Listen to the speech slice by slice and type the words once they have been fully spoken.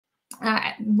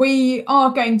We are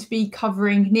going to be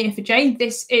covering Neo4j.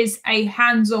 This is a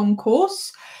hands-on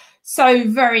course. So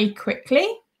very quickly,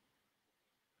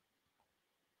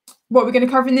 what we're going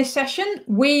to cover in this session,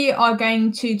 we are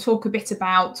going to talk a bit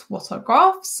about what are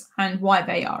graphs and why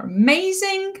they are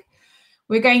amazing.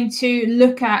 We're going to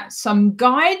look at some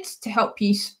guides to help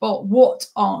you spot what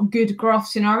are good graph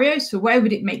scenarios. So where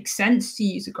would it make sense to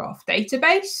use a graph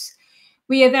database?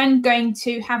 We are then going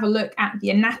to have a look at the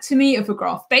anatomy of a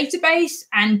graph database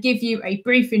and give you a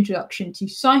brief introduction to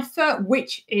Cypher,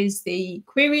 which is the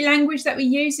query language that we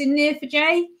use in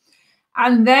Neo4j.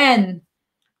 And then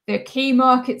the key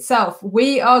mark itself,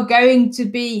 we are going to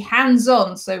be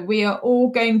hands-on. So we are all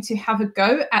going to have a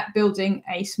go at building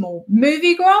a small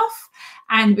movie graph,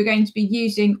 and we're going to be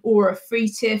using Aura free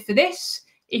tier for this.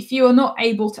 If you are not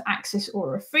able to access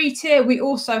Aura free tier, we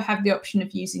also have the option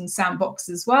of using Sandbox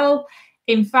as well.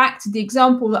 In fact, the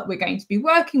example that we're going to be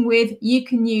working with, you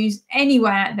can use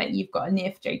anywhere that you've got a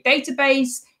Neo4j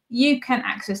database. You can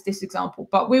access this example,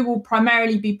 but we will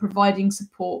primarily be providing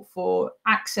support for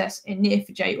access in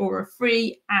Neo4j Aura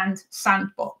Free and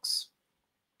Sandbox.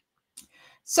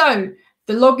 So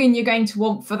the login you're going to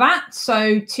want for that.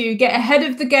 So to get ahead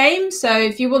of the game, so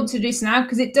if you want to do this now,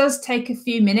 because it does take a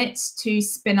few minutes to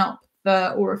spin up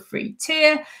the Aura free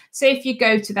tier. So if you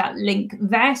go to that link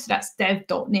there, so that's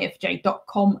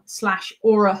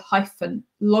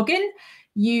dev.neo4j.com/aura-login,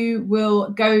 you will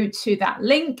go to that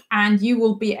link and you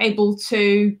will be able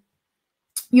to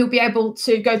go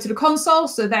to the console.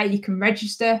 So there you can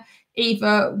register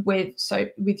either with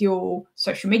your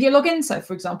social media login, so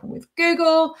for example with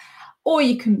Google, or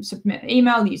you can submit an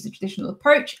email, use the traditional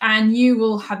approach, and you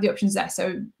will have the options there.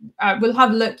 So we'll have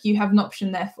a look. You have an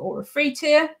option there for Aura free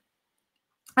tier.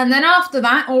 And then after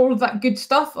that, all of that good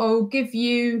stuff, I'll give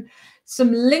you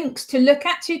some links to look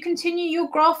at to continue your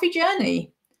graphy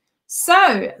journey.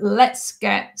 So let's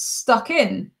get stuck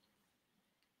in.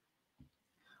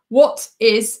 What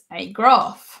is a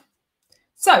graph?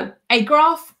 So a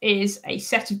graph is a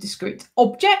set of discrete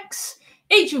objects,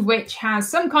 each of which has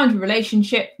some kind of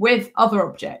relationship with other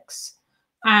objects.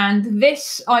 And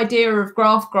this idea of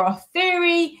graph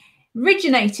theory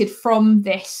originated from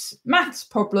this maths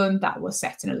problem that was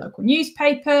set in a local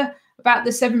newspaper about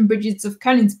the 7 bridges of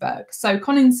Königsberg. So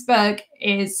Königsberg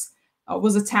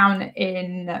was a town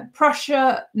in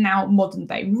Prussia, now modern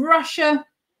day Russia.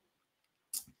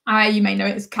 You may know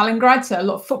it as Kaliningrad, so a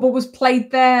lot of football was played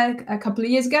there a couple of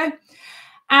years ago.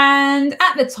 And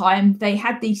at the time, they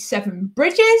had these 7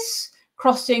 bridges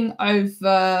crossing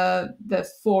over the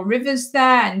 4 rivers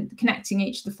there and connecting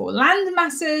each of the 4 land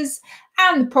masses.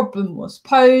 And the problem was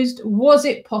posed, was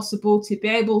it possible to be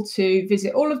able to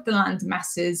visit all of the land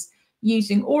masses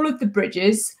using all of the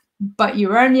bridges, but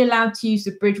you're only allowed to use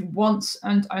the bridge once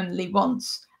and only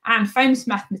once? And famous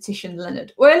mathematician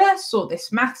Leonhard Euler saw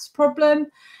this maths problem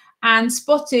and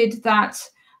spotted that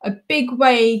a big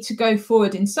way to go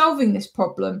forward in solving this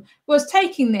problem was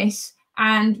taking this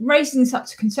and raising this up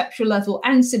to conceptual level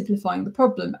and simplifying the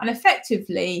problem. And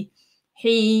effectively,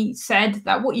 he said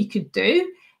that what you could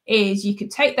do is you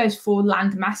could take those 4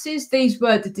 land masses, these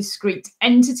were the discrete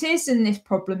entities in this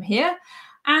problem here,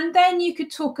 and then you could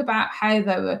talk about how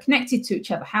they were connected to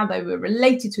each other, how they were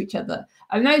related to each other,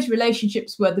 and those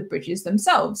relationships were the bridges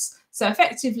themselves. So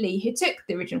effectively, he took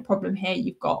the original problem here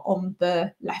you've got on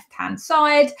the left-hand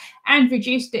side and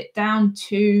reduced it down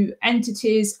to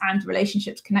entities and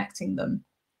relationships connecting them.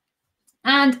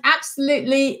 And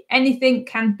absolutely anything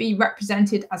can be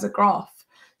represented as a graph.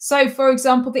 So, for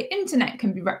example, the internet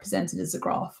can be represented as a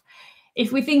graph.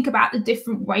 If we think about the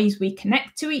different ways we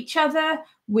connect to each other,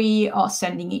 we are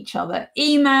sending each other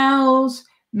emails,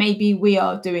 maybe we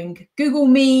are doing Google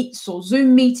Meets or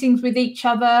Zoom meetings with each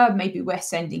other, maybe we're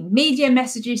sending media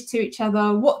messages to each other,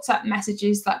 WhatsApp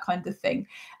messages, that kind of thing.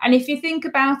 And if you think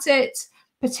about it,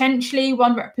 potentially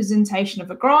one representation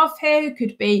of a graph here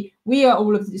could be we are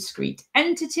all of the discrete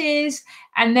entities,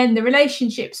 and then the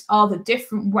relationships are the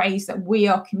different ways that we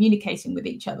are communicating with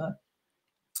each other.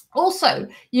 Also,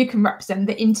 you can represent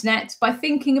the internet by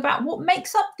thinking about what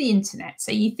makes up the internet.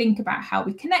 So you think about how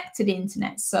we connect to the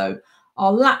internet. So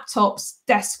our laptops,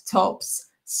 desktops,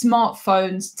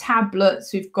 smartphones,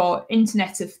 tablets, we've got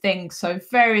Internet of Things, so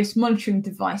various monitoring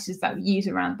devices that we use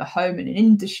around the home and in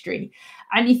industry.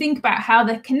 And you think about how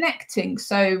they're connecting.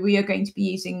 So we are going to be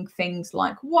using things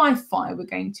like Wi-Fi. We're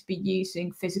going to be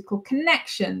using physical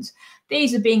connections.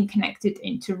 These are being connected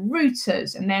into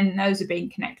routers, and then those are being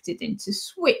connected into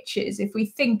switches. If we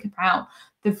think about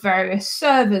the various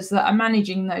servers that are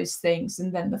managing those things,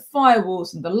 and then the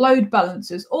firewalls and the load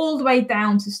balancers, all the way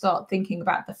down to start thinking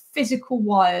about the physical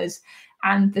wires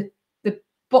and the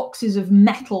boxes of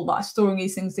metal that are storing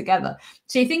these things together.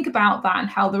 So you think about that and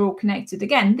how they're all connected.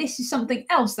 Again, this is something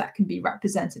else that can be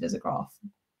represented as a graph.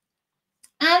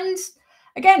 And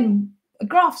again,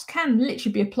 graphs can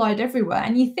literally be applied everywhere.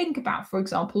 And you think about, for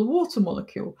example, a water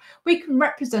molecule. We can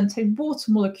represent a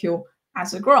water molecule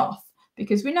as a graph,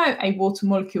 because we know a water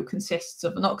molecule consists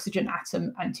of an oxygen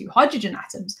atom and 2 hydrogen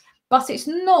atoms. But it's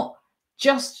not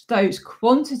just those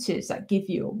quantities that give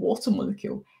you a water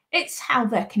molecule. It's how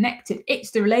they're connected.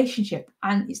 It's the relationship,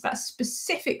 and it's that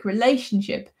specific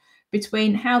relationship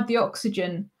between how the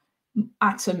oxygen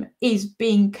atom is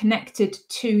being connected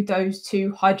to those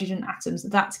 2 hydrogen atoms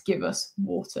that give us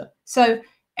water. So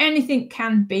anything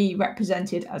can be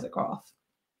represented as a graph.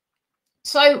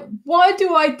 So why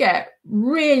do I get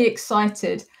really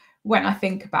excited when I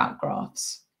think about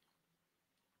graphs?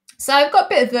 So I've got a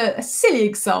bit of a silly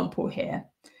example here.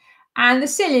 And the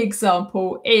silly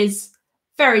example is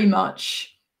very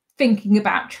much thinking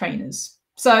about trainers.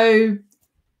 So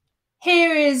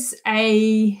here is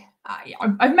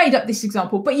I've made up this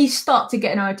example, but you start to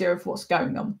get an idea of what's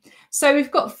going on. So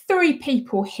we've got 3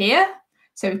 people here.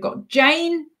 So we've got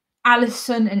Jane,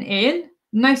 Alison, and Ian.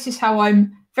 Notice how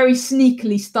I'm very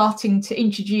sneakily starting to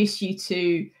introduce you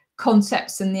to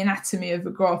concepts and the anatomy of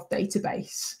a graph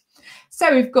database.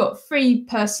 So we've got 3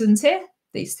 persons here,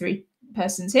 these 3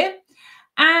 persons here,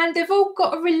 and they've all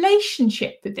got a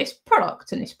relationship with this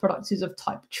product. And this product is of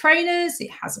type trainers.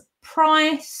 It has a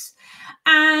price.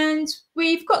 And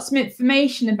we've got some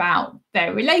information about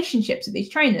their relationships with these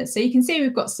trainers. So you can see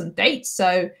we've got some dates.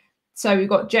 So we've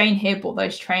got Jane here bought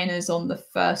those trainers on the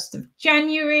 1st of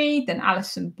January. Then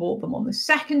Alison bought them on the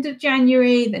 2nd of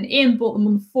January. Then Ian bought them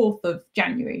on the 4th of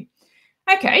January.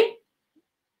 Okay.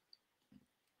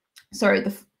 Sorry,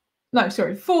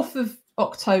 4th of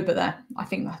October there. I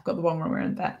think I've got the wrong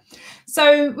around there.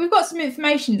 So we've got some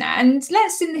information there. And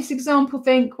let's, in this example,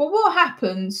 think, well, what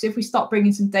happens if we start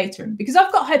bringing some data in? Because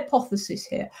I've got a hypothesis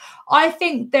here. I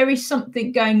think there is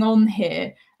something going on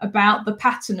here about the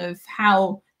pattern of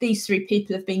how these 3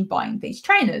 people have been buying these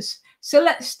trainers. So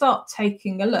let's start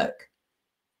taking a look.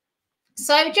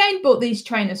 So Jane bought these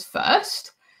trainers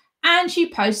first, and she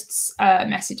posts a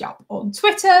message up on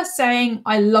Twitter saying,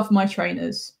 I love my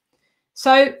trainers.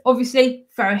 So obviously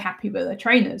very happy with her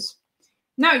trainers.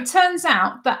 Now it turns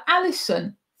out that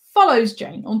Alison follows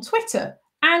Jane on Twitter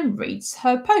and reads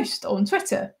her post on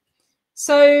Twitter.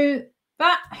 So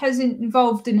that has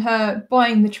involved in her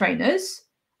buying the trainers.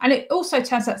 And it also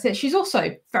turns out that she's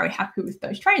also very happy with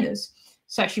those trainers.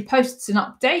 So she posts an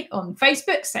update on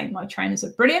Facebook saying my trainers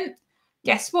are brilliant.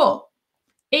 Guess what?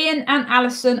 Ian and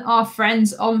Alison are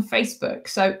friends on Facebook.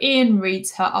 So Ian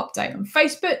reads her update on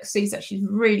Facebook, sees that she's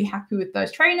really happy with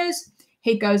those trainers.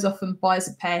 He goes off and buys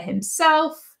a pair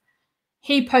himself.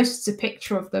 He posts a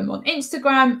picture of them on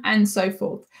Instagram and so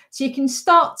forth. So you can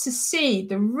start to see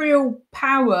the real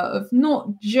power of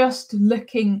not just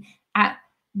looking at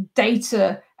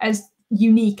data as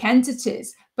unique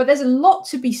entities, but there's a lot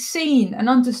to be seen and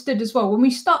understood as well when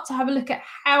we start to have a look at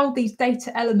how these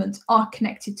data elements are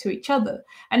connected to each other.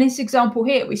 And in this example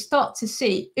here, we start to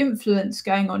see influence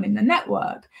going on in the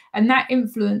network, and that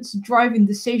influence driving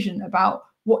decision about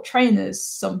what trainers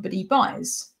somebody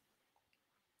buys.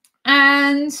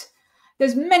 And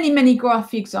there's many, many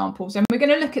graphy examples, and we're going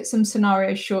to look at some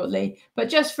scenarios shortly, but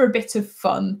just for a bit of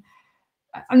fun,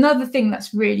 another thing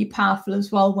that's really powerful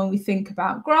as well when we think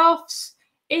about graphs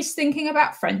is thinking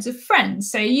about friends of friends.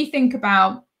 So you think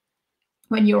about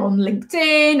when you're on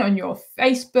LinkedIn, on your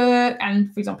Facebook,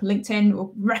 and for example, LinkedIn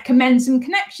will recommend some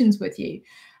connections with you.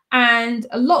 And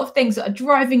a lot of things that are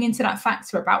driving into that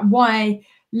factor about why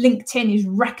LinkedIn is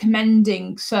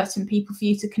recommending certain people for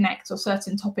you to connect or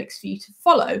certain topics for you to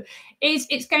follow is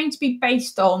it's going to be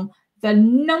based on the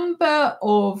number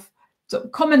of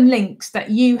common links that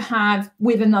you have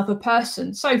with another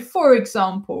person. So for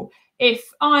example, if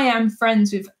I am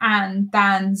friends with Anne,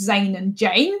 Dan, Zane and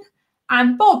Jane,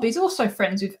 and Bob is also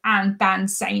friends with Anne, Dan,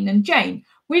 Zane and Jane,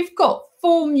 we've got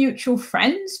 4 mutual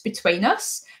friends between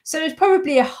us. So there's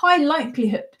probably a high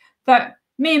likelihood that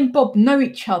me and Bob know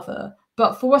each other,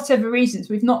 but for whatever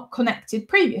reasons, we've not connected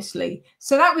previously.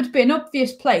 So that would be an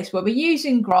obvious place where we're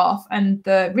using graph and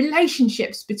the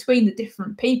relationships between the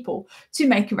different people to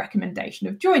make a recommendation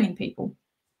of joining people.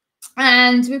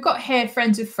 And we've got here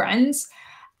friends of friends.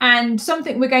 And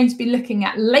something we're going to be looking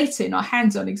at later in our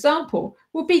hands-on example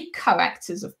will be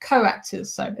co-actors of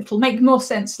co-actors. So it'll make more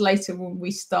sense later when we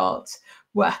start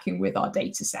working with our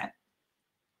data set.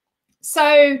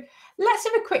 So let's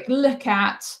have a quick look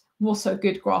at what's a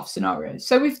good graph scenario.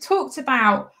 So we've talked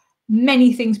about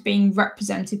many things being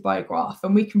represented by a graph,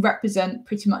 and we can represent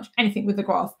pretty much anything with a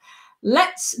graph.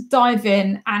 let's dive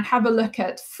in and have a look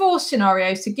at 4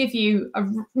 scenarios to give you a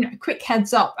quick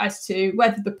heads up as to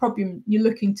whether the problem you're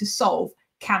looking to solve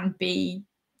can be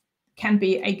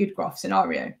a good graph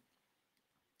scenario.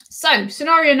 So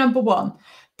scenario number 1,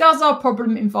 does our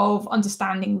problem involve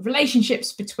understanding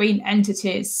relationships between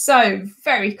entities? So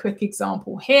very quick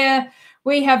example here.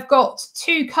 We have got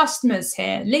 2 customers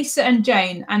here, Lisa and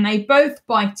Jane, and they both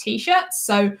buy t-shirts.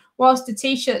 So whilst the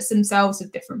t-shirts themselves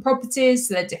have different properties,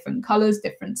 so they're different colors,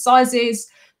 different sizes,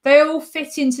 they all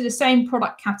fit into the same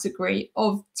product category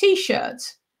of t-shirt.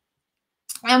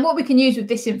 And what we can use with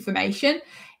this information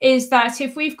is that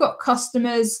if we've got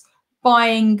customers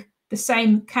buying the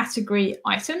same category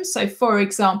items, so for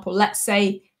example, let's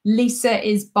say Lisa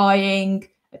is buying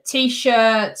a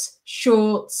t-shirt,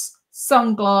 shorts,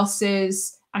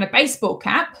 sunglasses, and a baseball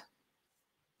cap,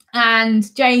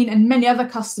 and Jane and many other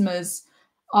customers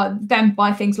then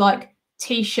buy things like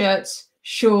t-shirts,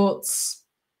 shorts,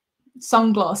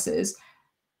 sunglasses.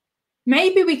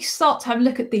 Maybe we start to have a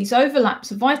look at these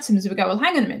overlaps of items and we go, well,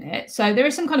 hang on a minute. So there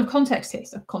is some kind of context here.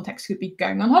 So context could be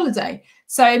going on holiday.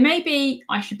 So maybe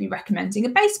I should be recommending a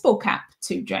baseball cap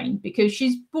to Jane because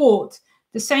she's bought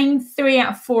the same 3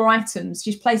 out of 4 items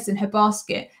she's placed in her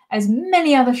basket as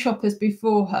many other shoppers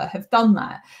before her have done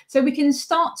that. So we can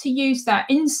start to use that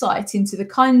insight into the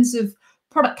kinds of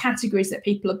product categories that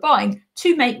people are buying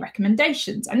to make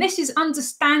recommendations. And this is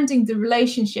understanding the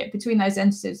relationship between those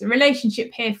entities. The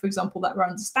relationship here, for example, that we're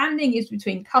understanding is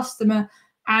between customer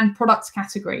and product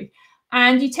category.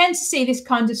 And you tend to see this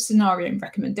kind of scenario in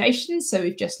recommendations. So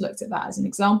we've just looked at that as an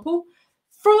example.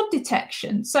 Fraud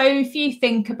detection. So if you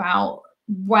think about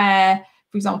where,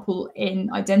 for example, in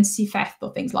identity theft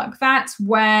or things like that,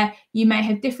 where you may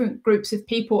have different groups of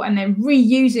people and they're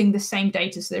reusing the same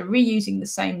data. So they're reusing the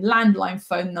same landline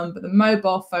phone number, the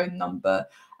mobile phone number,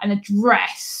 an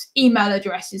address, email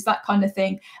addresses, that kind of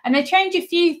thing. And they change a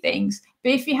few things.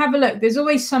 But if you have a look, there's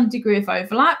always some degree of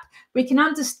overlap. We can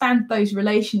understand those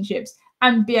relationships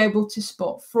and be able to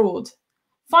spot fraud.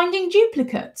 Finding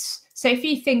duplicates. So if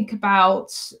you think about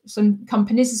some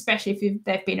companies, especially if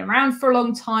they've been around for a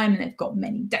long time and they've got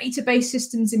many database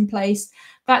systems in place,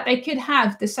 that they could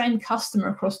have the same customer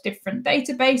across different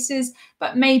databases,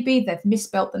 but maybe they've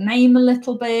misspelt the name a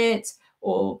little bit,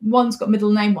 or one's got a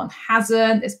middle name, one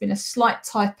hasn't. There's been a slight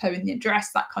typo in the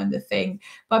address, that kind of thing.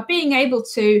 By being able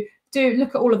to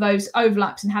look at all of those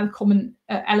overlaps and how the common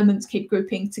elements keep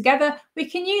grouping together, we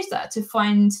can use that to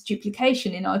find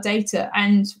duplication in our data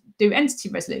and do entity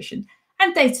resolution.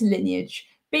 And data lineage,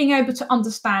 being able to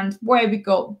understand where we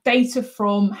got data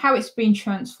from, how it's been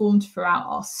transformed throughout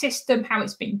our system, how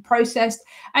it's been processed,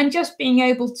 and just being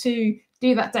able to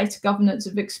do that data governance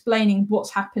of explaining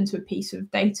what's happened to a piece of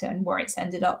data and where it's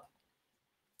ended up.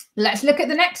 Let's look at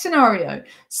the next scenario.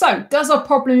 So does our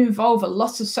problem involve a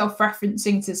lot of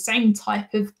self-referencing to the same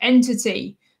type of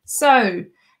entity? So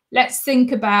let's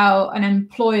think about an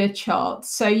employer chart.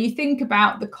 So you think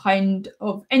about the kind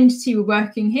of entity we're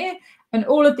working here, and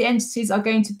all of the entities are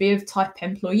going to be of type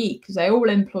employee because they're all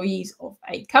employees of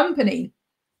a company.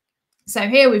 So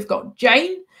here we've got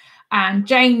Jane, and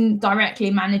Jane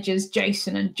directly manages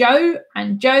Jason and Joe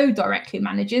directly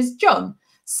manages John.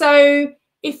 So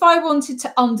if I wanted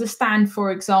to understand,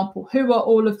 for example, who are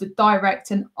all of the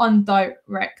direct and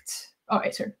indirect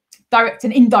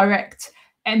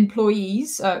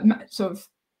employees, sort of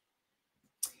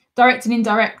direct and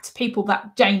indirect people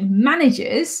that Jane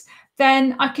manages,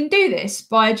 then I can do this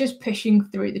by just pushing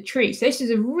through the tree. So this is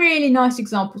a really nice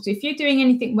example. So if you're doing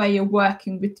anything where you're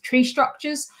working with tree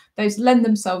structures, those lend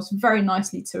themselves very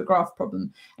nicely to a graph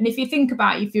problem. And if you think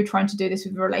about if you're trying to do this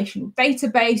with a relational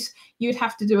database, you would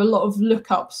have to do a lot of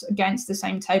lookups against the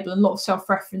same table and a lot of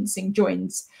self-referencing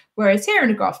joins. Whereas here in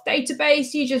a graph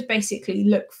database, you just basically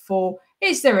look for,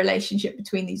 is there a relationship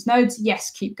between these nodes?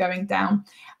 Yes, keep going down.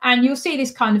 And you'll see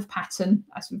this kind of pattern,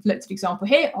 as we've looked at the example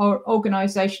here, or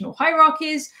organizational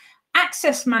hierarchies,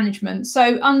 access management.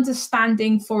 So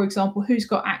understanding, for example, who's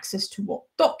got access to what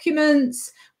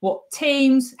documents, what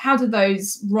teams, how do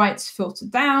those rights filter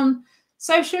down?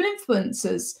 Social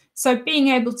influencers. So being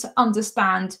able to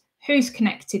understand who's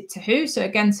connected to who. So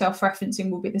again, self-referencing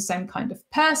will be the same kind of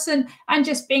person, and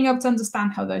just being able to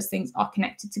understand how those things are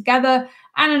connected together.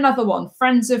 And another one,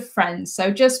 friends of friends.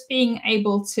 So just being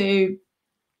able to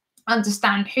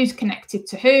understand who's connected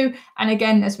to who. And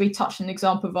again, as we touched on an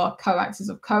example of our co-actors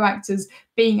of co-actors,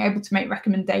 being able to make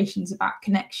recommendations about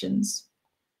connections.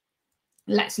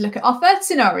 Let's look at our third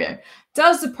scenario.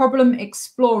 Does the problem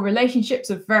explore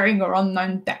relationships of varying or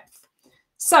unknown depth?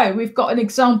 So we've got an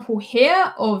example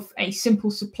here of a simple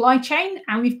supply chain,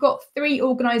 and we've got 3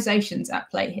 organizations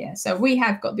at play here. So we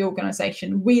have got the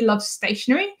organization We Love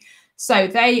Stationery. So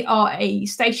they are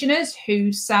stationers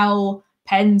who sell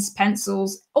pens,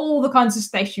 pencils, all the kinds of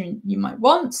stationery you might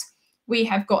want. We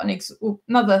have got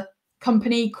another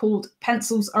company called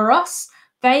Pencils Are Us.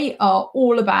 They are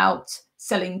all about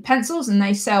selling pencils, and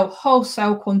they sell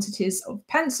wholesale quantities of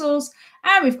pencils.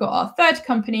 And we've got our third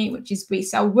company, which is We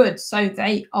Sell Wood. So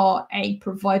they are a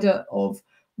provider of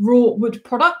raw wood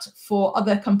product for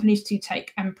other companies to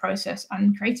take and process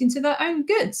and create into their own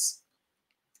goods.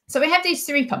 So we have these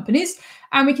 3 companies,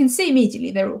 and we can see immediately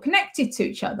they're all connected to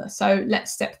each other. So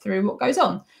let's step through what goes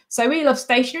on. So We Love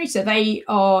Stationery. So they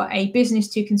are a business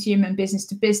to consumer and business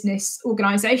to business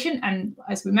organization. And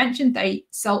as we mentioned, they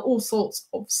sell all sorts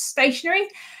of stationery.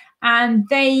 And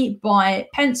they buy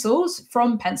pencils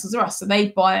from Pencils Are Us. So they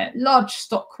buy large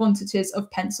stock quantities of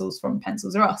pencils from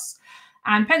Pencils Are Us.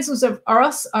 And Pencils Are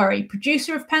Us are a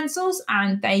producer of pencils,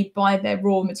 and they buy their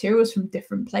raw materials from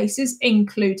different places,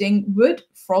 including wood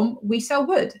from We Sell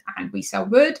Wood. And We Sell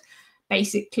Wood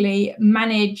basically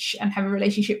manage and have a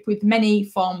relationship with many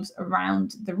farms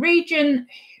around the region,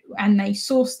 and they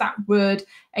source that wood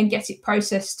and get it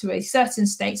processed to a certain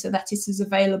state so that it is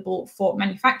available for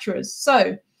manufacturers.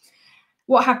 So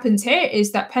what happens here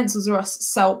is that Pencils Are Us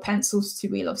sell pencils to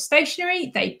We Love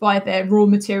Stationery. They buy their raw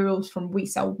materials from We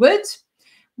Sell Wood.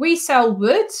 We Sell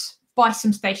Wood buy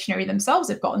some stationery themselves.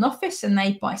 They've got an office, and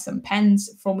they buy some pens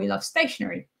from We Love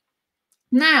Stationery.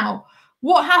 Now,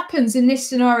 what happens in this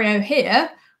scenario here,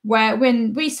 where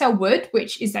when We Sell Wood,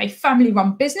 which is a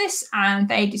family-run business, and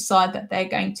they decide that they're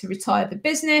going to retire the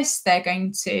business, they're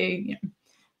going to,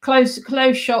 close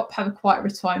shop, have a quiet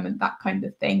retirement, that kind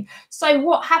of thing. So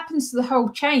what happens to the whole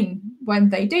chain when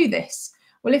they do this?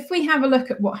 Well, if we have a look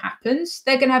at what happens,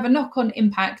 they're going to have a knock-on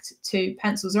impact to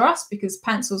Pencils Are Us, because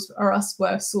Pencils Are Us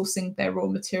were sourcing their raw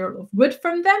material of wood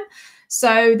from them.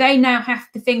 So they now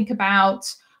have to think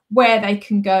about where they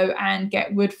can go and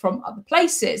get wood from other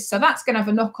places. So that's going to have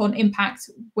a knock-on impact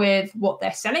with what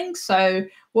they're selling. So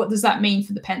what does that mean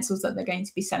for the pencils that they're going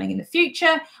to be selling in the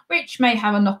future, which may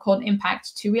have a knock-on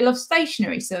impact to We Love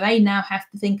Stationery. So they now have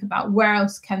to think about where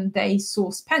else can they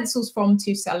source pencils from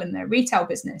to sell in their retail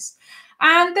business.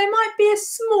 And there might be a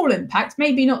small impact,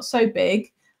 maybe not so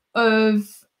big, of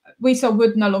We Sell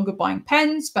Wood no longer buying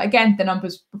pens, but again, the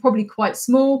numbers are probably quite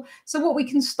small. So what we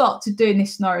can start to do in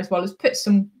this scenario as well is put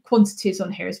some quantities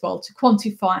on here as well to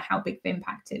quantify how big the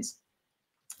impact is.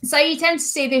 So you tend to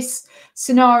see this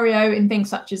scenario in things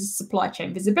such as supply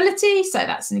chain visibility. So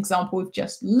that's an example we've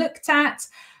just looked at.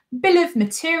 Bill of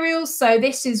materials. So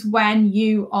this is when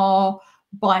you are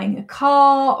buying a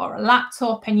car or a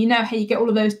laptop, and you know how you get all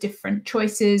of those different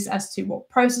choices as to what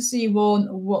processor you want,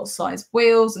 or what size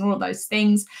wheels, and all of those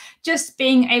things. Just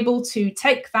being able to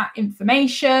take that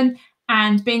information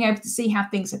and being able to see how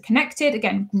things are connected.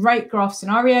 Again, great graph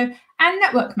scenario. And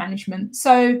network management.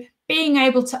 So being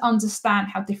able to understand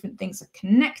how different things are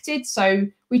connected. So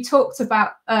we talked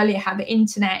about earlier how the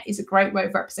internet is a great way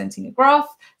of representing a graph.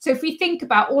 So if we think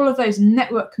about all of those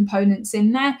network components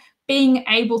in there, being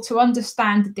able to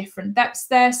understand the different depths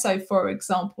there. So for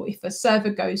example, if a server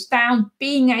goes down,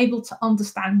 being able to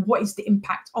understand what is the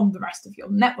impact on the rest of your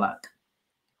network.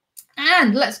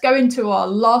 And let's go into our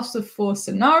last of 4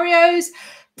 scenarios.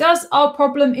 Does our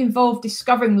problem involve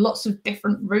discovering lots of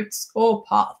different routes or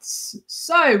paths?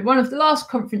 So one of the last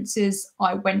conferences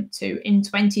I went to in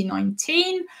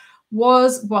 2019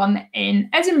 was one in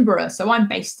Edinburgh. So I'm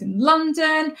based in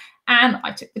London, and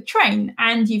I took the train,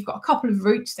 and you've got a couple of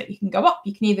routes that you can go up.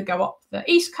 You can either go up the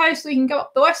East Coast or you can go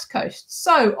up the West Coast.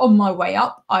 So on my way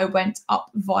up, I went up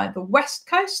via the West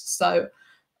Coast. So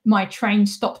my train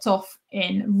stopped off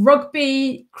in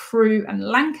Rugby, Crewe and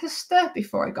Lancaster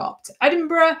before I got up to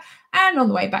Edinburgh. And on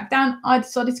the way back down, I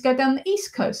decided to go down the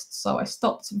East Coast. So I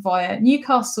stopped via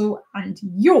Newcastle and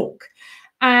York.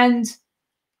 And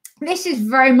this is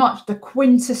very much the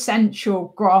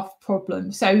quintessential graph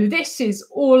problem. So this is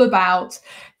all about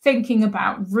thinking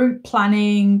about route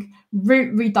planning,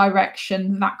 route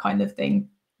redirection, that kind of thing.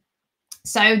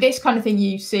 So this kind of thing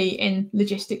you see in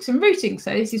logistics and routing.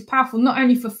 So this is powerful not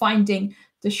only for finding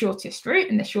the shortest route,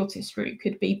 and the shortest route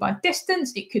could be by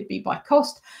distance, it could be by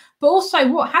cost, but also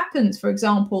what happens, for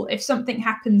example, if something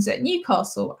happens at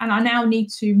Newcastle and I now need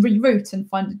to reroute and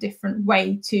find a different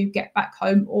way to get back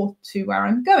home or to where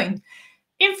I'm going.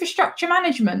 Infrastructure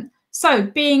management. So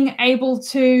being able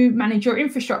to manage your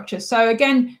infrastructure. So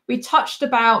again, we touched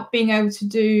about being able to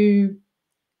do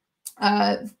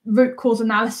root cause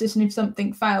analysis and if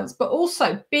something fails, but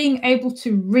also being able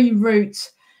to reroute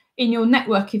in your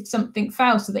network if something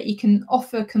fails, so that you can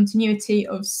offer continuity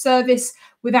of service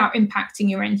without impacting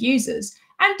your end users.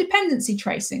 And dependency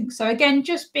tracing. So again,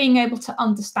 just being able to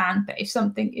understand that if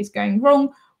something is going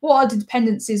wrong, what are the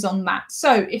dependencies on that?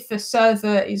 So if a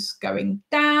server is going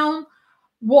down,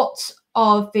 what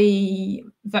are the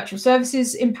virtual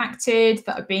services impacted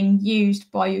that are being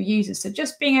used by your users? So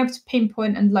just being able to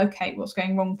pinpoint and locate what's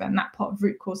going wrong, then that part of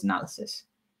root cause analysis.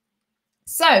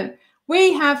 So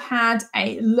we have had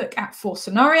a look at 4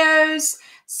 scenarios.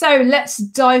 So let's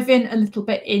dive in a little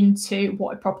bit into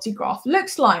what a property graph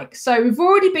looks like. So we've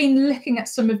already been looking at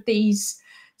some of these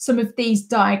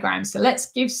diagrams. So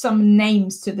let's give some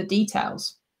names to the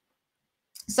details.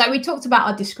 So we talked about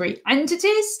our discrete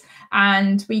entities,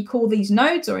 and we call these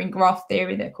nodes, or in graph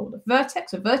theory, they're called a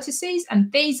vertex or vertices.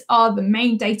 And these are the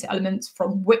main data elements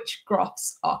from which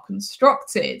graphs are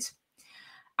constructed.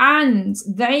 And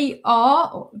they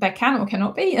can or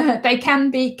cannot be, they can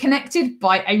be connected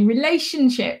by a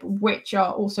relationship, which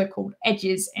are also called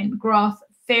edges in graph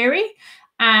theory.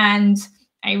 And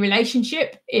a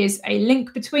relationship is a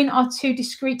link between our 2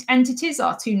 discrete entities,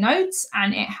 our 2 nodes,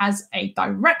 and it has a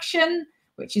direction,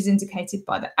 which is indicated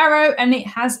by the arrow, and it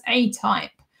has a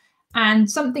type. And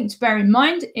something to bear in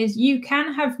mind is you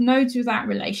can have nodes without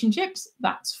relationships,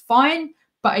 that's fine,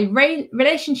 but a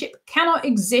relationship cannot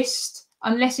exist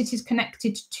unless it is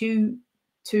connected to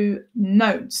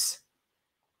nodes.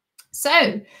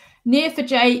 So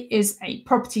Neo4j is a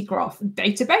property graph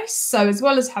database. So as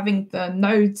well as having the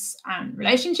nodes and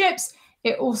relationships,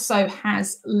 it also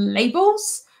has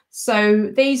labels.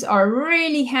 So these are a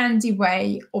really handy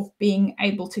way of being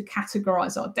able to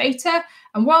categorize our data.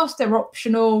 And whilst they're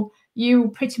optional, you will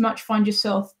pretty much find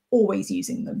yourself always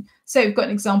using them. So we've got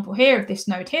an example here of this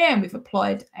node here, and we've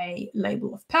applied a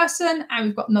label of person, and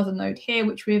we've got another node here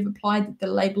which we have applied the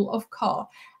label of car.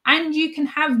 And you can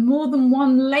have more than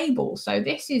one label. So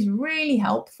this is really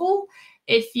helpful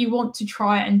if you want to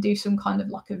try and do some kind of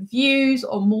like a views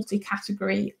or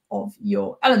multi-category of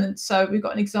your elements. So we've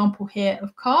got an example here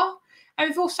of car, and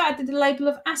we've also added the label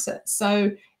of assets.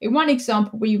 So in one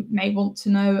example, we may want to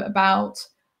know about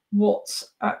what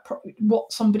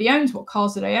somebody owns, what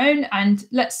cars do they own. And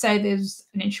let's say there's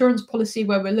an insurance policy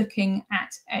where we're looking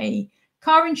at a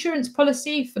car insurance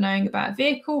policy for knowing about a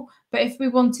vehicle. But if we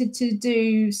wanted to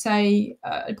do, say,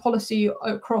 a policy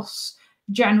across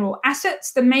general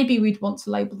assets, then maybe we'd want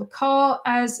to label the car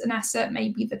as an asset,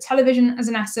 maybe the television as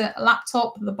an asset, a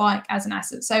laptop, the bike as an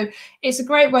asset. So it's a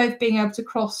great way of being able to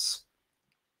cross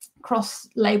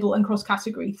label and cross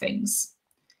category things.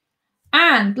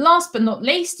 And last but not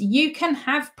least, you can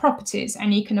have properties,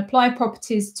 and you can apply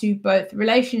properties to both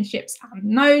relationships and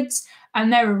nodes.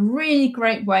 And they're a really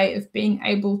great way of being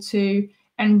able to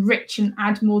enrich and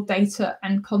add more data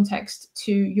and context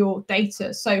to your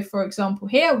data. So for example,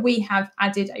 here we have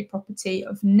added a property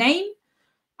of name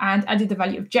and added the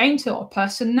value of Jane to our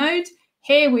person node.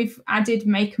 Here we've added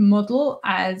make and model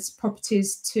as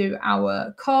properties to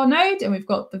our car node, and we've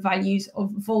got the values of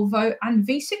Volvo and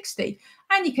V60.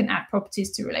 And you can add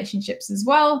properties to relationships as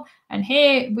well. And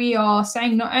here we are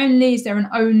saying not only is there an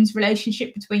owns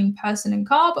relationship between person and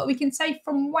car, but we can say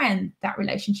from when that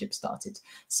relationship started.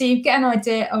 So you get an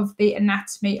idea of the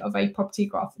anatomy of a property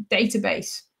graph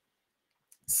database.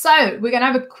 So we're going to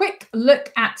have a quick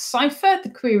look at Cypher, the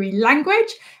query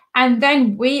language, and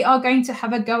then we are going to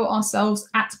have a go ourselves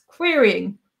at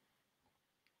querying.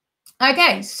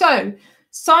 Okay, so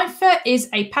Cypher is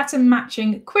a pattern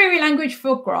matching query language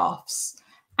for graphs,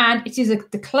 and it is a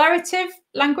declarative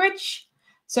language.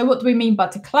 So what do we mean by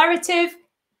declarative?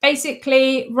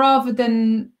 Basically, rather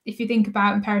than if you think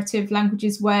about imperative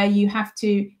languages where you have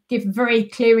to give very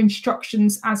clear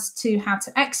instructions as to how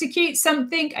to execute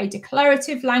something, a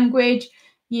declarative language,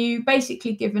 you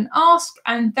basically give an ask,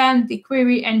 and then the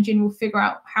query engine will figure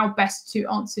out how best to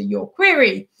answer your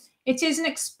query. It is an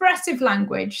expressive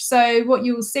language. So what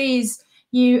you will see is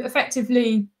you will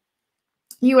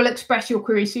express your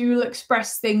query. So you will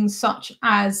express things such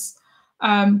as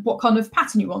what kind of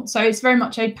pattern you want. So it's very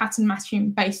much a pattern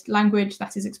matching based language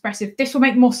that is expressive. This will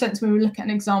make more sense when we look at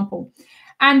an example.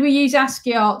 And we use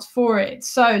ASCII art for it.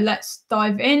 So let's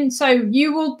dive in. So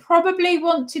you will probably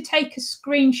want to take a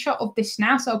screenshot of this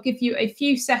now. So I'll give you a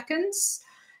few seconds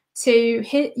to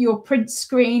hit your print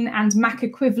screen and Mac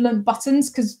equivalent buttons,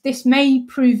 because this may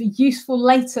prove useful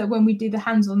later when we do the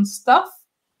hands-on stuff.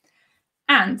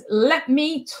 And let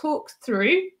me talk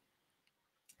through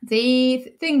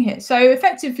the thing here. So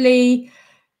effectively,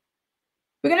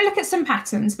 we're going to look at some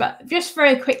patterns, but just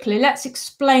very quickly, let's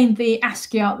explain the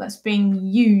ASCII art that's being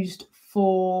used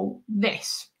for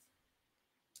this.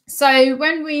 So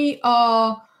when we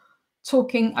are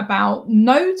talking about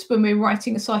nodes, when we're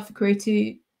writing a cipher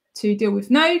query to deal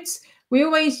with nodes, we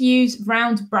always use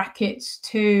round brackets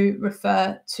to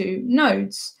refer to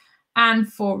nodes.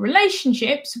 And for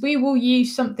relationships, we will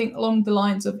use something along the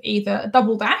lines of either a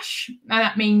double dash, and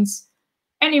that means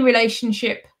any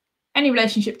relationship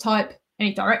type,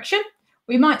 any direction.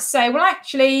 We might say, well,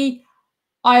 actually,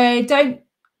 I don't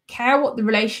care what the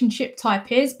relationship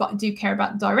type is, but I do care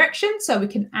about the direction. So we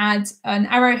can add an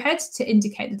arrowhead to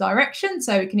indicate the direction.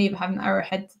 So we can either have an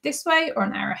arrowhead this way or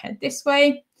an arrowhead this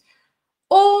way.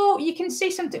 Or you can see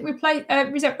something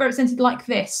represented like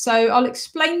this. So I'll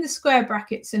explain the square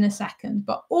brackets in a second,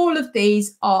 but all of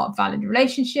these are valid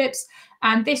relationships.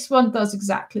 And this one does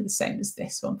exactly the same as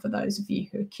this one for those of you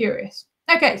who are curious.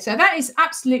 Okay, so that is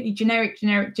absolutely generic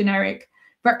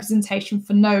representation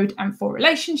for node and for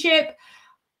relationship.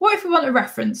 What if we want a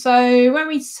reference? So when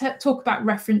we talk about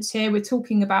reference here, we're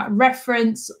talking about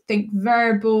reference, think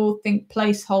variable, think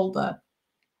placeholder.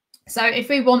 So if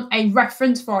we want a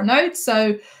reference for our node,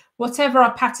 so whatever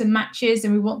our pattern matches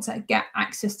and we want to get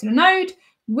access to the node,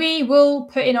 we will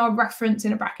put in our reference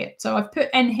in a bracket. So I've put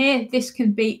n here. This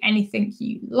can be anything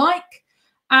you like.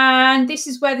 And this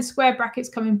is where the square brackets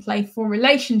come in play for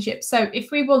relationships. So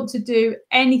if we want to do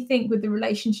anything with the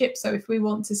relationship, so if we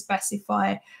want to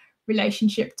specify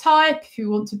relationship type, if you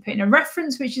want to put in a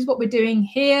reference, which is what we're doing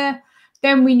here,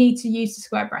 then we need to use the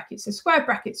square brackets. So square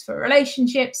brackets for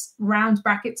relationships, round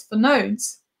brackets for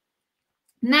nodes.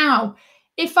 Now,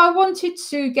 if I wanted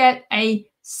to get a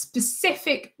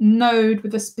specific node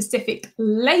with a specific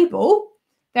label,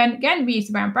 then again, we use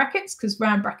the round brackets because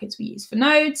round brackets we use for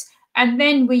nodes. And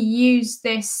then we use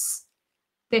this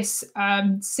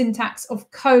syntax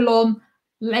of colon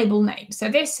label name. So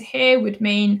this here would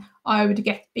mean I would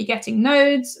be getting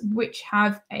nodes which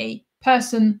have a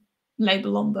person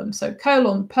label on them. So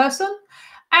colon person.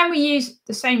 And we use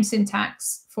the same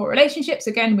syntax for relationships.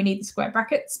 Again, we need the square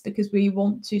brackets because we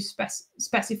want to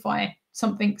specify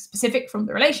something specific from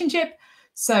the relationship.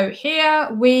 So here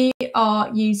we are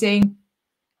using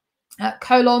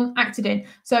colon acted in.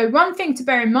 So one thing to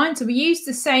bear in mind, so we use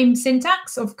the same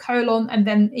syntax of colon and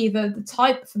then either the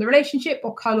type for the relationship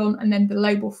or colon and then the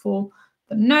label for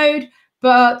the node,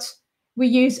 but we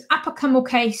use upper camel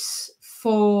case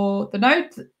for the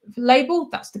node label,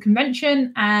 that's the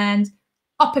convention, and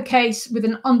uppercase with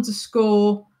an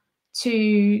underscore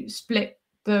to split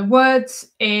the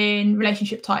words in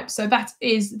relationship type. So that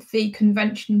is the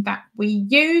convention that we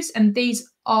use, and these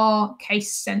are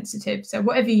case sensitive. So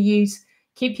whatever you use,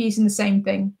 keep using the same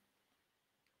thing.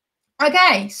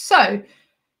 Okay, so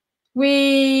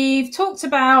we've talked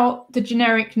about the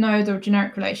generic node or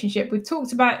generic relationship. We've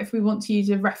talked about if we want to use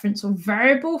a reference or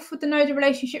variable for the node or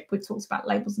relationship. We've talked about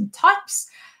labels and types.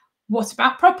 What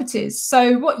about properties?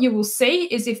 So what you will see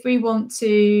is if we want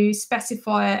to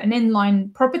specify an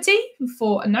inline property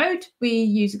for a node, we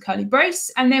use a curly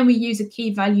brace and then we use a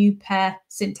key value pair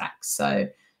syntax. So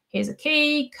here's a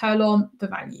key, colon, the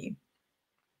value.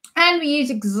 And we use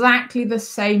exactly the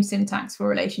same syntax for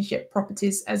relationship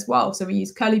properties as well. So we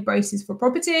use curly braces for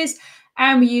properties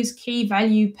and we use key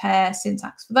value pair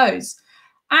syntax for those.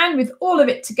 And with all of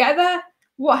it together,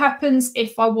 what happens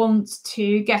if I want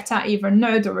to get at either a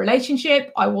node or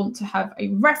relationship? I want to have a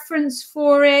reference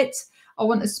for it. I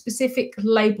want a specific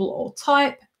label or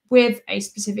type with a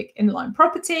specific inline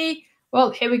property.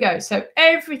 Well, here we go. So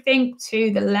everything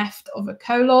to the left of a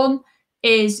colon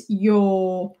is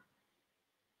your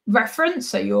reference,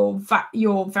 so your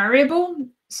variable.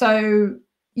 So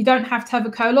you don't have to have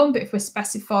a colon, but if we're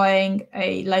specifying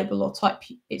a label or type,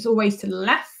 it's always to the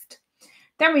left.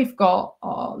 Then we've got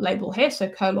our label here, so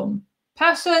colon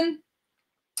person,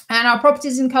 and our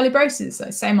properties in curly braces.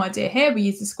 So same idea here. We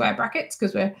use the square brackets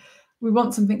because we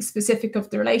want something specific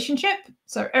of the relationship.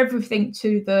 So everything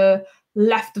to the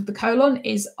left of the colon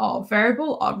is our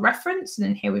variable, our reference, and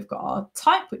then here we've got our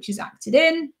type, which is acted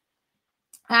in,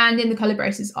 and in the curly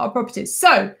braces, our properties.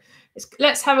 So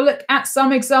let's have a look at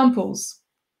some examples.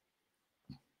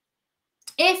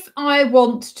 If I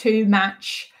want to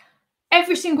match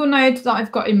every single node that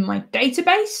I've got in my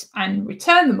database and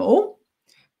return them all,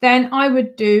 then I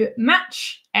would do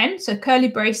match n, so curly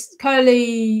brackets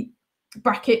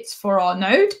for our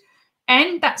node,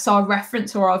 n, that's our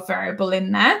reference or our variable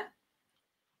in there,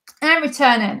 and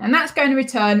return n, and that's going to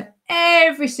return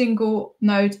every single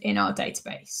node in our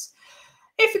database.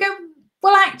 If we go,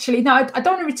 well, actually, no, I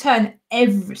don't want to return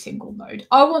every single node.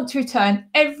 I want to return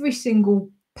every single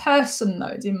person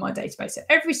node in my database. So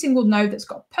every single node that's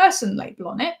got a person label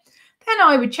on it, then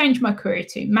I would change my query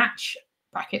to match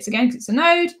brackets again, because it's a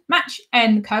node, match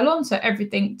n colon. So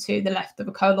everything to the left of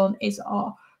a colon is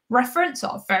our reference,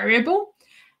 our variable.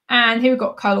 And here we've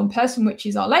got colon person, which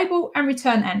is our label, and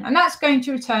return n. And that's going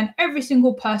to return every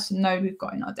single person node we've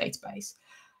got in our database.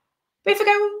 But if I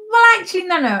go, well, actually,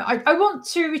 no, I want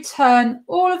to return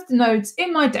all of the nodes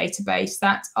in my database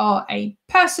that are a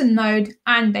person node,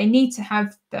 and they need to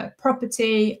have the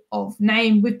property of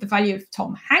name with the value of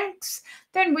Tom Hanks,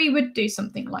 then we would do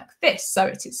something like this. So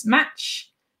it is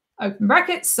match, open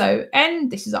brackets, so n,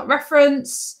 this is our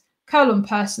reference, colon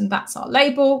person, that's our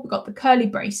label. We've got the curly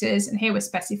braces, and here we're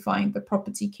specifying the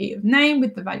property key of name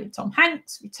with the value of Tom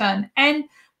Hanks, return n.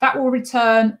 That will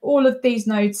return all of these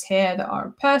nodes here that are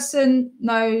a person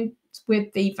node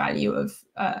with the value of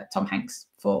Tom Hanks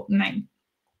for name.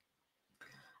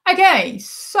 Okay,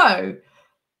 so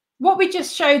what we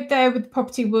just showed there with the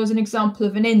property was an example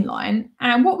of an inline.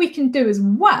 And what we can do as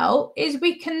well is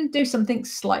we can do something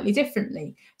slightly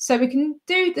differently. So we can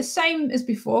do the same as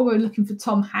before. We're looking for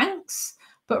Tom Hanks.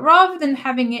 But rather than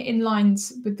having it in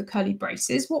lines with the curly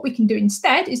braces, what we can do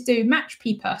instead is do match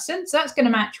p person. So that's going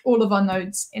to match all of our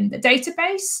nodes in the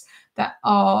database that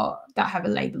have a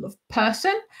label of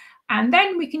person. And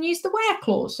then we can use the where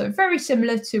clause. So very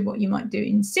similar to what you might do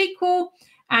in SQL.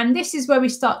 And this is where we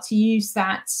start to use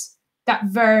that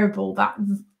variable,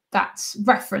 that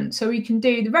reference. So we can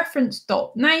do the reference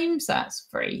dot name. So that's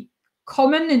very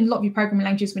common in a lot of your programming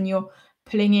languages when you're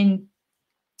pulling in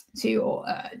to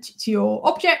your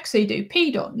object. So you do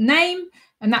p.name,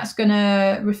 and that's going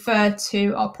to refer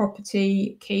to our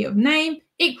property key of name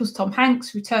equals Tom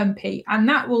Hanks, return p, and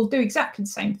that will do exactly the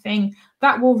same thing.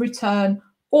 That will return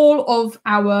all of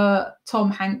our Tom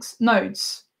Hanks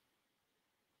nodes.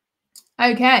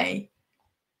 Okay,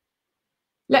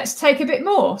 let's take a bit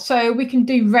more. So we can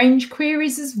do range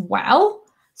queries as well.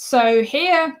 So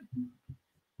here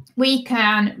we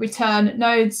can return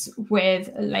nodes with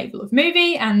a label of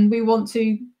movie, and we want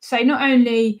to say not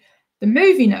only the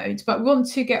movie nodes, but we want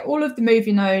to get all of the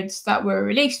movie nodes that were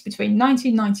released between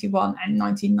 1991 and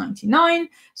 1999.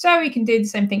 So we can do the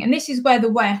same thing. And this is where the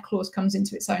where clause comes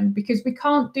into its own, because we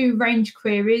can't do range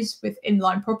queries with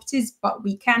inline properties, but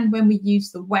we can when we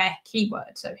use the where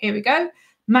keyword. So here we go,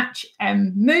 match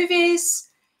movies,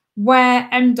 where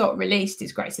m.released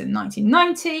is greater than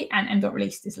 1990 and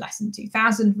m.released is less than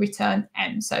 2000, return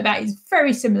m. So that is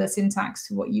very similar syntax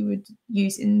to what you would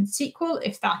use in SQL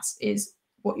if that is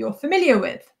what you're familiar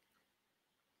with.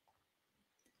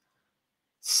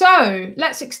 So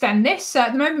let's extend this. So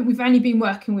at the moment, we've only been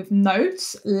working with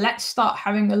nodes. Let's start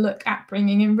having a look at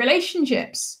bringing in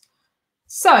relationships.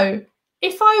 So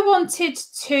if I wanted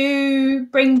to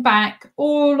bring back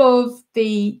all of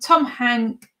the Tom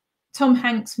Hanks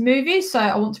movies, so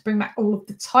I want to bring back all of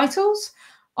the titles,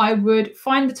 I would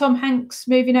find the Tom Hanks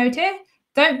movie node here.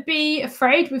 Don't be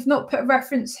afraid, we've not put a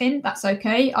reference in, that's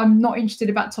okay. I'm not interested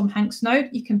about Tom Hanks node.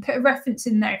 You can put a reference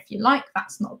in there if you like,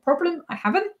 that's not a problem, I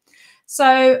haven't.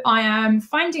 So I am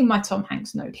finding my Tom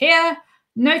Hanks node here.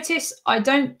 Notice I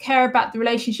don't care about the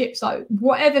relationships, like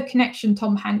whatever connection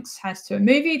Tom Hanks has to a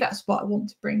movie, that's what I want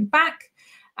to bring back.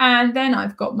 And then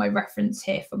I've got my reference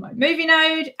here for my movie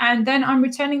node, and then I'm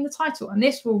returning the title, and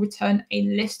this will return a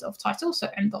list of titles, so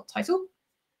m.title.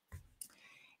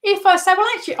 If I say, well,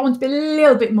 actually, I want to be a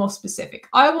little bit more specific.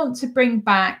 I want to bring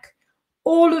back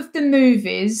all of the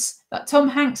movies that Tom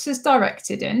Hanks has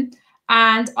directed in,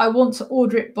 and I want to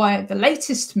order it by the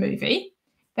latest movie.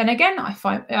 Then again,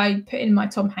 I put in my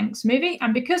Tom Hanks movie,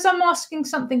 and because I'm asking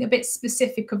something a bit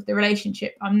specific of the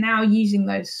relationship, I'm now using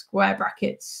those square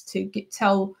brackets to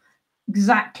tell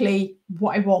exactly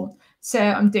what I want. So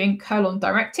I'm doing colon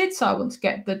directed, so I want to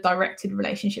get the directed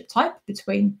relationship type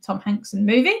between Tom Hanks and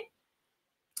movie.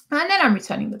 And then I'm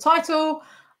returning the title,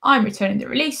 I'm returning the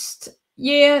released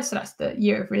year, so that's the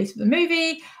year of release of the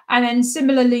movie. And then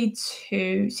similarly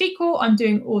to SQL, I'm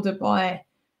doing order by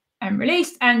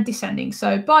released and descending.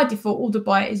 So by default, order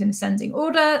by is in ascending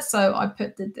order. So I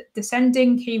put the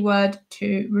descending keyword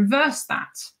to reverse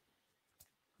that.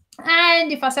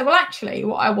 And if I say, well, actually,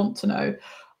 what I want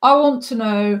to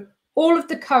know all of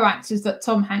the co-actors that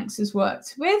Tom Hanks has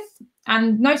worked with.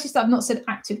 And notice that I've not said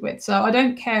acted with. So I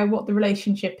don't care what the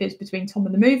relationship is between Tom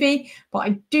and the movie, but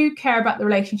I do care about the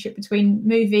relationship between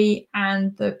movie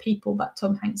and the people that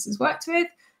Tom Hanks has worked with.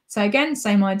 So again,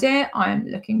 same idea. I'm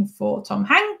looking for Tom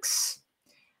Hanks.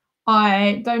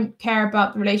 I don't care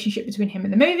about the relationship between him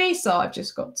and the movie. So I've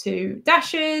just got two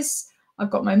dashes.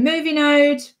 I've got my movie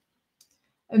node.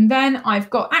 And then I've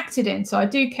got acted in. So I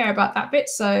do care about that bit.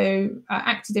 So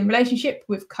acted in relationship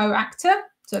with co-actor.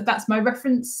 So that's my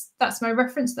reference. That's my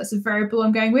reference. That's a variable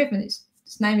I'm going with. And its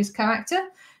name is co-actor,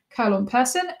 colon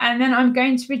person. And then I'm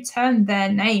going to return their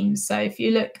names. So if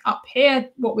you look up here,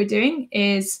 what we're doing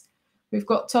is we've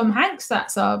got Tom Hanks.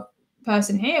 That's our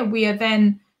person here. We are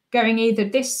then going either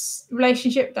this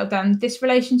relationship or down this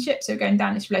relationship. So going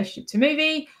down this relationship to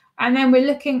movie. And then we're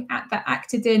looking at the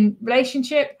acted in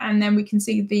relationship, and then we can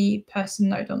see the person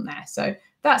node on there. So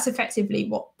that's effectively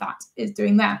what that is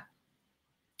doing there.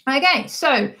 Okay,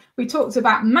 so we talked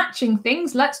about matching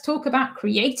things. Let's talk about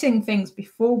creating things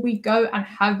before we go and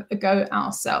have a go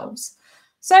ourselves.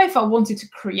 So if I wanted to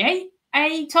create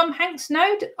a Tom Hanks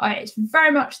node, it's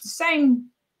very much the same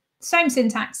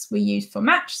syntax we use for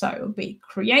match. So it will be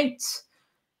create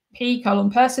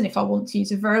p:person if I want to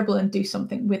use a variable and do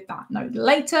something with that node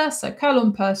later. So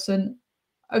 :person,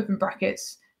 open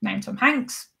brackets, name Tom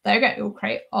Hanks. There we go. It will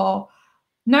create our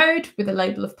node with a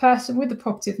label of person with the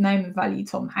property of name and value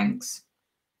Tom Hanks.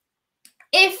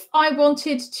 If I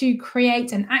wanted to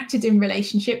create an acted in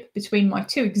relationship between my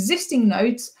two existing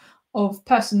nodes of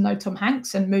person node Tom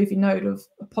Hanks and movie node of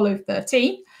Apollo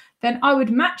 13, then I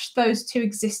would match those two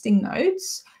existing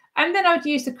nodes. And then I would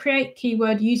use the create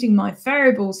keyword using my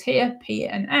variables here, P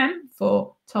and M,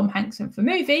 for Tom Hanks and for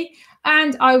movie.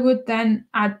 And I would then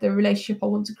add the relationship I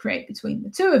want to create between the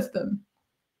two of them.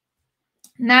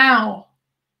 Now,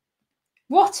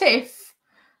 what if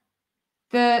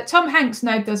the Tom Hanks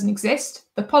node doesn't exist,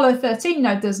 the Apollo 13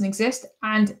 node doesn't exist,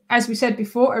 and as we said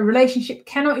before, a relationship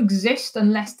cannot exist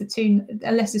unless there's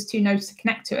two nodes to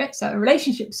connect to it. So a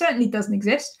relationship certainly doesn't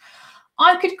exist.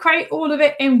 I could create all of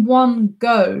it in one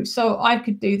go. So I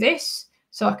could do this.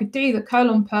 So I could do the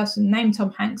 :person, name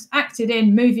Tom Hanks, acted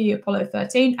in, movie Apollo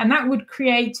 13, and that would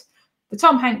create the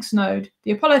Tom Hanks node,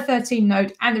 the Apollo 13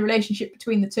 node, and the relationship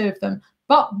between the two of them.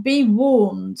 But be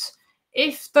warned,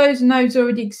 if those nodes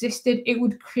already existed, it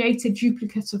would create a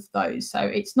duplicate of those. So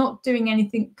it's not doing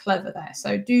anything clever there.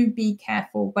 So do be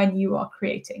careful when you are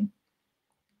creating.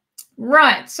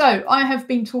 Right, so I have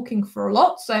been talking for a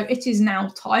lot. So it is now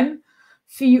time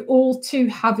for you all to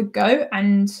have a go,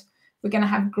 and we're going to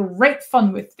have great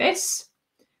fun with this.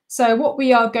 So what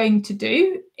we are going to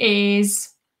do is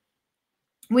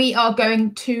we are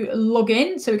going to log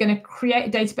in. So we're going to create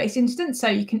a database instance. So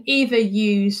you can either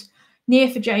use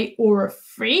Neo4j Aura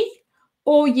free,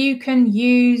 or you can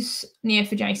use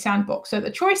Neo4j Sandbox. So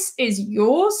the choice is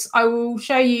yours. I will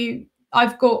show you.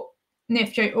 I've got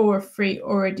Neo4j Aura free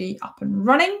already up and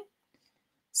running.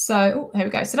 So here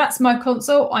we go. So that's my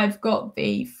console. I've got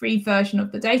the free version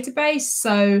of the database.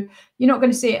 So you're not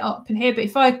going to see it up in here, but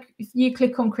if you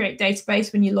click on create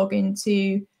database when you log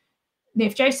into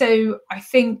Neo4j, so I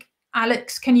think,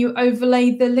 Alex, can you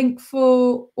overlay the link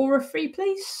for Aura free,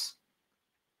 please?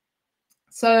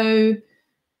 So,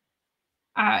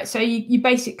 you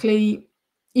basically,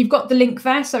 you've got the link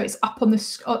there, so it's up on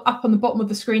the bottom of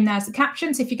the screen. There's the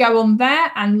captions. If you go on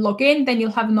there and log in, then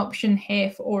you'll have an option here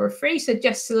for Aura free. So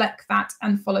just select that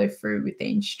and follow through with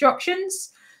the instructions.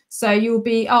 So you'll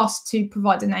be asked to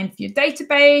provide a name for your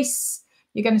database.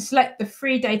 You're going to select the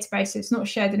free database. So it's not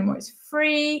shared anymore. It's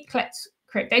free.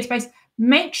 Create database.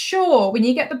 Make sure when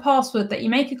you get the password that you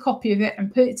make a copy of it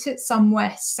and put it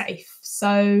somewhere safe.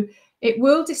 So it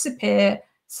will disappear.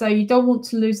 So you don't want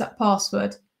to lose that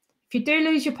password. If you do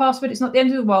lose your password, it's not the end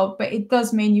of the world, but it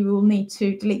does mean you will need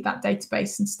to delete that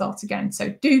database and start again. So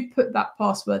do put that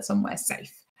password somewhere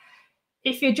safe.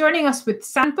 If you're joining us with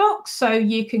Sandbox, so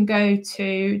you can go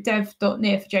to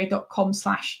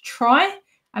dev.neo4j.com/try,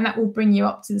 and that will bring you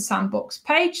up to the Sandbox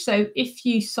page. So if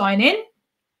you sign in,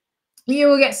 you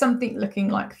will get something looking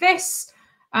like this.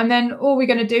 And then all we're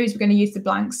going to do is we're going to use the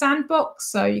blank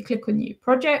sandbox. So you click on new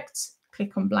project,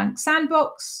 click on blank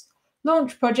sandbox,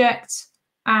 launch project,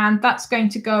 and that's going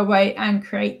to go away and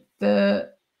create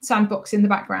the sandbox in the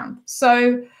background.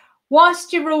 So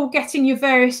whilst you're all getting your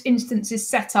various instances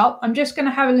set up, I'm just going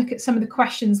to have a look at some of the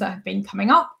questions that have been coming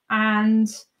up. And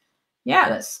yeah,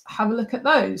 let's have a look at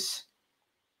those.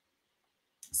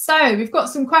 So we've got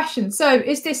some questions. So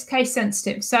is this case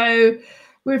sensitive? So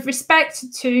with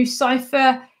respect to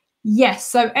Cypher, yes.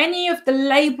 So any of the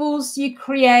labels you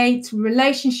create,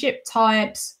 relationship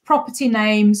types, property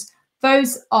names,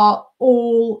 those are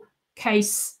all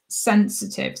case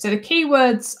sensitive. So the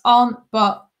keywords aren't,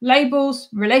 but labels,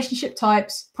 relationship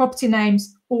types, property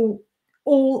names,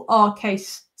 all are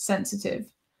case sensitive.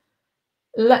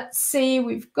 Let's see,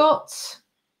 we've got,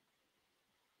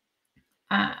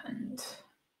 and,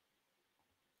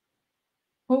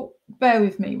 oh, bear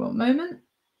with me one moment.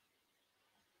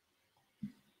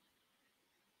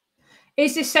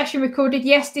 Is this session recorded?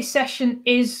 Yes, this session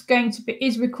is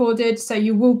recorded, so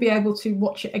you will be able to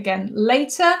watch it again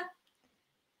later.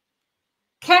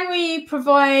 Can we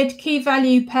provide key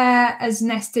value pair as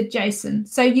nested JSON?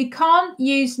 So you can't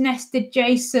use nested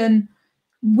JSON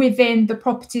within the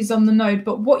properties on the node.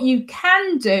 But what you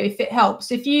can do, if it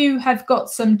helps, if you have got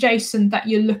some JSON that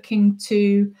you're looking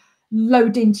to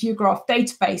load into your graph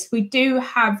database, we do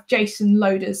have JSON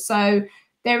loaders. So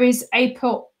there is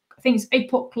APOC, I think it's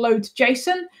APOC load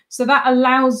JSON. So that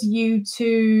allows you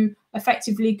to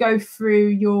effectively go through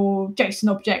your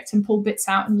JSON object and pull bits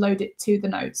out and load it to the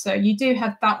node. So you do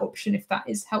have that option if that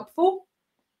is helpful.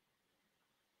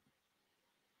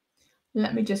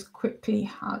 Let me just quickly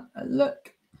have a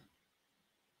look.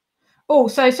 Oh,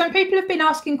 so some people have been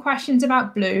asking questions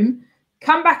about Bloom.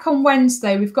 Come back on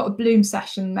Wednesday. We've got a Bloom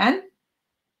session then.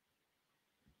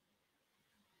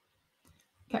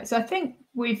 Okay, so I think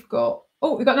we've got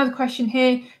another question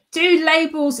here. Do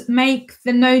labels make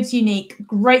the nodes unique?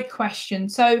 Great question.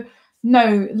 So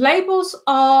no,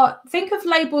 think of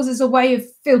labels as a way of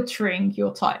filtering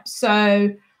your types.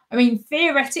 So, I mean,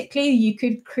 theoretically, you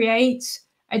could create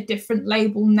a different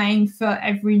label name for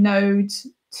every node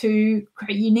to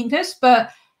create uniqueness,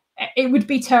 but it would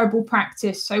be terrible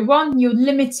practice. So one, you're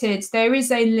limited. There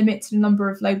is a limit to the number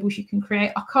of labels you can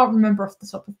create. I can't remember off the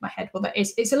top of my head what that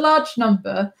is. It's a large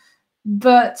number,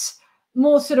 but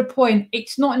more to the point,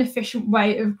 it's not an efficient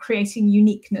way of creating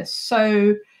uniqueness.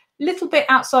 So a little bit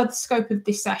outside the scope of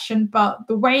this session, but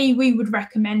the way we would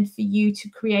recommend for you to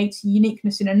create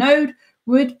uniqueness in a node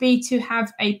would be to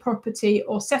have a property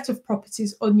or set of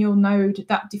properties on your node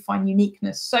that define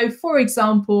uniqueness. So for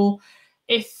example,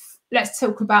 let's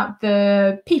talk about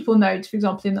the people node, for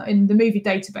example, in the movie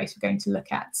database we're going to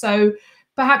look at. So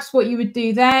perhaps what you would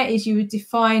do there is you would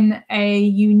define a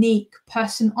unique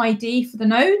person ID for the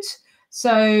node.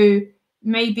 So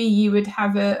maybe you would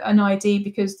have an ID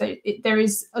because there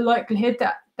is a likelihood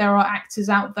that there are actors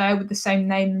out there with the same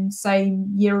name and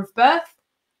same year of birth.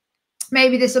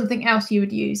 Maybe there's something else you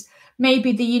would use.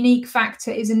 Maybe the unique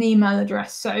factor is an email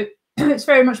address. So it's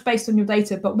very much based on your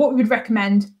data. But what we would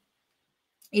recommend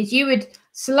is you would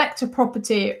select a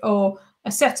property or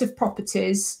a set of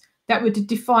properties that would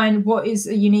define what is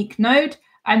a unique node.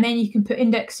 And then you can put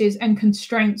indexes and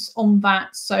constraints on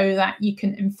that so that you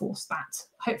can enforce that.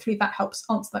 Hopefully that helps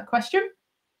answer that question.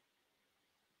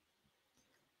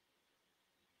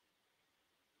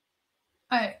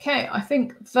 Okay, I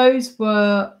think those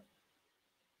were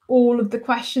all of the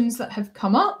questions that have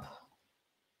come up.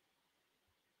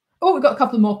 Oh, we've got a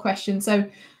couple more questions. So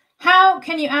how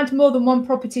can you add more than one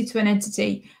property to an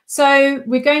entity? So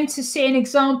we're going to see an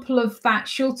example of that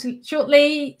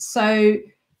shortly. So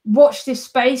watch this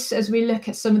space as we look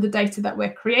at some of the data that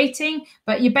we're creating,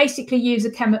 but you basically use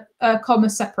a comma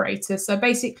separator. So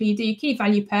basically you do your key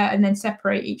value pair and then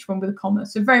separate each one with a comma.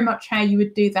 So very much how you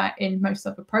would do that in most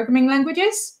other programming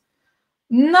languages.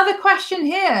 Another question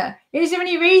here. Is there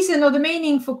any reason or the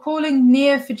meaning for calling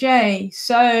Neo4j?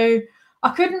 So I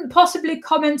couldn't possibly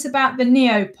comment about the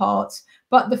Neo part,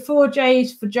 but the 4j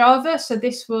is for Java. So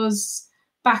this was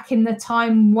back in the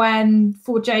time when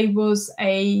 4j was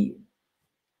a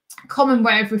common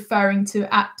way of referring to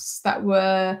apps that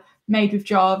were made with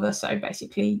Java. So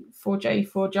basically 4j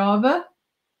for Java.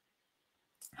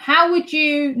 How would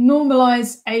you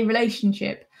normalize a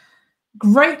relationship?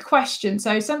 Great question.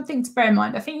 So something to bear in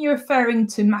mind. I think you're referring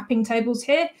to mapping tables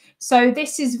here. So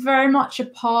this is very much a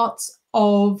part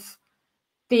of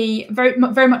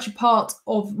very much a part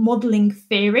of modeling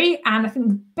theory. And I think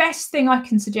the best thing I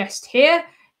can suggest here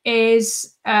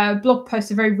is a blog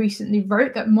post I very recently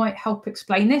wrote that might help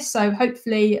explain this. So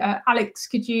hopefully, Alex,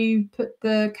 could you put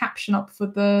the caption up for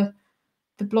the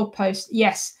blog post?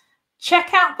 Yes.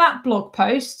 Check out that blog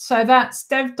post. So that's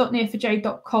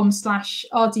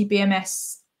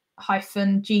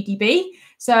dev.neo4j.com/rdbms-gdb.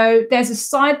 So there's a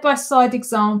side-by-side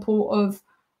example of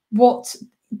what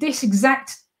this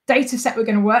exact data set we're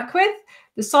going to work with,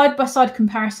 the side-by-side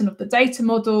comparison of the data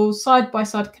models,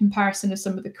 side-by-side comparison of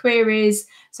some of the queries.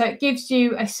 So it gives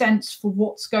you a sense for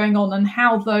what's going on and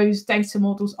how those data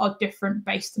models are different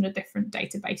based on the different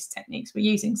database techniques we're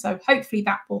using. So hopefully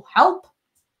that will help.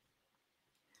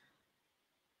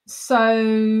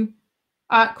 So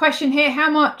question here, how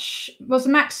much was the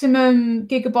maximum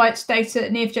gigabytes data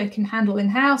Neo4j can handle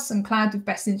in-house and cloud with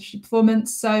best industry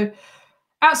performance? So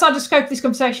outside the scope of this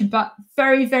conversation, but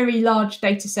very, very large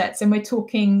data sets, and we're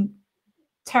talking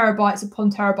terabytes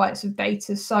upon terabytes of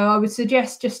data. So I would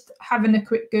suggest just having a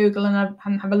quick Google and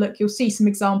have a look. You'll see some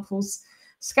examples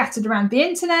scattered around the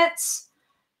internet.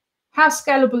 How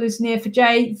scalable is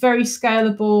Neo4j? Very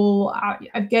scalable.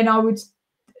 Again, I would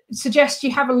suggest you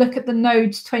have a look at the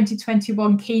Nodes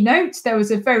 2021 keynote. There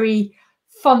was a very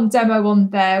fun demo on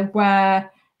there where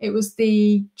it was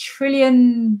the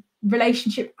trillion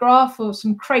relationship graph or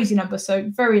some crazy number, so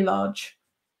very large.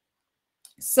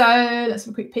 So let's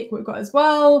have a quick peek what we've got as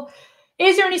well.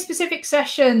 Is there any specific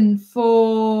session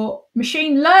for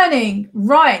machine learning?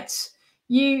 Right.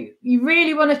 You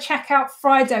really want to check out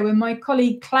Friday when my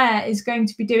colleague Claire is going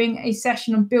to be doing a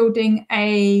session on building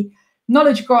a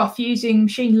knowledge graph using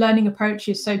machine learning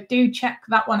approaches. So do check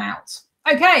that one out.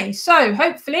 Okay, so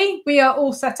hopefully we are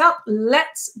all set up.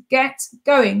 Let's get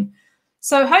going.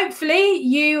 So hopefully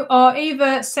you are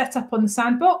either set up on the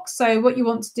sandbox. So what you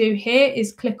want to do here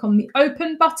is click on the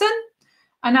open button,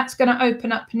 and that's going to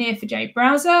open up Neo4j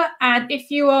browser. And if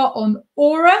you are on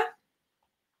Aura,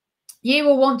 you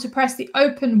will want to press the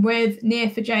open with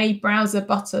Neo4j browser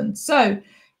button. So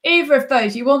either of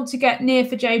those, you want to get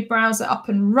Neo4j browser up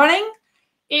and running.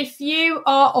 If you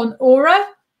are on Aura,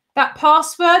 that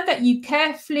password that you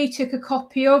carefully took a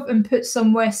copy of and put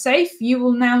somewhere safe, you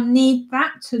will now need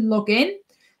that to log in.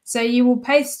 So you will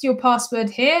paste your password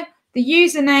here. The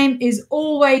username is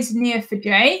always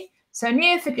Neo4j. So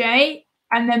Neo4j,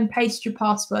 and then paste your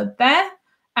password there.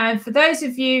 And for those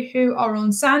of you who are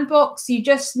on Sandbox, you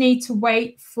just need to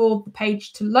wait for the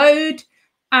page to load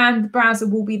and the browser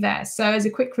will be there. So as a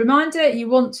quick reminder, you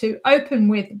want to open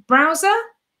with browser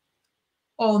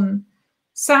on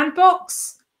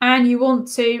Sandbox, and you want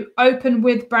to open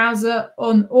with browser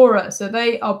on Aura. So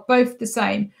they are both the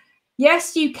same.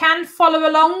 Yes, you can follow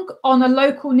along on a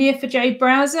local Neo4j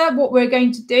browser. What we're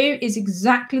going to do is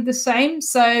exactly the same.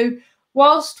 So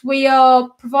whilst we are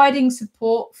providing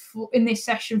support in this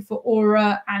session for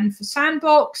Aura and for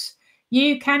Sandbox,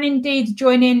 you can indeed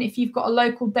join in if you've got a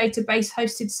local database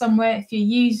hosted somewhere. If you're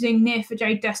using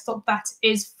Neo4j desktop, that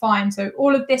is fine. So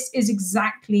all of this is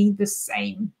exactly the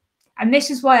same. And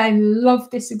this is why I love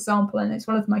this example, and it's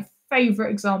one of my favorite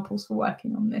examples for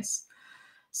working on this.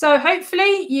 So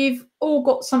hopefully you've all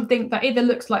got something that either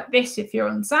looks like this if you're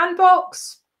on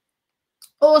Sandbox,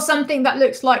 or something that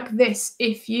looks like this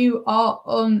if you are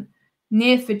on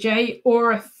Neo4j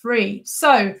Aura free.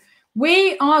 So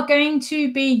we are going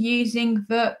to be using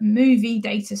the movie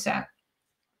dataset.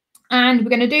 And we're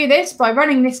going to do this by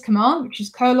running this command, which is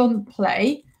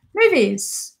 :play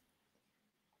movies.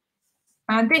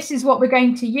 And this is what we're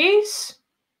going to use.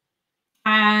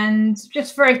 And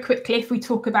just very quickly, if we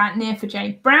talk about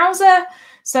Neo4j browser,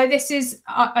 so this is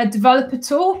a developer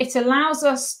tool. It allows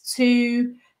us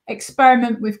to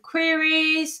experiment with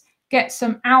queries, get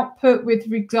some output with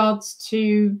regards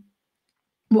to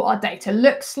what our data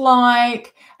looks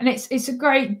like. And it's a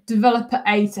great developer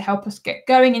aid to help us get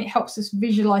going, and it helps us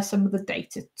visualize some of the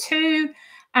data too.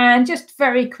 And just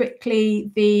very quickly,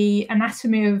 the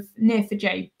anatomy of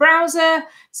Neo4j browser.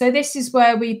 So this is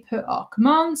where we put our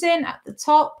commands in at the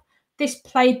top. This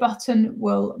play button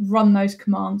will run those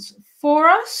commands for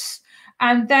us.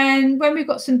 And then when we've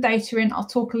got some data in, I'll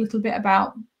talk a little bit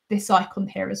about this icon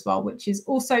here as well, which is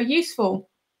also useful.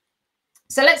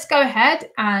 So let's go ahead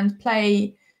and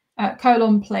play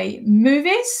 :play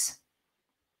movies.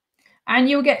 And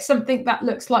you'll get something that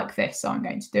looks like this. So I'm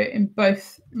going to do it in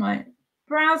both my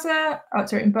browser,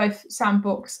 in both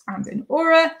Sandbox and in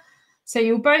Aura. So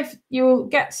you'll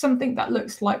get something that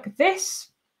looks like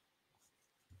this.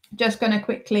 Just going to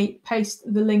quickly paste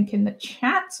the link in the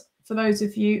chat for those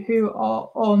of you who are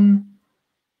on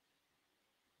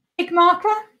Marker.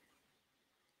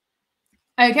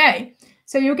 Okay,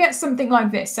 so you'll get something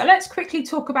like this. So let's quickly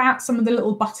talk about some of the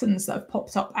little buttons that have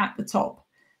popped up at the top.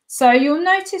 So you'll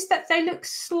notice that they look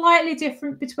slightly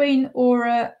different between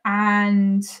Aura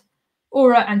and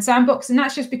Sandbox, and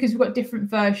that's just because we've got a different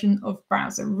version of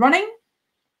browser running.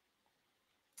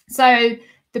 So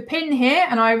the pin here,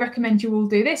 and I recommend you all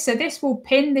do this. So this will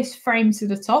pin this frame to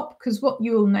the top, because what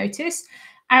you will notice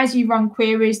as you run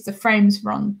queries, the frames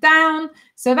run down.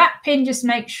 So that pin just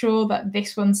makes sure that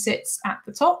this one sits at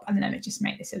the top. And then let me just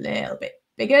make this a little bit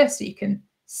bigger so you can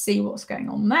see what's going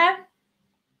on there.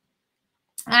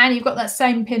 And you've got that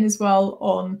same pin as well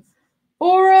on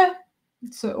Aura.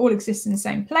 So it all exists in the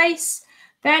same place.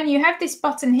 Then you have this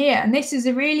button here, and this is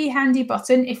a really handy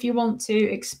button if you want to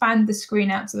expand the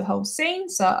screen out to the whole scene.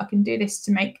 So I can do this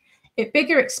to make it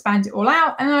bigger, expand it all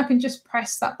out, and I can just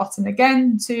press that button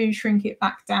again to shrink it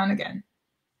back down again.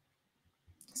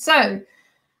 So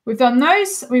we've done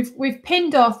those, we've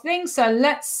pinned our thing. So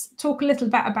let's talk a little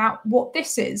bit about what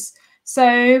this is.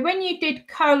 So when you did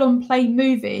 :play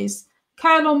movies,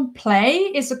 :play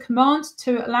is a command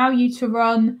to allow you to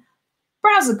run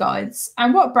browser guides.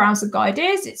 And what browser guide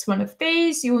is, it's one of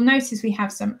these. You'll notice we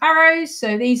have some arrows.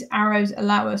 So these arrows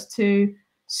allow us to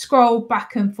scroll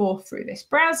back and forth through this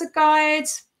browser guide.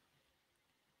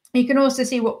 You can also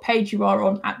see what page you are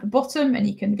on at the bottom, and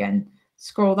you can again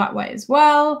scroll that way as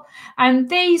well. And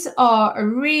these are a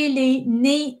really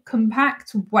neat,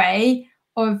 compact way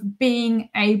of being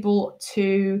able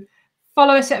to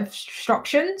follow a set of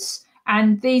instructions.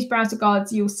 And these browser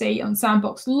guides you'll see on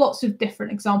Sandbox, lots of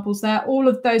different examples there. All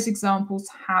of those examples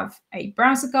have a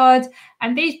browser guide,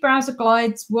 and these browser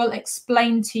guides will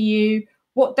explain to you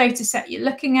what data set you're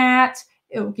looking at.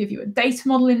 It will give you a data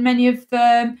model in many of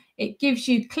them. It gives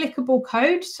you clickable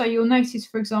code. So you'll notice,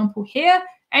 for example, here,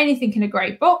 anything in a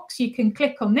grey box, you can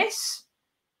click on this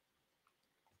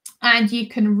and you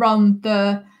can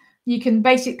you can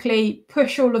basically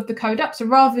push all of the code up. So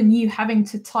rather than you having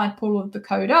to type all of the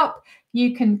code up,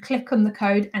 you can click on the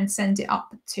code and send it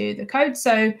up to the code.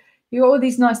 So you've got all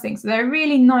these nice things. So they're a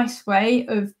really nice way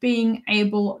of being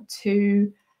able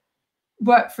to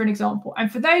work for an example.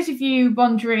 And for those of you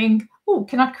wondering, oh,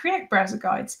 can I create browser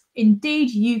guides?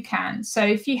 Indeed, you can. So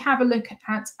if you have a look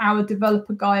at our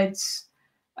developer guides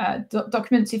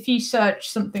documents, if you search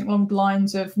something along the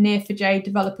lines of Neo4j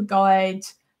developer guide,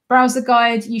 browser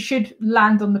guide, you should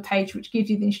land on the page which gives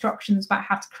you the instructions about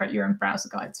how to create your own browser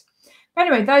guides. But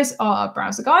anyway, those are our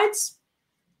browser guides.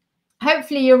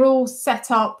 Hopefully you're all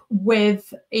set up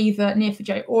with either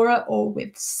Neo4j Aura or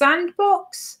with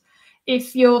Sandbox.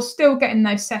 If you're still getting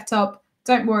those set up,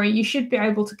 don't worry, you should be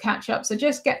able to catch up. So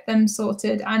just get them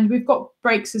sorted. And we've got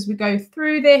breaks as we go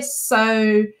through this,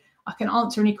 so I can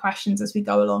answer any questions as we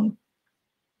go along.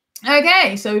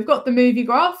 Okay, so we've got the movie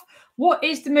graph. What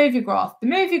is the movie graph? The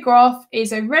movie graph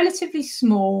is a relatively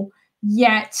small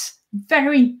yet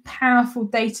very powerful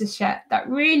data set that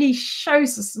really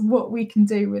shows us what we can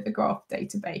do with a graph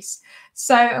database.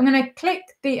 So I'm going to click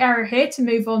the arrow here to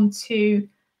move on to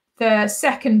the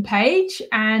second page,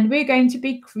 and we're going to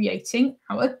be creating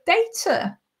our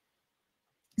data.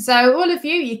 So all of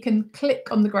you can click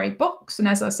on the grey box, and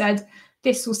as I said,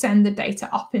 this will send the data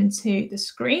up into the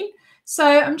screen. So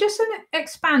I'm just going to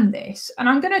expand this, and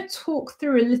I'm going to talk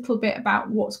through a little bit about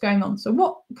what's going on. So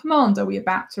what command are we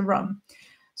about to run?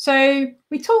 So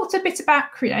we talked a bit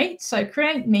about create. So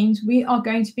create means we are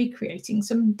going to be creating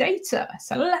some data.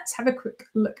 So let's have a quick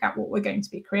look at what we're going to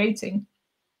be creating.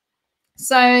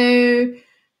 So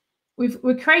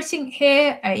we're creating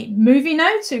here a movie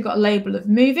node. So we've got a label of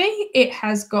movie. It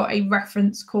has got a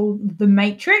reference called the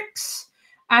matrix.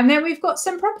 And then we've got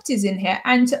some properties in here.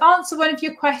 And to answer one of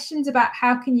your questions about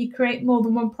how can you create more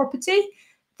than one property,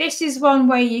 this is one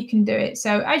way you can do it.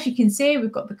 So as you can see,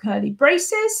 we've got the curly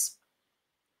braces.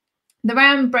 The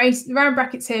round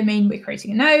brackets here mean we're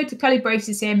creating a node. The curly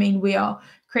braces here mean we are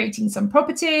creating some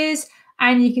properties.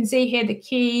 And you can see here the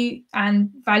key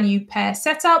and value pair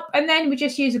setup. And then we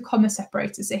just use a comma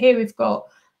separator. So here we've got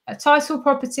a title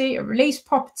property, a release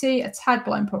property, a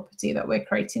tagline property that we're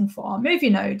creating for our movie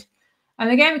node. And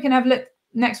again, we can have a look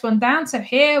next one down. So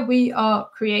here we are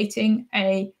creating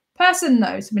a person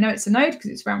node. So we know it's a node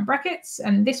because it's round brackets.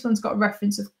 And this one's got a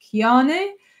reference of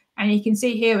Keanu. And you can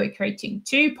see here we're creating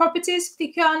two properties for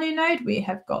the Keanu node. We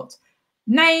have got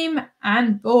name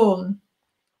and born.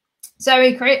 So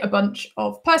we create a bunch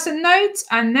of person nodes,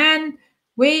 and then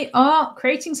we are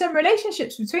creating some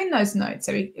relationships between those nodes.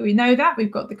 So we know that we've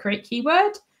got the create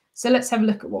keyword. So let's have a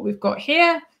look at what we've got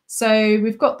here. So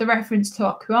we've got the reference to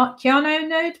our Keanu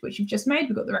node, which we've just made.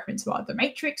 We've got the reference to the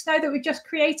matrix node that we just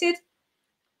created.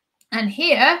 And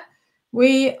here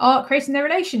we are creating the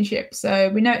relationship. So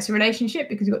we know it's a relationship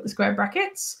because we've got the square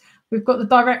brackets. We've got the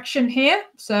direction here.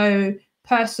 So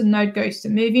person node goes to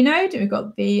movie node, and we've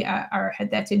got the arrowhead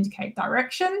there to indicate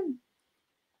direction.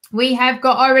 We have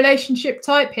got our relationship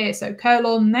type here. So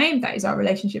colon name, that is our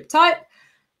relationship type.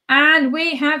 And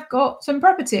we have got some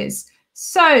properties.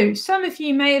 So some of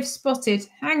you may have spotted,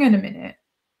 hang on a minute,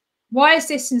 why is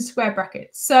this in square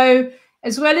brackets? So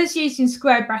as well as using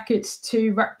square brackets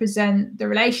to represent the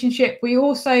relationship, we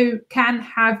also can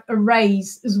have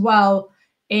arrays as well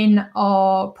in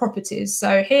our properties.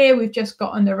 So here we've just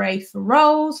got an array for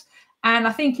roles. And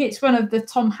I think it's one of the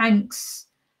Tom Hanks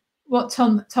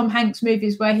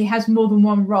movies where he has more than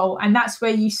one role. And that's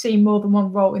where you see more than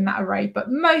one role in that array.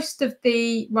 But most of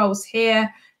the roles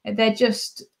here, they're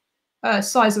just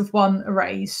size of one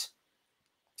arrays.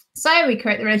 So we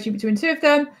create the relationship between two of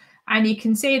them. And you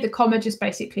can see the comma just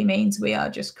basically means we are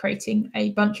just creating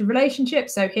a bunch of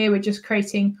relationships. So here we're just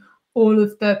creating all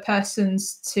of the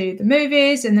persons to the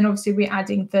movies. And then obviously we're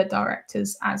adding the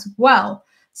directors as well.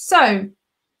 So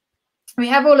we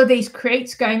have all of these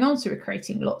creates going on. So we're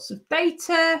creating lots of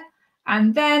data.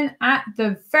 And then at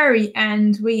the very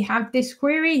end, we have this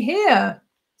query here.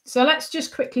 So let's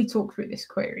just quickly talk through this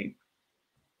query.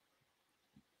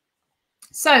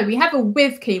 So we have a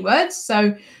with keyword.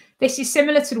 So this is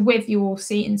similar to the with you will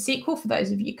see in SQL for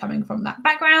those of you coming from that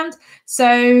background.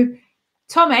 So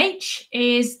Tom H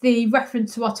is the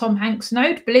reference to our Tom Hanks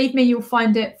node. Believe me, you'll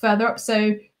find it further up. So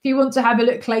if you want to have a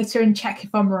look later and check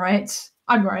if I'm right,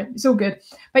 I'm right. It's all good.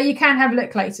 But you can have a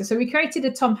look later. So we created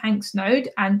a Tom Hanks node,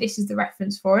 and this is the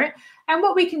reference for it. And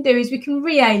what we can do is we can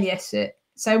re-alias it.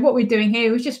 So what we're doing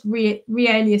here is just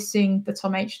re-aliasing the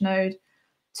Tom H node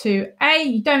to A.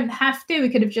 You don't have to. We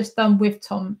could have just done with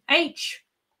Tom H.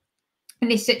 In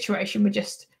this situation, we're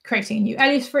just creating a new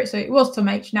alias for it. So it was Tom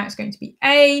H. Now it's going to be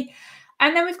A.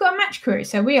 And then we've got a match query.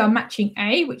 So we are matching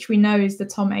A, which we know is the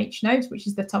Tom H node, which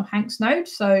is the Tom Hanks node.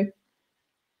 So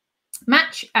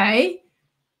match A,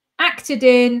 acted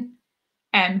in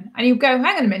M. And you'll go,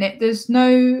 hang on a minute, there's no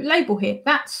label here.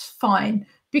 That's fine.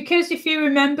 Because if you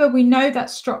remember, we know that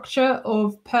structure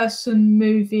of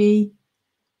person-movie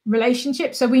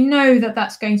relationship. So we know that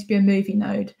that's going to be a movie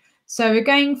node. So we're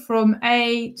going from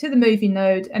A to the movie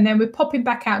node, and then we're popping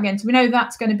back out again. So we know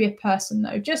that's going to be a person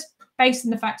node, just based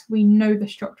on the fact we know the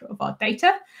structure of our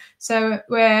data. So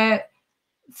we're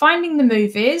finding the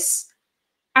movies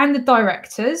and the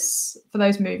directors for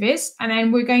those movies, and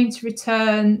then we're going to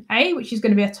return A, which is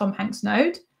going to be a Tom Hanks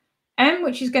node, M,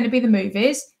 which is going to be the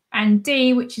movies, and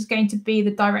D, which is going to be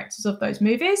the directors of those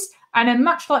movies. And then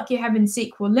much like you have in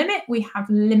SQL limit, we have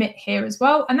limit here as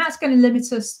well, and that's going to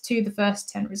limit us to the first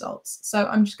 10 results. So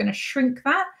I'm just going to shrink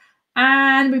that,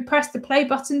 and we press the play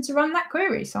button to run that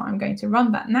query. So I'm going to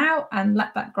run that now and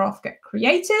let that graph get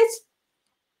created.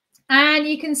 And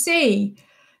you can see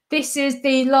this is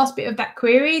the last bit of that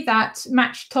query that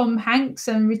matched Tom Hanks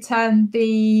and returned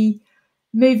the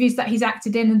movies that he's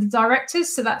acted in and the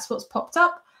directors. So that's what's popped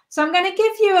up. So I'm going to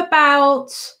give you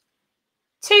about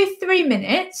 2-3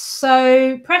 minutes.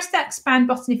 So press that expand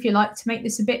button if you like to make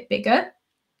this a bit bigger.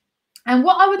 And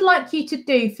what I would like you to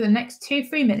do for the next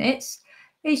 2-3 minutes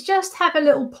is just have a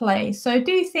little play. So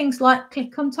do things like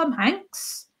click on Tom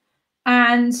Hanks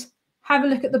and have a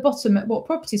look at the bottom at what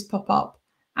properties pop up,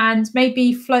 and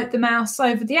maybe float the mouse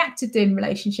over the acted in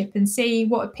relationship and see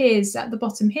what appears at the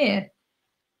bottom here.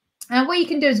 And what you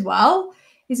can do as well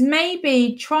is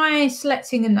maybe try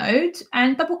selecting a node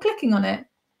and double clicking on it.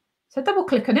 So double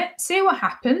click on it, see what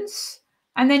happens.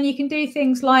 And then you can do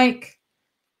things like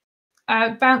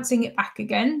bouncing it back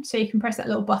again. So you can press that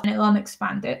little button, it'll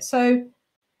unexpand it. So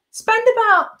spend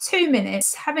about 2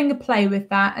 minutes having a play with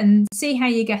that and see how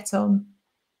you get on.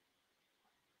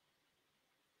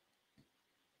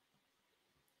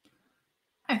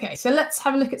 Okay, so let's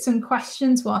have a look at some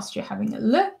questions whilst you're having a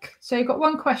look. So you've got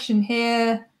one question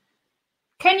here.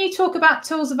 Can you talk about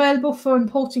tools available for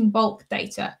importing bulk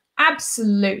data?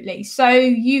 Absolutely. So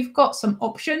you've got some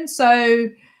options. So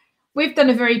we've done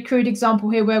a very crude example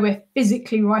here where we're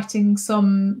physically writing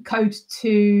some code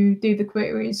to do the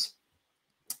queries,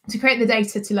 to create the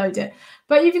data to load it.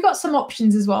 But you've got some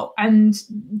options as well. And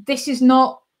this is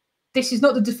not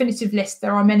the definitive list.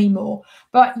 There are many more.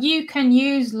 But you can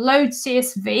use load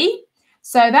CSV.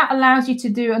 So that allows you to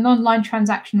do an online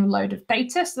transactional load of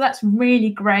data. So that's really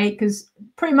great because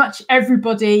pretty much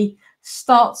everybody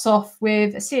starts off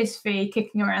with a CSV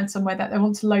kicking around somewhere that they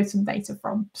want to load some data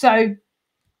from. So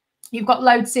you've got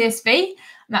load CSV, and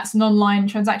that's an online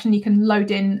transaction. You can load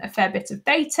in a fair bit of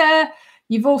data.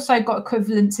 You've also got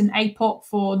equivalents in APOC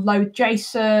for load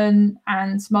JSON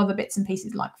and some other bits and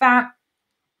pieces like that.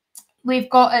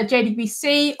 We've got a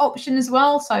JDBC option as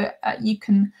well. So you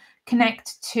can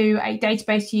connect to a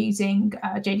database using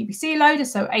JDBC loader.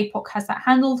 So APOC has that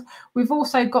handled. We've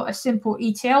also got a simple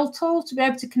ETL tool to be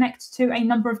able to connect to a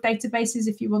number of databases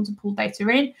if you want to pull data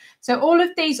in. So all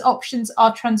of these options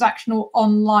are transactional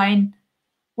online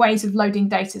ways of loading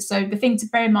data. So the thing to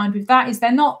bear in mind with that is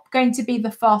they're not going to be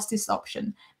the fastest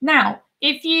option. Now,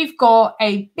 if you've got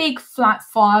a big flat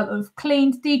file of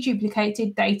cleaned,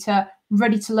 deduplicated data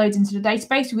ready to load into the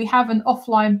database, we have an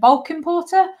offline bulk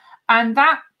importer, and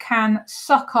that can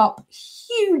suck up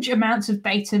huge amounts of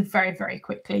data very, very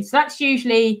quickly. So that's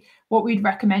usually what we'd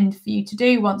recommend for you to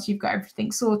do once you've got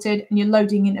everything sorted and you're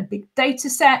loading in a big data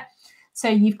set. So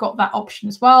you've got that option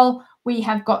as well. We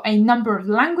have got a number of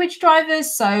language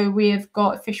drivers. So we have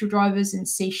got official drivers in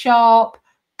C#,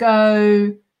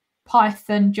 Go,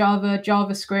 Python, Java,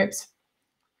 JavaScript,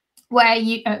 where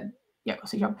you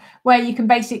can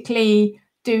basically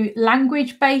do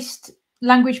language-based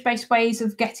ways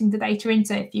of getting the data in.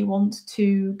 So if you want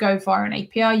to go via an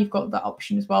API, you've got that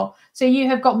option as well. So you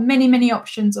have got many, many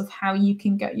options of how you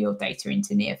can get your data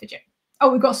into Neo4j.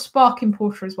 Oh, we've got Spark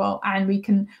importer as well, and we've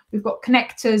got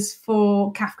connectors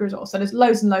for Kafka as well. So there's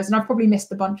loads and loads, and I've probably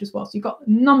missed a bunch as well. So you've got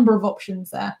a number of options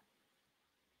there.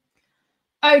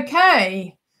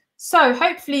 Okay, so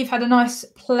hopefully you've had a nice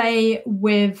play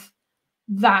with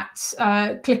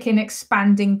that, clicking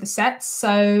expanding the sets.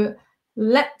 So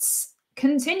let's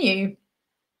continue.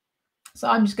 So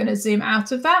I'm just going to zoom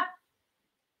out of that.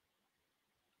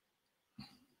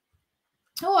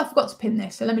 Oh, I forgot to pin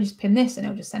this. So let me just pin this and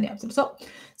it'll just send it up to the top.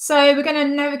 So we're going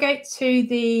to navigate to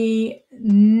the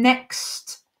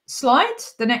next slide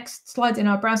in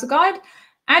our browser guide.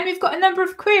 And we've got a number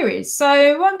of queries.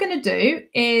 So what I'm going to do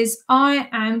is I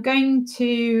am going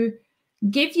to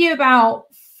give you about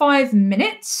 5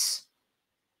 minutes.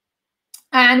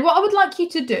 And what I would like you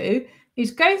to do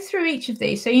is go through each of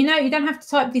these. So you don't have to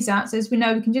type these out. So as we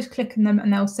know, we can just click on them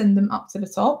and they'll send them up to the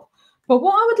top. But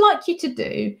what I would like you to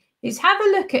do is have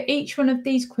a look at each one of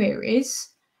these queries.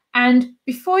 And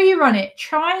before you run it,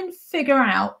 try and figure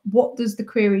out what does the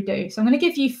query do. So I'm going to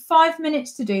give you 5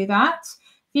 minutes to do that.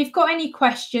 If you've got any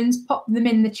questions, pop them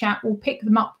in the chat. We'll pick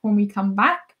them up when we come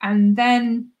back and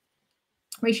then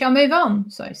we shall move on.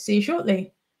 So see you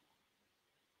shortly.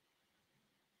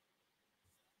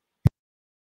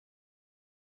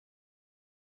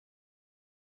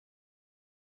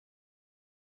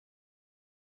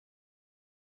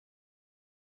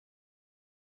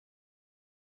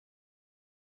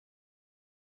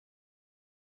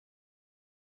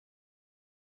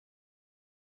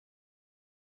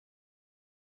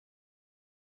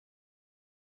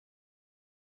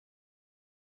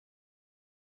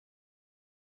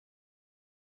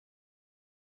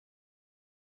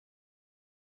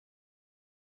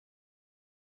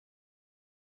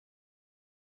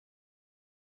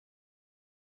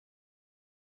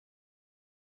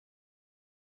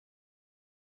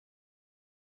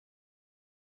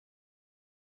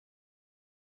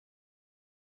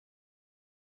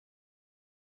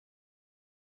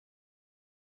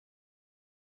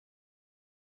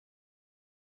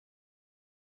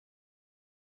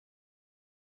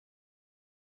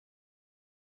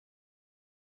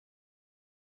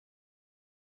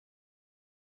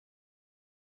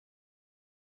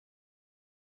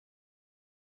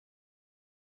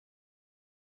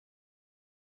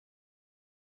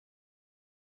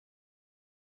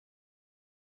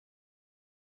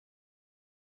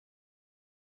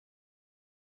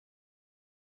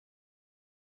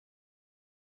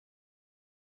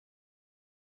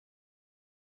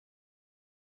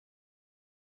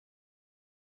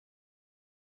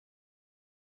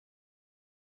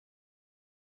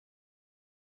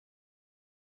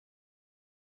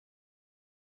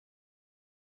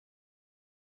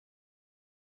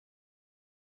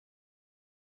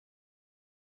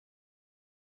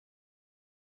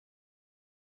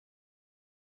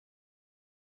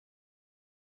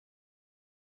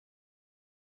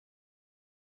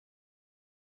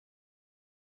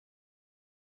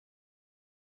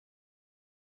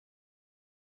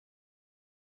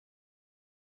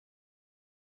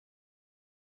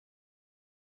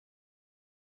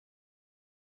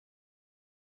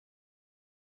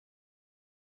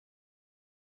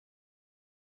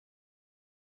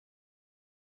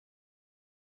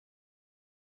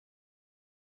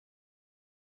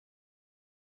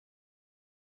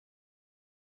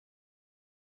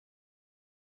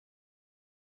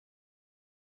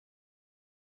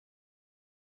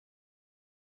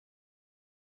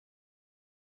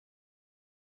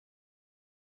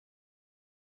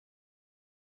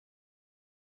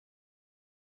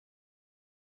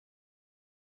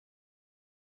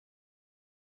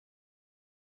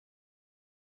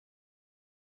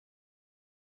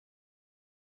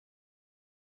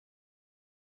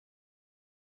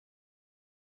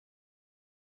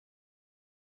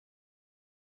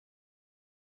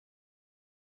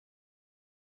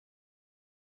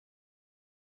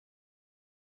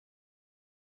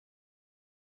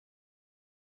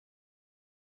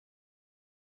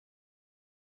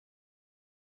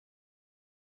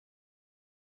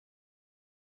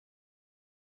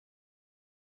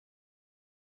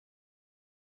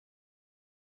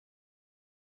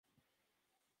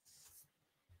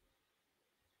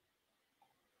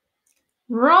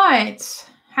 Right.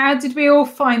 How did we all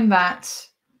find that?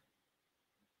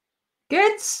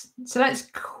 Good. So let's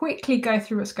quickly go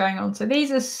through what's going on. So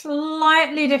these are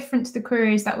slightly different to the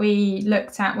queries that we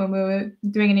looked at when we were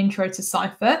doing an intro to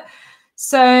Cypher.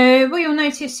 So what you'll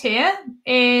notice here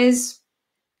is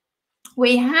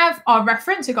we have our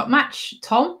reference. We've got match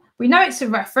Tom. We know it's a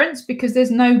reference because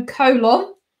there's no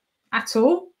colon at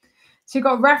all. So we've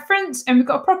got reference and we've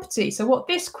got a property. So what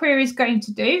this query is going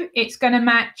to do, it's going to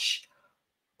match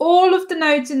all of the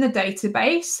nodes in the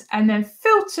database and then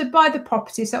filter by the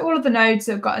property. So all of the nodes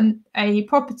that have got a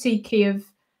property key of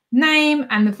name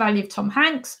and the value of Tom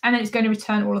Hanks, and then it's going to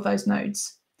return all of those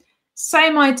nodes.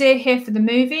 Same idea here for the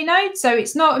movie node. So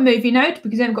it's not a movie node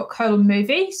because we've got colon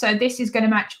movie. So this is going to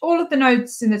match all of the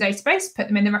nodes in the database, put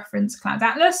them in the reference Cloud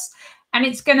Atlas, and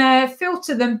it's going to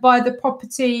filter them by the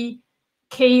property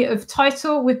key of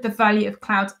title with the value of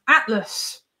Cloud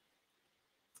Atlas.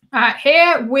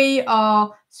 Here we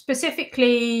are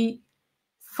specifically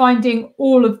finding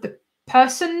all of the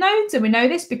person nodes, and we know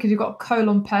this because we've got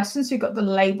colon person, so we've got the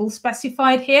label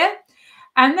specified here.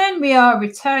 And then we are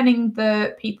returning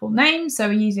the people names. So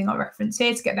we're using our reference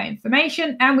here to get that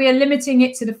information, and we are limiting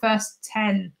it to the first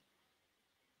 10.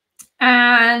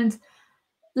 And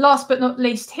last but not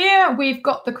least here, we've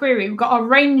got the query. We've got our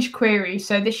range query.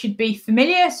 So this should be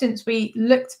familiar since we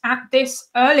looked at this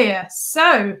earlier.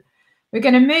 So we're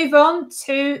going to move on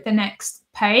to the next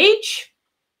page.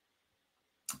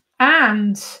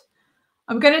 And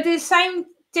I'm going to do the same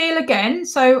deal again.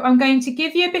 So I'm going to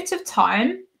give you a bit of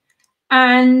time.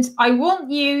 And I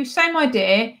want you, same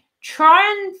idea, try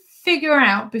and figure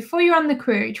out, before you run the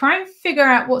query, try and figure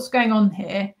out what's going on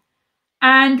here.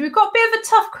 And we've got a bit of a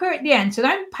tough query at the end, so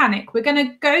don't panic. We're going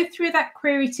to go through that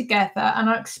query together and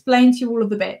I'll explain to you all of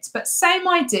the bits. But same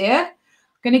idea, I'm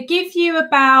going to give you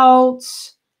about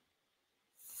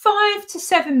 5 to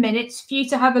 7 minutes for you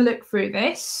to have a look through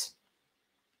this.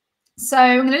 So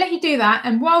I'm going to let you do that.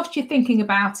 And whilst you're thinking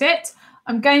about it,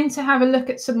 I'm going to have a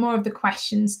look at some more of the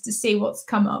questions to see what's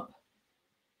come up.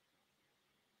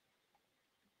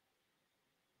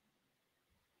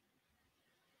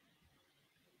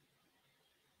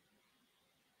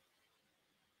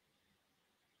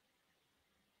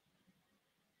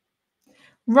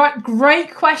 Right,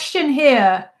 great question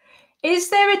here. Is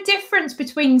there a difference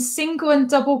between single and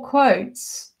double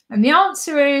quotes? And the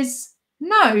answer is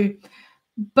no.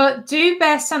 But do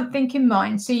bear something in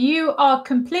mind. So you are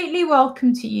completely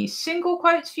welcome to use single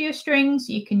quotes for your strings.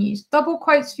 You can use double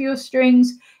quotes for your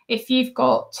strings. If you've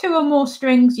got 2 or more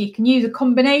strings, you can use a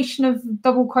combination of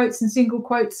double quotes and single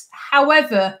quotes.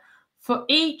 However, for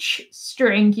each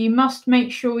string, you must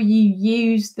make sure you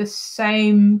use the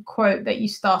same quote that you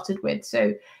started with.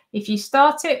 So if you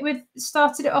started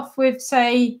it off with,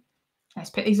 say, let's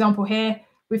pick the example here,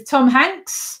 with Tom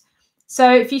Hanks. So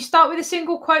if you start with a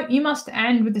single quote, you must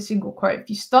end with a single quote. If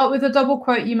you start with a double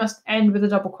quote, you must end with a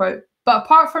double quote. But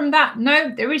apart from that,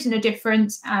 no, there isn't a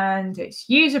difference, and it's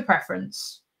user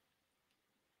preference.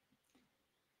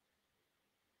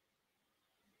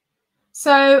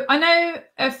 So I know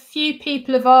a few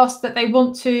people have asked that they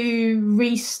want to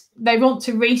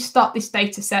restart this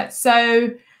data set.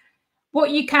 So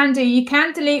what you can do, you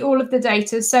can delete all of the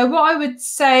data. So what I would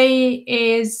say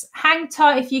is hang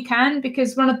tight if you can,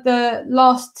 because one of the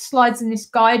last slides in this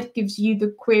guide gives you the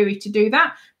query to do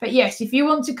that. But yes, if you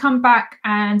want to come back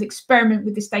and experiment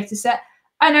with this data set,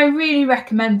 and I really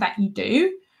recommend that you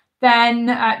do, then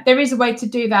there is a way to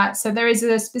do that. So there is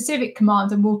a specific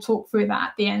command, and we'll talk through that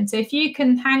at the end. So if you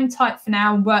can hang tight for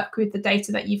now and work with the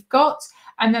data that you've got,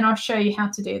 and then I'll show you how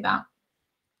to do that.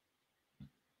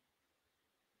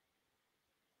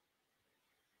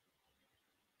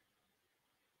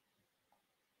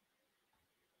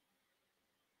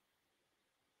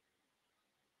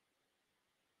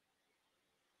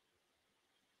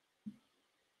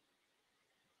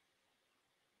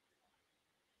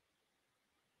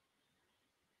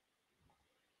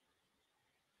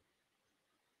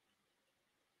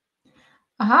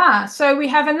 Aha, so we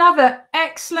have another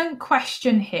excellent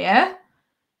question here,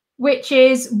 which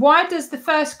is, why does the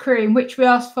first query in which we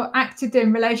ask for acted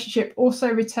in relationship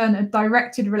also return a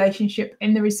directed relationship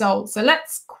in the result? So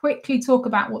let's quickly talk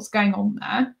about what's going on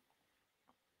there.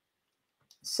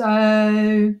 So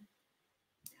I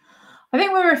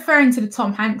think we're referring to the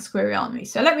Tom Hanks query, aren't we?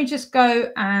 So let me just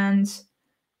go and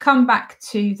come back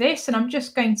to this, and I'm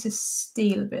just going to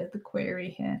steal a bit of the query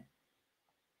here.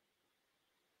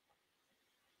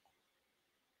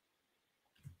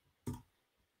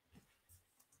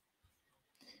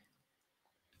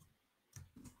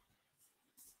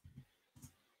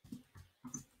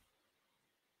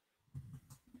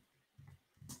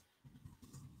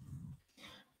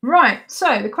 Right,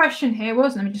 so the question here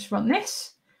was, let me just run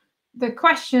this. The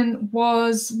question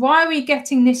was, why are we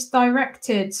getting this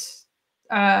directed?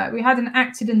 We had an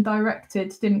acted and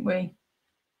directed, didn't we?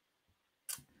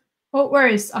 Oh, where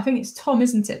is, I think it's Tom,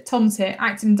 isn't it? Tom's here,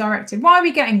 acted and directed. Why are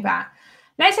we getting that?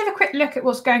 Let's have a quick look at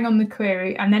what's going on in the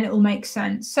query, and then it will make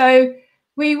sense. So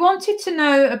we wanted to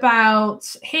know about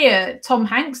here, Tom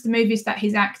Hanks, the movies that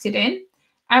he's acted in,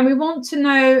 and we want to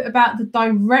know about the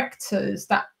directors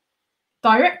that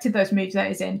directed those movies that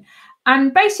he's in.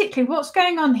 And basically what's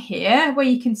going on here, where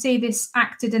you can see this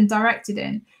acted and directed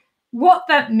in, what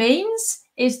that means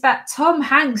is that Tom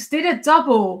Hanks did a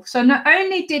double. So not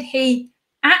only did he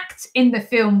act in the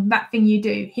film That Thing You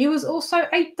Do, he was also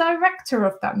a director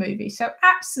of that movie. So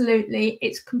absolutely,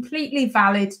 it's completely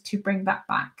valid to bring that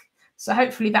back. So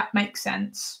hopefully that makes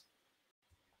sense.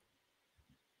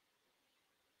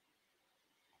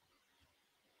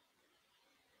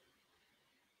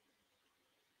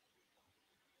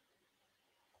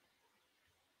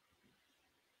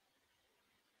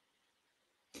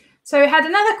 So we had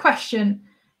another question.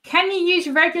 Can you use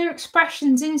regular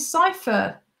expressions in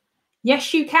Cypher?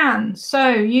 Yes, you can. So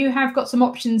you have got some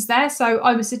options there. So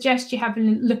I would suggest you have a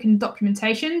look in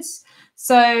documentations.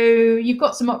 So you've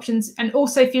got some options. And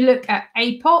also if you look at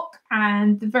APOC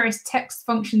and the various text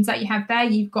functions that you have there,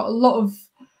 you've got a lot of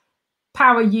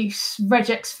power use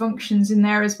regex functions in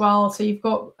there as well. So you've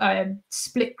got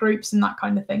split groups and that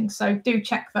kind of thing. So do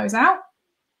check those out.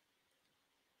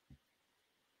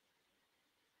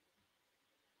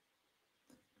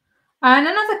 And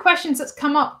another question that's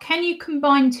come up, can you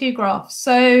combine two graphs?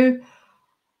 So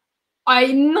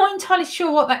I'm not entirely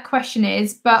sure what that question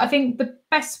is, but I think the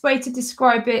best way to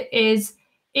describe it is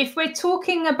if we're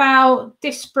talking about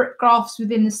disparate graphs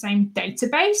within the same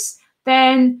database,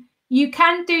 then you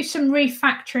can do some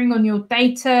refactoring on your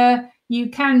data. You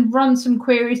can run some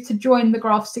queries to join the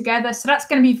graphs together. So that's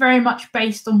going to be very much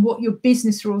based on what your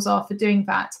business rules are for doing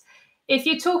that. If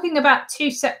you're talking about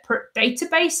two separate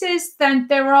databases, then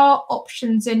there are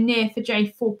options in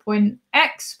Neo4j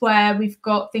 4.x where we've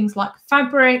got things like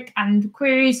Fabric and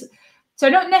queries. So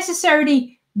not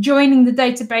necessarily joining the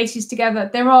databases together.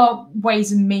 There are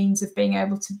ways and means of being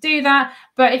able to do that.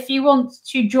 But if you want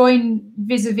to join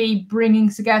vis-a-vis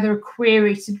bringing together a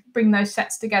query to bring those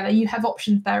sets together, you have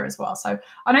options there as well. So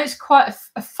I know it's quite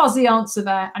a fuzzy answer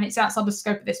there and it's outside the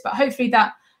scope of this, but hopefully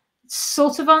that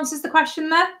sort of answers the question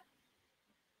there.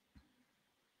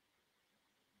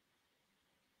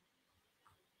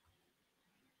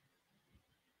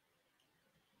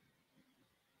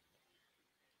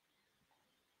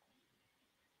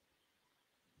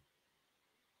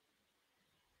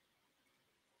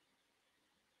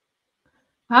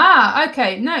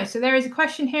 Okay. No, so there is a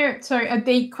question here. Sorry,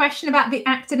 the question about the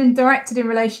acted and directed in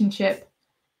relationship.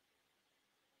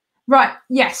 Right.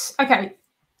 Yes. Okay.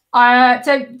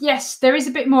 So yes, there is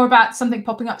a bit more about something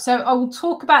popping up. So I will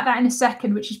talk about that in a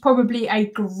second, which is probably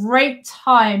a great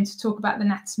time to talk about the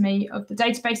anatomy of the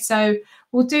database. So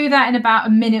we'll do that in about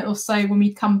a minute or so when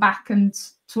we come back and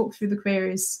talk through the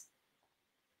queries.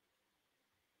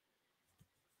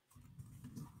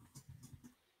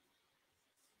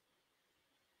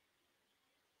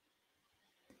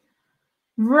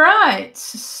 Right.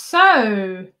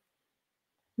 So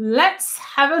let's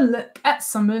have a look at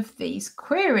some of these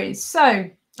queries. So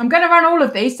I'm going to run all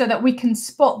of these so that we can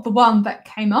spot the one that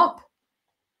came up.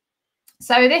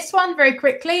 So this one, very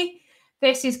quickly,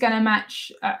 this is going to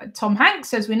match Tom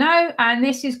Hanks, as we know, and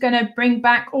this is going to bring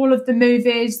back all of the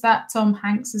movies that Tom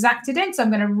Hanks has acted in. So I'm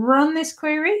going to run this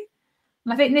query.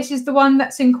 And I think this is the one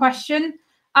that's in question.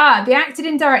 The acted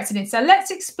in, directed in. So let's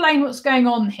explain what's going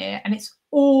on here, and it's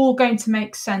all going to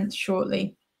make sense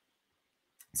shortly.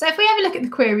 So if we have a look at the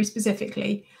query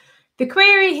specifically, the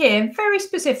query here very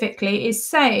specifically is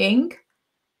saying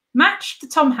match the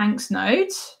Tom Hanks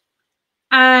node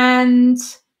and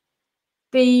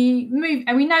the movie,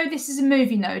 and we know this is a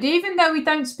movie node, even though we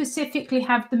don't specifically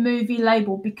have the movie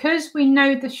label, because we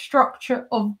know the structure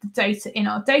of the data in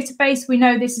our database, we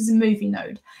know this is a movie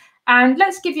node. And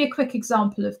let's give you a quick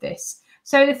example of this.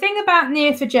 So the thing about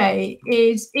Neo4j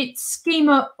is it's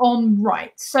schema on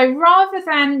write. So rather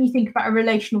than you think about a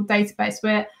relational database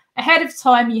where ahead of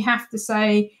time you have to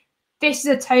say, this is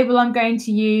a table I'm going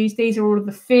to use, these are all of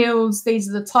the fields, these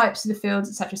are the types of the fields,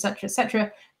 etc., etc.,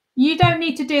 etc. You don't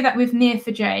need to do that with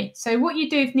Neo4j. So what you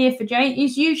do with Neo4j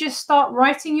is you just start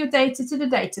writing your data to the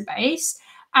database,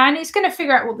 and it's going to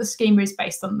figure out what the schema is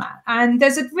based on that. And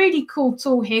there's a really cool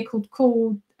tool here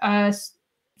called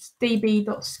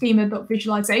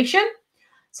db.schema.visualization.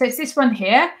 So it's this one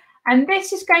here, and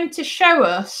this is going to show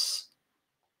us,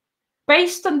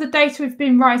 based on the data we've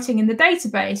been writing in the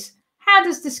database, how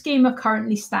does the schema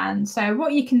currently stand? So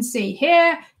what you can see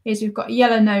here is we've got a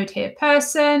yellow node here,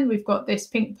 person. We've got this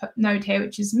pink node here,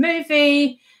 which is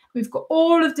movie. We've got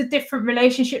all of the different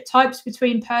relationship types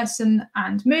between person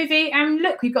and movie. And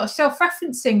look, we've got a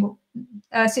self-referencing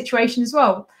situation as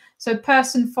well. So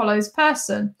person follows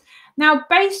person. Now,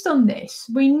 based on this,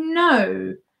 we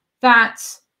know that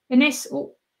in this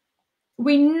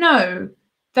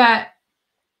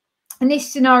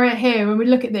scenario here, when we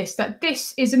look at this, that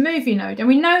this is a movie node. And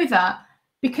we know that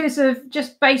because of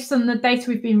just based on the data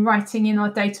we've been writing in our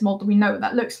data model, we know what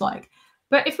that looks like.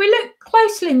 But if we look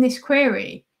closely in this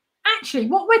query, actually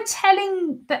what we're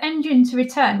telling the engine to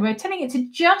return, we're telling it to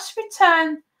just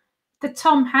return the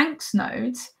Tom Hanks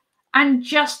nodes and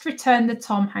just return the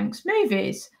Tom Hanks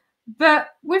movies. But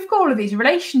we've got all of these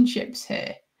relationships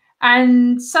here.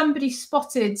 And somebody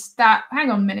spotted that, hang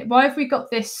on a minute, why have we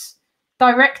got this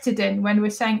directed in when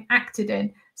we're saying acted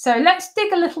in? So let's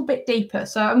dig a little bit deeper.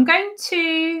 So I'm going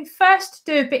to first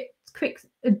do a quick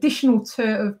additional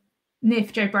tour of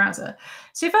Neo4j browser.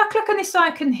 So if I click on this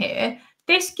icon here,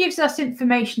 this gives us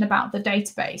information about the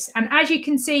database. And as you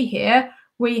can see here,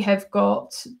 we have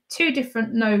got two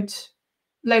different node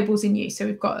labels in use. So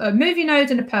we've got a movie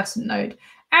node and a person node.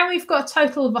 And we've got a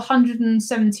total of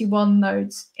 171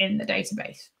 nodes in the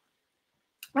database.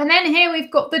 And then here we've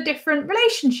got the different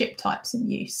relationship types in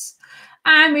use.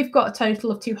 And we've got a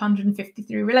total of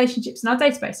 253 relationships in our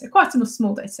database. So quite a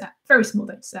small data set, very small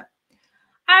data set.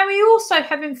 And we also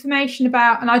have information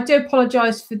about, and I do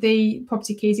apologize for the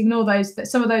property keys, ignore those, that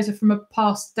some of those are from a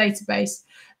past database,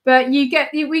 but we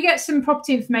get some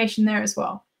property information there as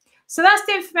well. So that's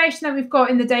the information that we've got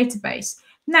in the database.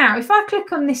 Now, if I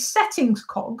click on this settings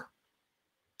cog,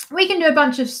 we can do a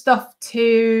bunch of stuff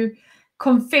to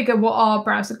configure what our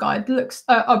browser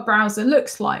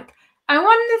looks like. And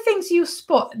one of the things you'll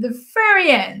spot at the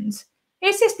very end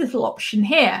is this little option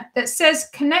here that says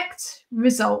connect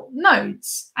result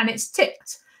nodes, and it's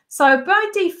ticked. So by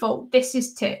default, this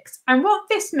is ticked. And what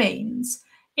this means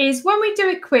is when we do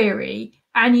a query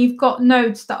and you've got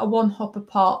nodes that are one hop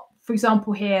apart, for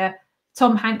example here,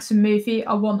 Tom Hanks and movie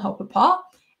are one hop apart,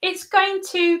 it's going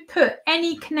to put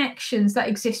any connections that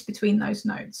exist between those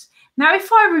nodes. Now,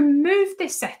 if I remove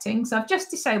this setting, so I've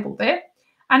just disabled it,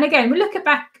 and again, we look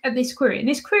back at this query, and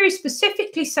this query is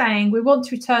specifically saying we want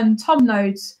to return Tom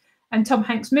nodes and Tom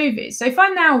Hanks movies. So if I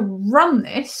now run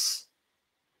this,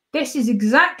 this is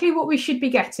exactly what we should be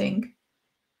getting.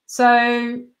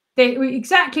 So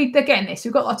exactly, again,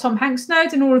 we've got our Tom Hanks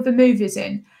nodes and all of the movies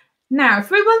in. Now, if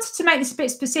we wanted to make this a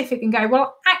bit specific and go,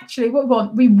 well, actually,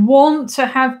 what we want to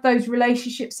have those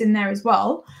relationships in there as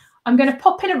well. I'm going to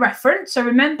pop in a reference. So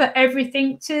remember,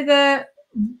 everything to the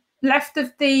left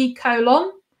of the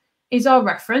colon is our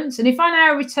reference. And if I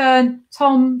now return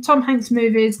Tom Hanks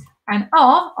movies and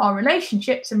our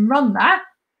relationships and run that,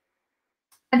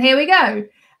 and here we go.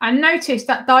 And notice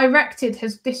that directed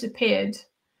has disappeared.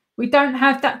 We don't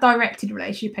have that directed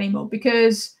relationship anymore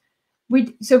because we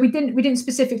didn't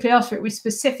specifically ask for it. We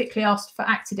specifically asked for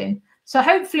acted in. So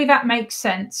hopefully that makes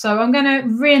sense. So I'm going to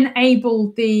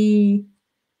re-enable the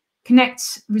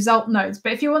connect result nodes.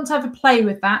 But if you want to have a play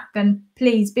with that, then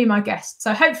please be my guest.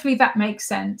 So hopefully that makes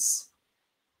sense.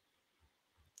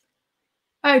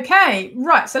 Okay,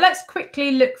 right. So let's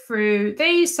quickly look through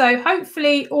these. So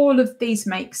hopefully all of these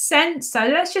make sense. So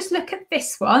let's just look at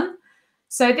this one.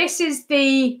 So this is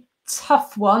the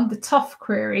tough one, the tough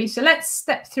query. So let's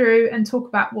step through and talk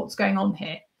about what's going on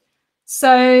here.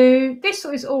 So this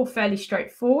is all fairly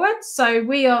straightforward. So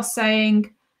we are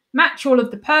saying match all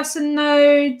of the person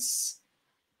nodes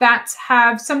that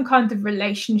have some kind of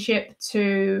relationship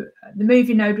to the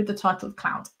movie node with the title of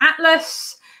Cloud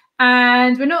Atlas.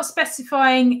 And we're not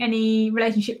specifying any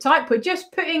relationship type. We're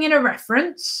just putting in a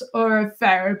reference or a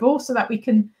variable so that we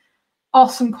can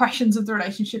ask some questions of the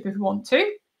relationship if we want to.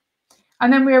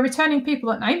 And then we are returning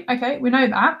people at name. Okay, we know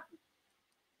that.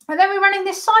 And then we're running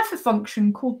this cipher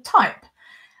function called type.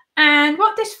 And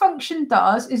what this function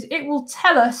does is it will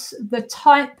tell us the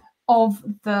type of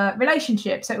the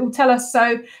relationship. So it will tell us,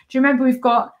 so do you remember we've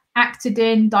got acted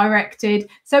in, directed.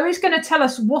 So it's going to tell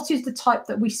us what is the type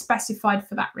that we specified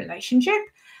for that relationship.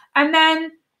 And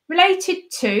then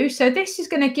related to, so this is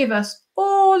going to give us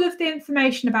all of the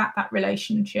information about that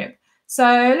relationship.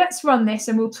 So let's run this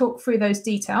and we'll talk through those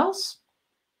details.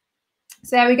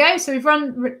 So there we go. So we've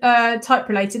run type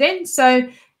related in. So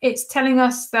it's telling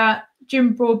us that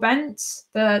Jim Broadbent,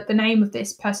 the name of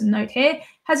this person node here,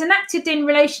 has an acted in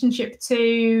relationship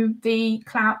to the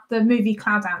movie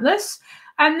Cloud Atlas.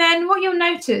 And then what you'll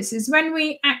notice is when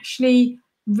we actually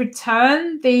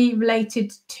return the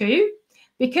related to,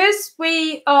 because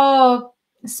we are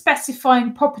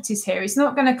specifying properties here, it's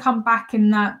not going to come back in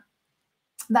that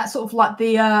sort of like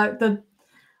the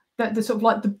sort of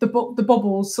like the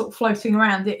bubbles sort of floating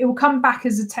around. It will come back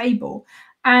as a table.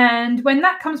 And when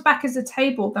that comes back as a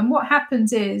table, then what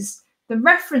happens is the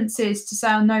references to say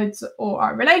our nodes or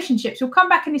our relationships will come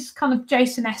back in this kind of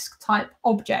JSON-esque type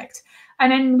object.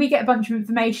 And then we get a bunch of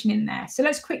information in there. So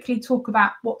let's quickly talk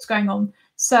about what's going on.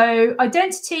 So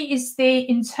identity is the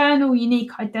internal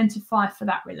unique identifier for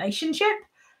that relationship.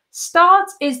 Start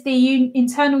is the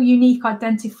internal unique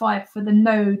identifier for the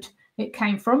node it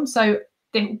came from. So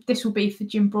this will be for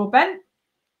Jim Broadbent.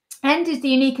 End is the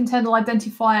unique internal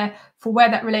identifier for where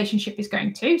that relationship is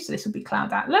going to. So this will be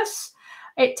Cloud Atlas.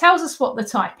 It tells us what the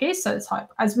type is. So the type,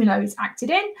 as we know, is acted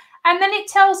in. And then it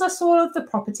tells us all of the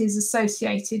properties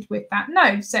associated with that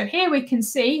node. So here we can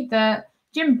see that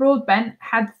Jim Broadbent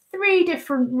had 3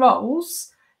 different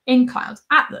roles in Cloud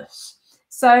Atlas.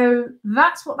 So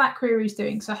that's what that query is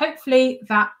doing. So hopefully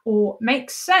that all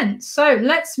makes sense. So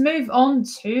let's move on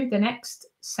to the next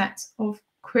set of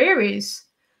queries.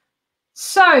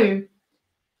 So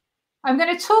I'm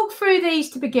going to talk through these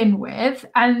to begin with,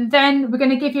 and then we're going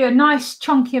to give you a nice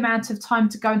chunky amount of time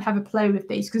to go and have a play with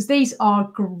these, because these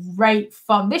are great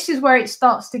fun. This is where it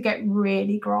starts to get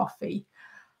really graphy.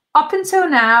 Up until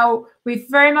now, we've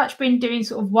very much been doing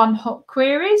sort of one-hop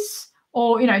queries,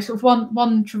 or, you know, sort of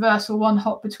one traversal, one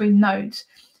hop between nodes.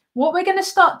 What we're going to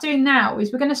start doing now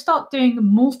is we're going to start doing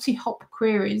multi-hop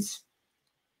queries,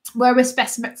 where we're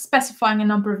specifying a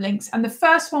number of links. And the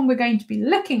first one we're going to be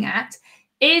looking at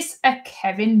is a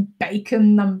Kevin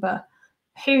Bacon number.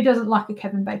 Who doesn't like a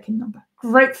Kevin Bacon number?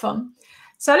 Great fun.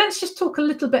 So let's just talk a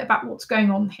little bit about what's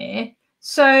going on here.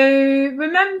 So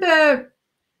remember,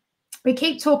 we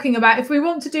keep talking about if we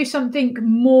want to do something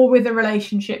more with a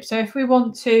relationship. So if we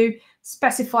want to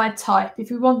specify a type,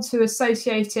 if we want to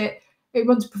associate it, we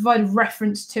want to provide a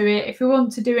reference to it, if we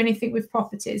want to do anything with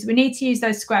properties, we need to use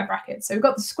those square brackets. So we've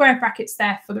got the square brackets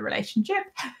there for the relationship,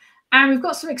 and we've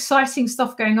got some exciting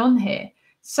stuff going on here.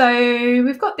 So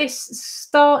we've got this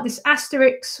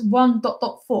asterisk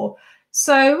 1.4.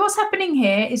 So what's happening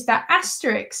here is that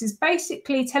asterisk is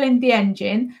basically telling the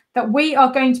engine that we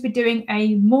are going to be doing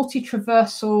a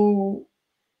multi-traversal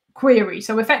query.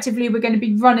 So effectively, we're going to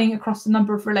be running across a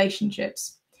number of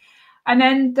relationships. And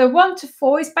then the 1 to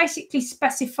 4 is basically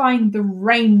specifying the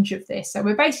range of this. So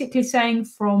we're basically saying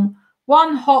from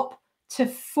 1 hop to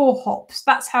 4 hops.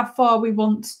 That's how far we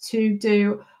want to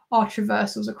do our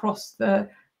traversals across the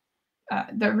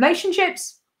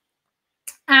relationships.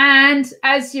 And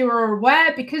as you are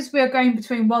aware, because we are going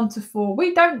between 1 to 4,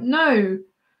 we don't know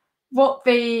what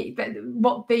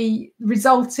the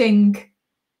resulting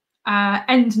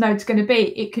end node is going to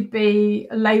be. It could be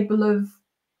a label of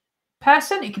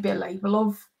person, it could be a label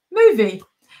of movie.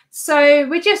 So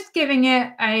we're just giving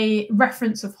it a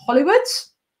reference of Hollywood.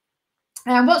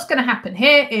 And what's going to happen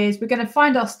here is we're going to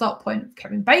find our start point of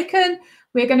Kevin Bacon.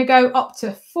 We're going to go up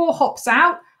to 4 hops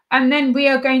out, and then we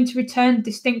are going to return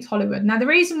distinct Hollywood. Now, the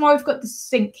reason why we've got the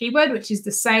distinct keyword, which is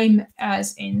the same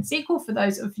as in SQL, for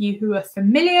those of you who are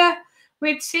familiar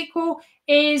with SQL,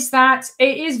 is that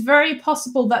it is very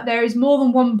possible that there is more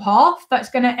than one path that's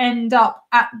going to end up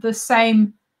at the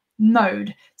same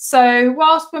node. So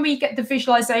whilst when we get the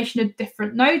visualization of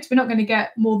different nodes, we're not going to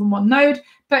get more than one node,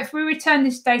 but if we return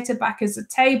this data back as a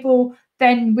table,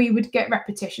 then we would get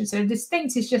repetition. So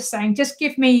distinct is just saying, just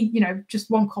give me, you know, just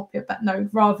one copy of that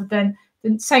node, rather than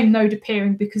the same node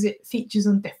appearing because it features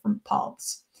on different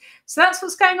paths. So that's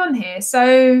what's going on here.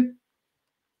 So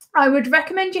I would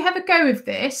recommend you have a go with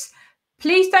this.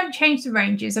 Please don't change the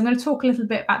ranges. I'm going to talk a little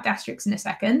bit about the asterisks in a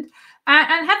second.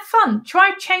 And have fun.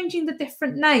 Try changing the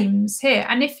different names here.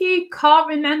 And if you can't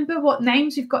remember what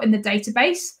names we've got in the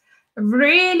database, a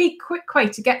really quick way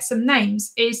to get some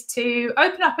names is to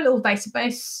open up a little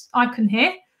database icon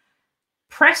here,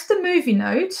 press the movie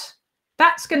node.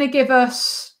 That's going to give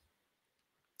us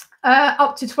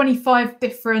up to 25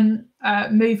 different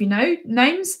movie node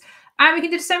names. And we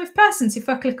can do the same with persons. If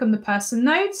I click on the person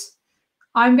nodes,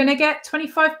 I'm going to get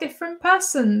 25 different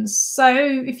persons. So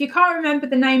if you can't remember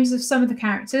the names of some of the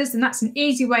characters, then that's an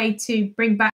easy way to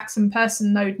bring back some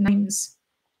person node names.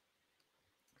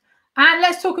 And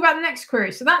let's talk about the next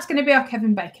query. So that's going to be our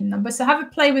Kevin Bacon number. So have a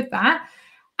play with that.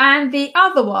 And the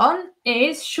other one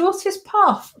is shortest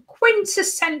path,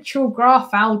 quintessential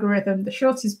graph algorithm, the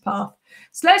shortest path.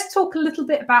 So let's talk a little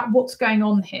bit about what's going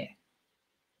on here.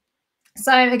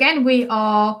 So again, we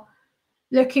are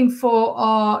looking for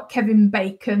our Kevin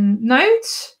Bacon node.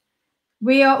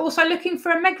 We are also looking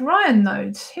for a Meg Ryan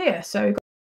node here. So we've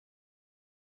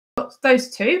got those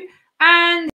two.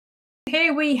 And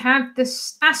here we have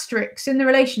this asterisk in the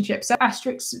relationship. So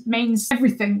asterisk means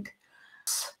everything.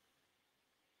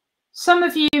 Some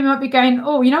of you might be going,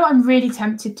 oh, you know what I'm really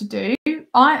tempted to do?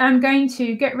 I am going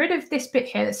to get rid of this bit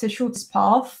here that says shortest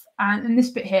path and this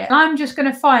bit here. And I'm just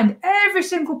going to find every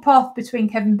single path between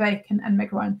Kevin Bacon and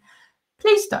Meg Ryan.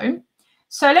 Please don't.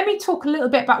 So let me talk a little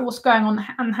bit about what's going on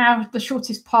and how the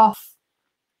shortest path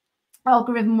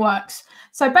algorithm works.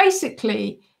 So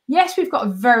basically, yes, we've got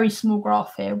a very small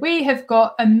graph here. We have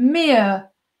got a mere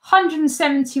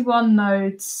 171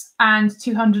 nodes and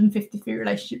 253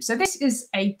 relationships. So this is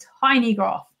a tiny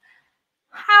graph.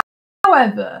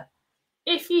 However,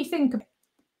 if you think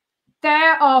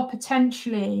there are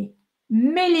potentially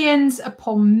millions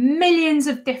upon millions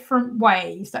of different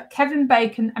ways that Kevin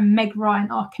Bacon and Meg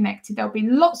Ryan are connected. There'll be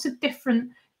lots of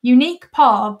different unique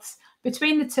paths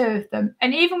between the two of them.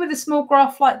 And even with a small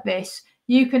graph like this,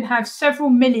 you can have several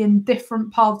million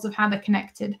different paths of how they're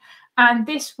connected. And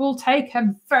this will take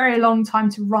a very long time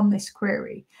to run this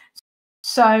query.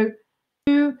 So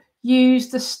you use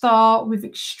the star with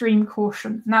extreme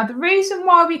caution. Now, the reason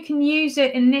why we can use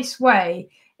it in this way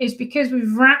is because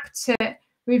we've wrapped it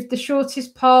with the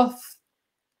shortest path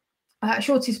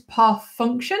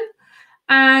function.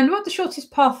 And what the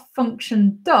shortest path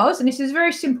function does, and this is a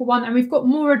very simple one, and we've got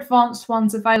more advanced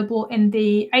ones available in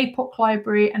the APOC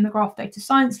library and the Graph Data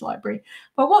Science library.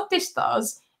 But what this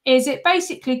does is it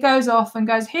basically goes off and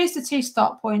goes, here's the two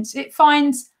start points. It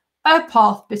finds a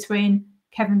path between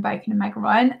Kevin Bacon and Meg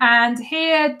Ryan, and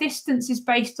here distance is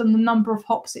based on the number of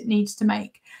hops it needs to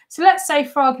make. So let's say,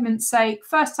 for argument's sake,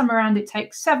 first time around it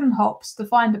takes 7 hops to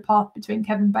find a path between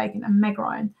Kevin Bacon and Meg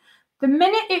Ryan. The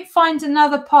minute it finds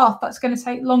another path that's going to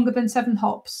take longer than 7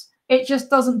 hops, it just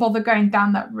doesn't bother going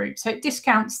down that route. So it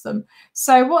discounts them.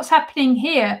 So what's happening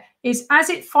here is as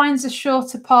it finds a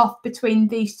shorter path between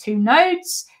these two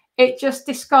nodes, it just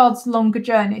discards longer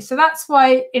journeys. So that's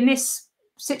why in this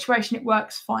situation it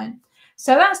works fine.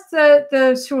 So that's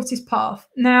the shortest path.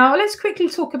 Now let's quickly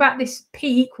talk about this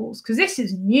p equals, because this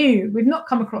is new. We've not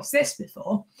come across this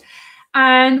before.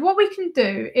 And what we can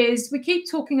do is we keep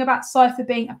talking about Cypher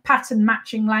being a pattern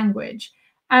matching language.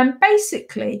 And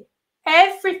basically,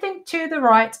 everything to the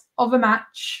right of a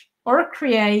match or a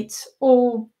create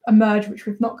or a merge, which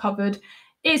we've not covered,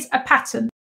 is a pattern.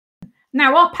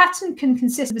 Now, our pattern can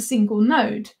consist of a single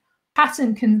node.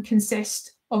 Pattern can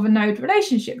consist of a node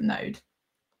relationship node.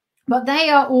 But they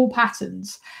are all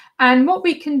patterns. And what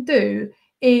we can do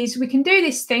is we can do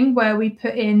this thing where we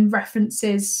put in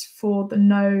references for the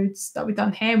nodes that we've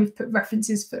done here. We've put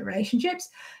references for relationships,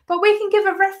 but we can give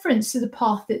a reference to the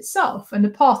path itself. And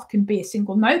the path can be a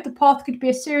single node. The path could be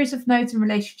a series of nodes and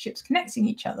relationships connecting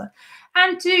each other.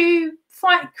 And to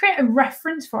create a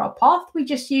reference for our path, we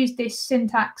just use this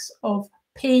syntax of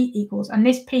p equals, and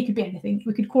this p could be anything.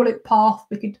 We could call it path,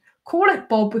 we could call it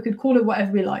Bob, we could call it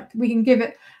whatever we like. We can give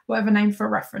it whatever name for a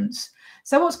reference.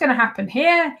 So what's going to happen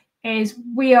here is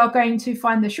we are going to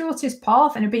find the shortest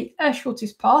path, and it'll be a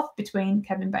shortest path between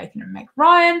Kevin Bacon and Meg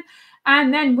Ryan.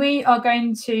 And then we are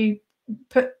going to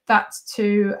put that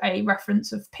to a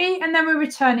reference of P, and then we're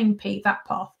returning P, that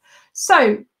path.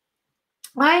 So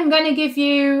I'm going to give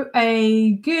you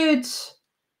a good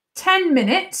 10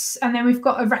 minutes, and then we've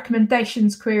got a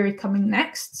recommendations query coming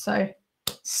next. So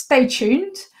stay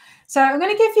tuned. So I'm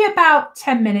going to give you about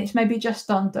 10 minutes, maybe just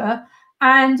under,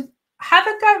 and have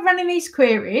a go at running these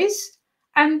queries,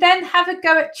 and then have a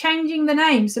go at changing the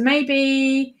name. So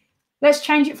maybe let's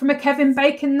change it from a Kevin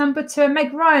Bacon number to a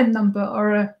Meg Ryan number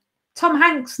or a Tom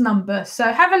Hanks number.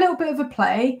 So have a little bit of a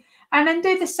play, and then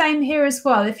do the same here as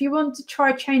well. If you want to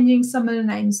try changing some of the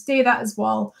names, do that as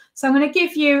well. So I'm going to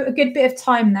give you a good bit of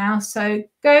time now. So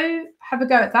go have a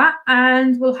go at that,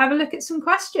 and we'll have a look at some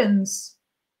questions.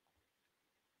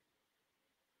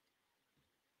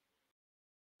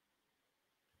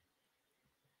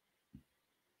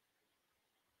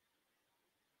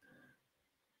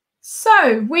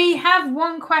 So we have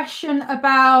one question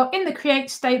about, in the create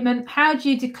statement, how do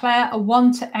you declare a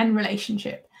 1 to n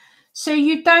relationship? So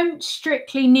you don't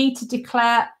strictly need to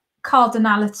declare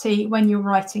cardinality when you're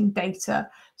writing data.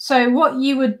 So what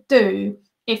you would do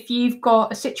if you've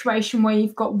got a situation where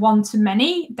you've got one to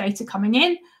many data coming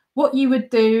in, what you would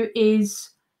do is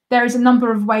there is a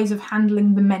number of ways of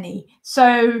handling the many.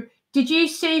 So did you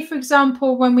see, for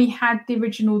example, when we had the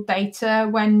original data,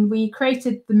 when we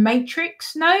created the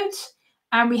matrix node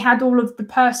and we had all of the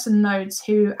person nodes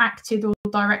who acted or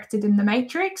directed in the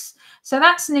matrix? So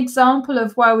that's an example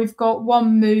of where we've got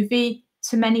one movie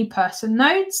to many person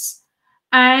nodes.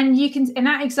 And you can, in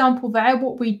that example there,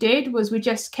 what we did was we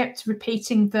just kept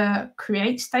repeating the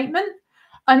create statement.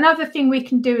 Another thing we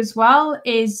can do as well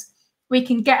is we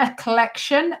can get a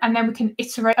collection, and then we can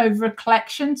iterate over a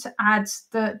collection to add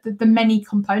the many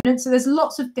components. So there's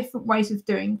lots of different ways of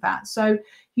doing that. So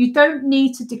you don't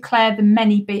need to declare the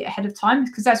many bit ahead of time,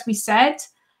 because as we said,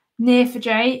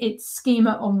 Neo4j, it's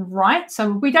schema on write.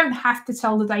 So we don't have to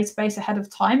tell the database ahead of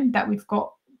time that we've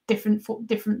got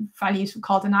different values for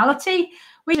cardinality.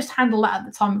 We just handle that at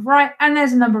the time of write, and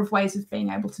there's a number of ways of being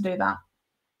able to do that.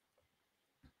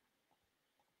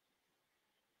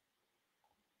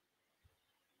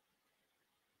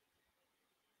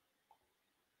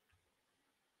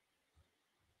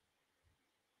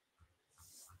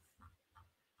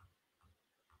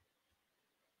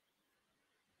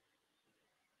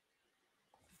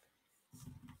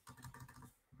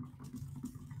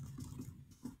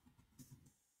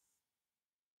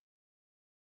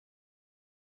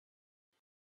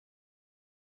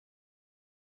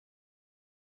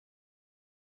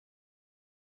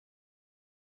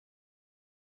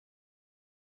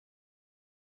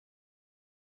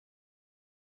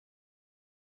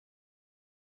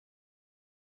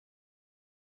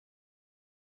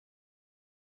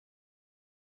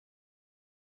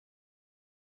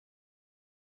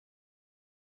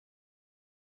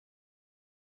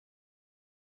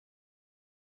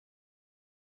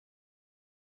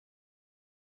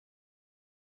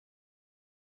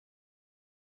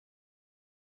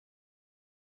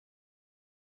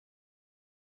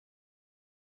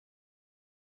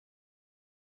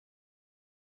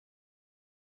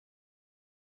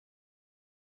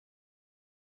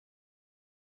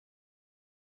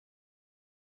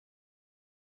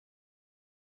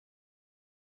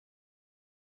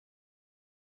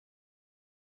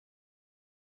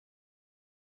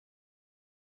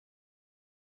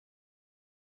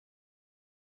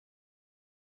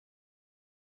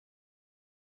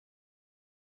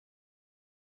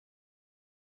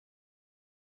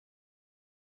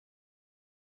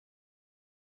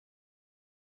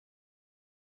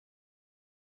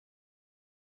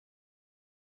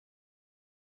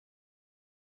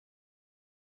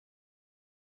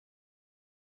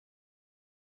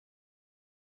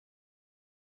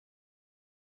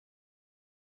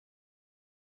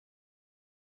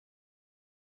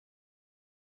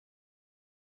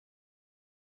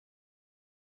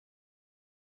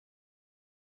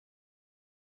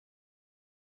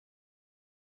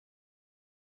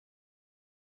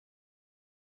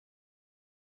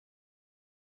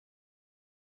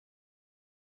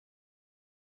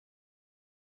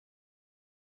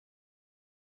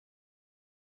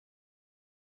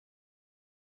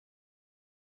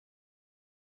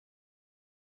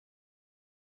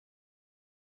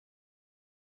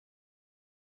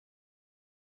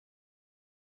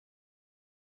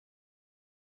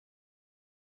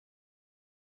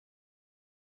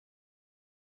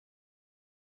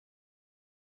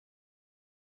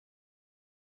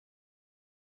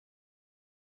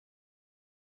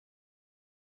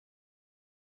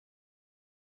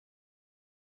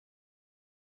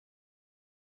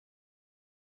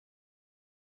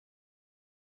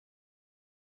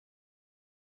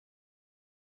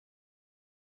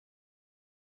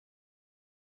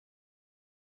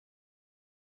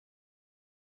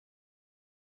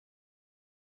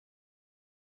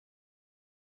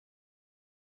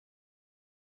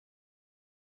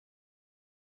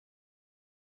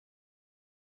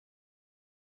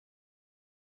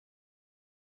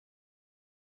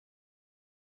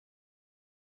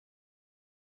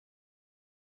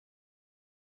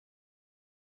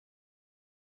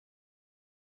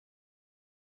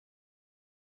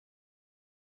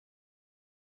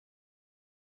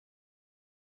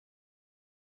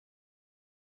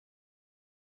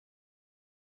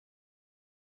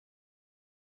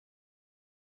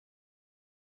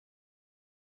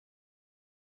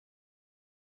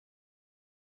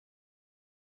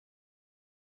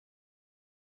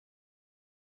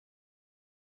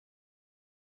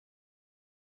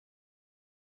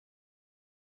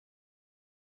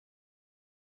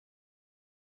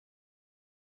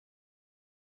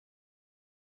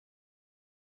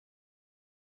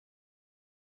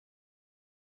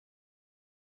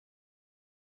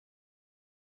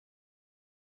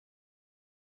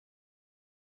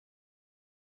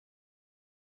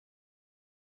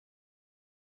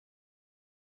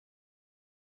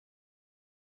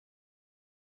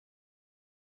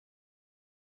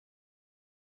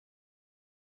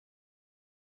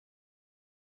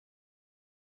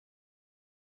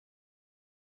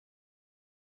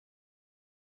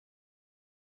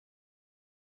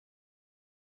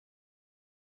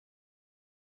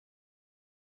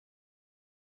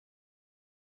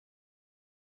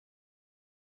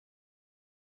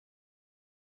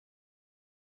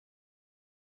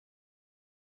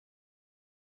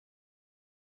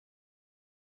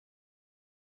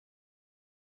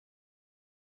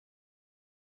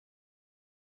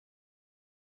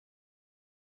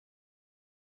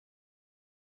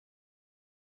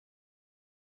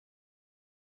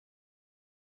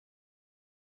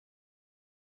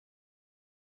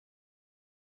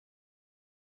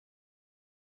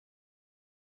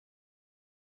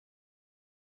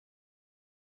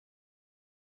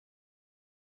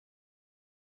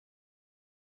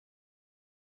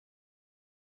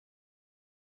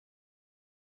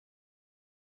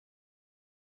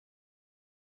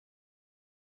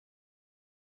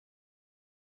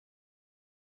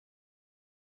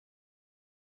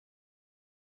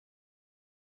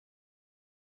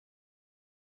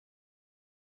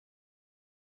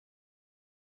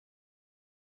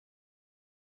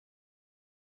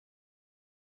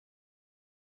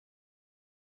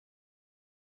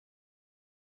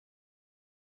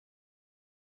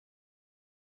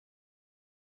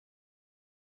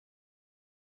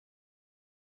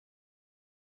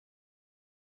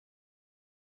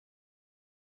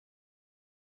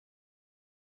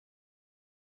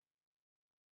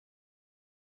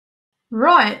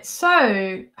 Right,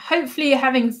 so hopefully you're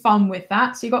having fun with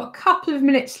that. So you've got a couple of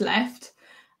minutes left,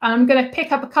 and I'm going to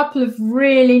pick up a couple of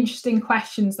really interesting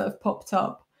questions that have popped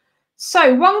up.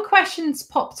 So one question's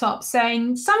popped up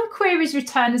saying some queries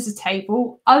return as a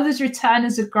table, others return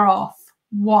as a graph.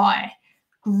 Why?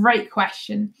 Great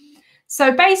question.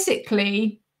 So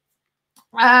basically,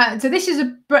 this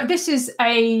is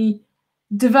a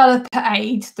developer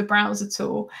aid, the browser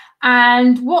tool,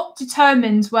 and what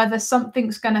determines whether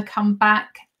something's going to come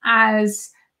back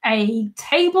as a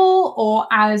table or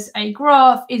as a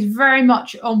graph is very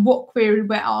much on what query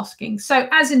we're asking. So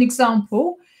as an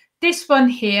example, this one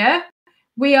here,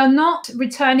 we are not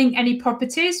returning any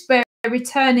properties, we're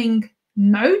returning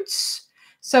nodes.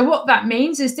 So what that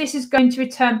means is this is going to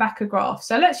return back a graph.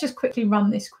 So let's just quickly run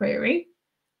this query.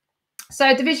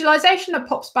 So the visualization that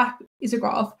pops back is a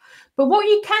graph. But what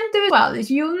you can do as well is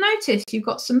you'll notice you've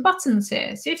got some buttons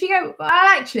here. So if you go, well,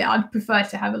 actually, I'd prefer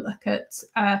to have a look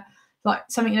at like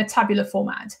something in a tabular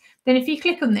format. Then if you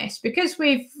click on this, because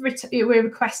we're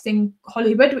requesting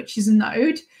Hollywood, which is a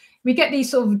node, we get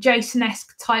these sort of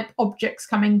JSON-esque type objects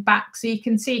coming back. So you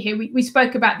can see here, we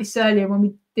spoke about this earlier when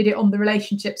we did it on the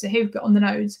relationship. So here we've got on the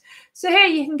nodes. So here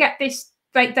you can get this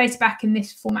data back in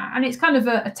this format, and it's kind of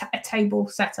a table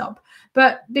setup.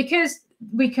 But because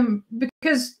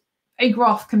a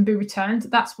graph can be returned,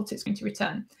 that's what it's going to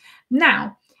return.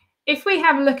 Now, if we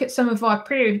have a look at some of our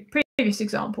previous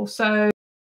examples, so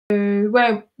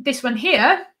where this one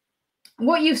here,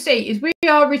 what you see is we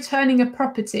are returning a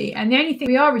property, and the only thing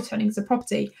we are returning is a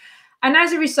property. And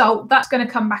as a result, that's going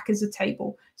to come back as a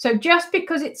table. So just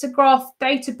because it's a graph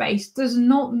database does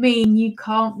not mean you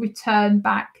can't return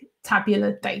back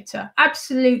tabular data.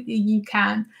 Absolutely, you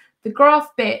can. The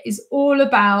graph bit is all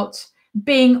about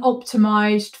being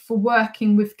optimized for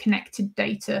working with connected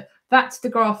data. That's the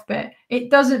graph bit.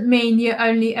 It doesn't mean you're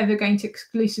only ever going to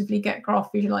exclusively get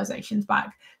graph visualizations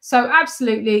back. So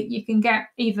absolutely, you can get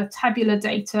either tabular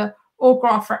data or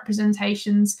graph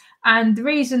representations. And the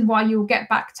reason why you'll get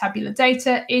back tabular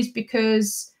data is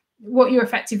because what you're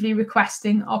effectively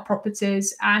requesting are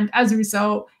properties. And as a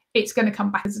result, it's going to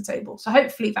come back as a table. So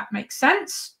hopefully that makes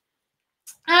sense.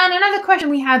 And another question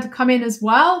we had come in as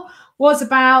well was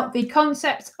about the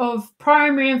concept of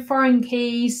primary and foreign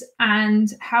keys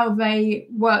and how they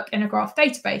work in a graph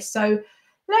database. So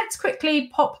let's quickly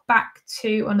pop back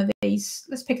to one of these.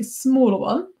 Let's pick a smaller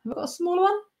one. Have I got a smaller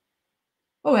one?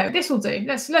 Oh, yeah, this will do.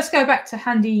 Let's go back to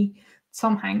handy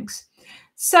Tom Hanks.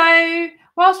 So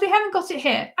whilst we haven't got it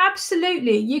here,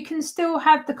 absolutely, you can still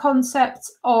have the concept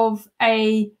of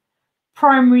a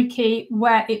primary key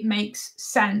where it makes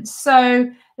sense.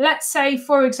 So let's say,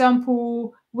 for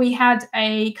example, we had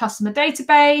a customer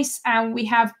database and we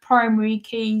have primary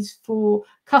keys for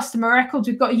customer records.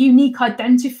 We've got a unique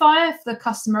identifier for the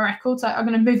customer records. So I'm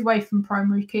going to move away from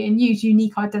primary key and use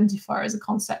unique identifier as a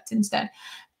concept instead.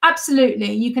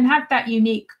 Absolutely, you can have that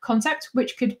unique concept,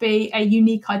 which could be a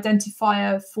unique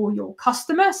identifier for your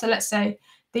customer. So let's say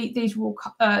this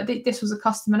was a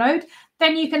customer node.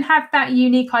 Then you can have that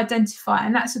unique identifier,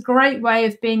 and that's a great way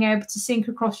of being able to sync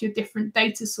across your different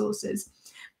data sources.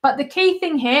 But the key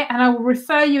thing here, and I will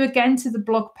refer you again to the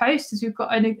blog post, as we've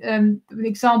got an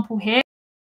example here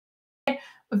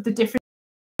of the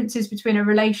differences between a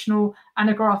relational and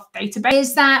a graph database,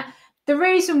 is that the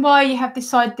reason why you have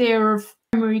this idea of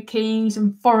primary keys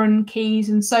and foreign keys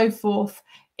and so forth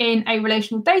in a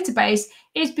relational database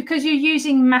is because you're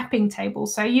using mapping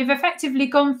tables. So you've effectively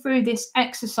gone through this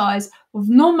exercise of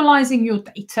normalizing your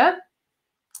data,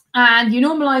 and you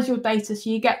normalize your data, so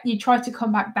you try to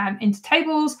compact that into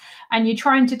tables, and you're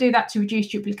trying to do that to reduce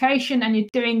duplication, and you're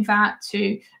doing that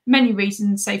to many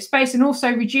reasons: save space, and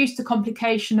also reduce the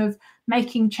complication of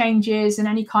making changes and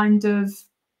any kind of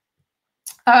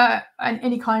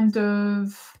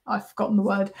I've forgotten the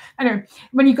word. Anyway,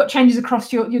 when you've got changes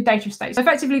across your data estate. So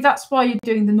effectively, that's why you're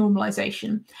doing the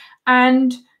normalization.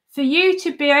 And for you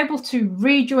to be able to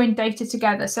rejoin data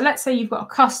together, so let's say you've got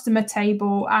a customer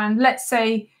table, and let's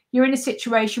say you're in a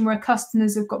situation where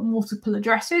customers have got multiple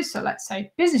addresses. So let's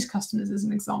say business customers as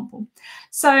an example.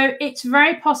 So it's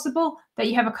very possible that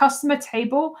you have a customer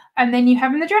table and then you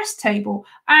have an address table,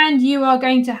 and you are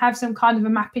going to have some kind of a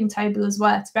mapping table as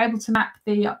well to be able to map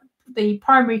the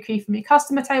primary key from your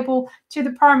customer table to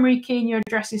the primary key in your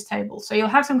addresses table. So you'll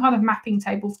have some kind of mapping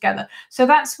table together. So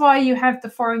that's why you have the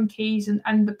foreign keys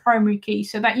and the primary key,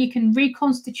 so that you can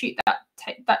reconstitute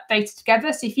that data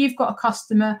together. So if you've got a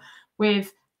customer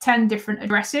with 10 different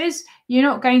addresses, you're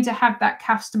not going to have that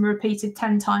customer repeated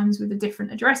 10 times with the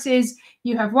different addresses.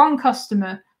 You have one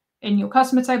customer in your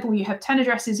customer table, you have 10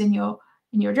 addresses in your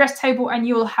in your address table, and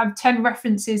you'll have 10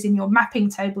 references in your mapping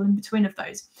table in between of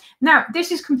those. Now, this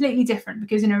is completely different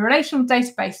because in a relational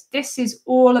database, this is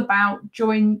all about a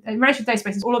relational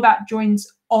database is all about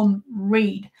joins on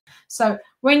read. So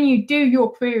when you do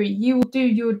your query, you will do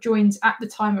your joins at the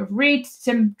time of read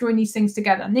to join these things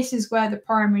together. And this is where the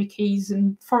primary keys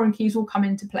and foreign keys will come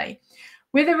into play.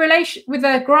 With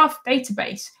a graph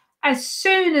database, as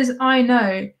soon as I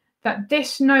know that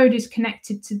this node is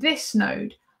connected to this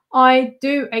node, I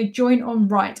do a join on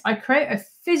write. I create a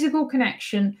physical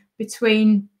connection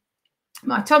between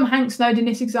my Tom Hanks node in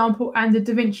this example and the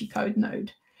Da Vinci Code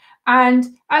node. And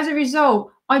as a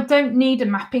result, I don't need a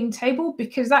mapping table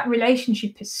because that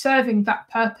relationship is serving that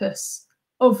purpose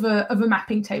of a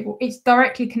mapping table. It's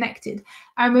directly connected.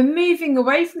 And we're moving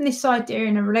away from this idea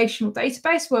in a relational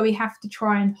database where we have to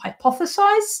try and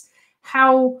hypothesize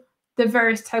how the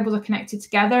various tables are connected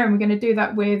together. And we're going to do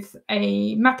that with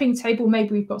a mapping table.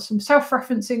 Maybe we've got some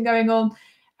self-referencing going on.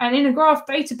 And in a graph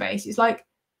database, it's like,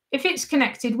 if it's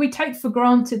connected, we take for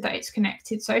granted that it's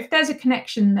connected. So if there's a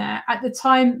connection there at the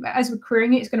time, as we're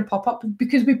querying it, it's going to pop up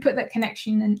because we put that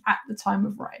connection in at the time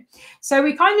of write. So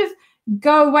we kind of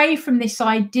go away from this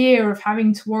idea of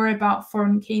having to worry about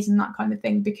foreign keys and that kind of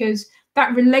thing, because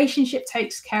that relationship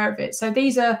takes care of it. So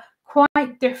these are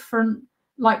quite different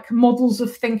like models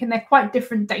of thinking. They're quite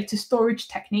different data storage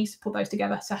techniques to put those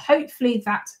together. So hopefully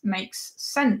that makes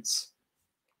sense.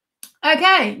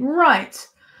 Okay, right.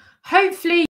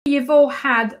 Hopefully you've all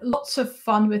had lots of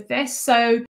fun with this.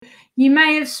 So you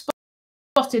may have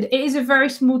spotted it is a very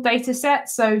small data set.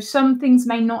 So some things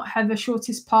may not have a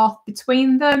shortest path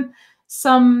between them.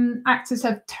 Some actors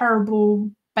have terrible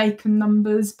bacon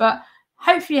numbers, but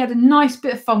hopefully you had a nice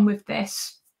bit of fun with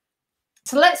this.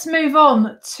 So let's move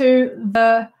on to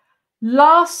the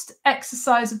last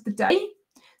exercise of the day.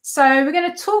 So we're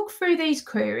going to talk through these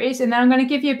queries, and then I'm going to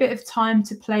give you a bit of time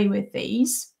to play with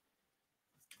these.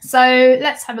 So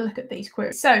let's have a look at these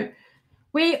queries. So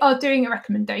we are doing a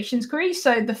recommendations query.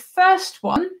 So the first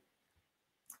one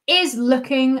is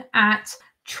looking at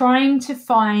trying to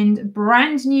find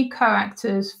brand new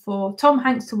co-actors for Tom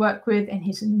Hanks to work with in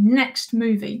his next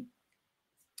movie.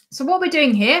 So what we're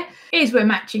doing here is we're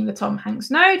matching the Tom Hanks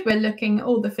node. We're looking at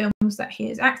all the films that he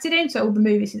has acted in, so all the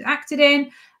movies he's acted in,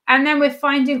 and then we're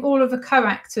finding all of the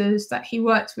co-actors that he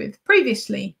worked with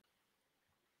previously.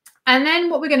 And then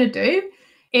what we're going to do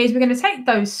is we're going to take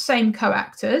those same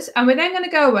co-actors and we're then going to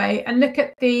go away and look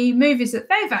at the movies that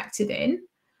they've acted in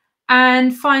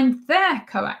and find their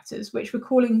co-actors, which we're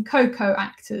calling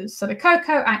co-co-actors. So the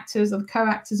co-co-actors are the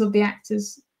co-actors of the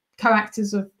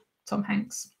co-actors of Tom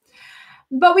Hanks.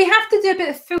 But we have to do a bit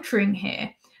of filtering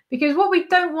here, because what we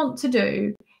don't want to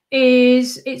do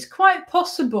is it's quite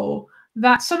possible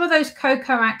that some of those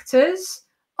co-co-actors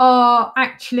are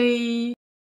actually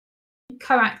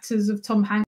co-actors of Tom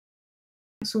Hanks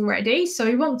already. So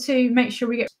we want to make sure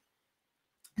we get,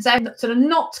 so the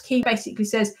not key basically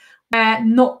says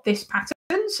not this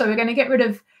pattern. So we're going to get rid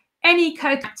of any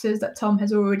co-actors that Tom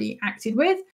has already acted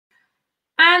with.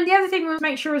 And the other thing we want to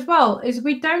make sure as well is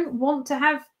we don't want to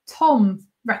have Tom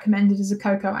recommended as a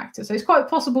co-co-actor. So it's quite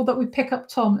possible that we pick up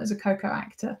Tom as a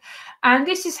co-co-actor. And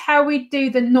this is how we do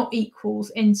the not equals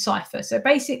in Cypher. So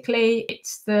basically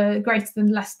it's the greater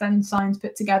than less than signs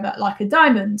put together like a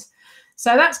diamond.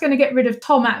 So that's going to get rid of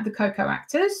Tom out of the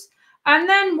co-co-actors. And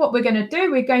then what we're going to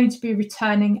do, we're going to be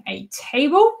returning a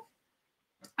table.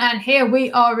 And here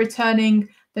we are returning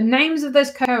the names of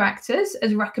those co-actors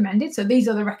as recommended. So these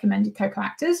are the recommended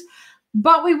co-co-actors.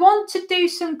 But we want to do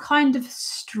some kind of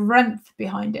strength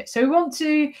behind it. So we want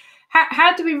to,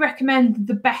 how do we recommend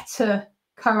the better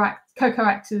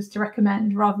co-co-actors to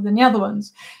recommend rather than the other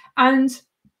ones? And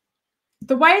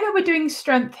the way that we're doing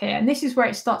strength here, and this is where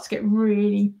it starts to get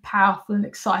really powerful and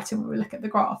exciting when we look at the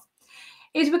graph,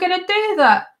 is we're going to do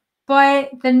that by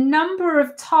the number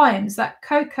of times that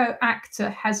co-co-actor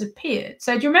has appeared.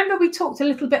 So do you remember we talked a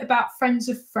little bit about friends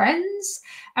of friends?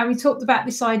 And we talked about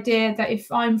this idea that if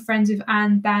I'm friends with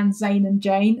Anne, Dan, Zane and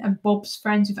Jane, and Bob's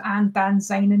friends with Anne, Dan,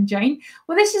 Zane and Jane,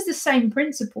 well, this is the same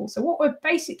principle. So what we're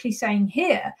basically saying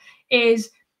here is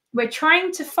we're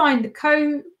trying to find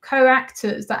the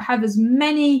co-actors that have as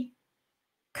many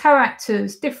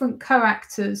co-actors, different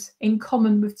co-actors in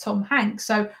common with Tom Hanks.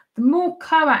 So the more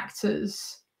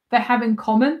co-actors they have in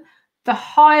common, the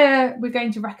higher we're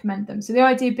going to recommend them. So the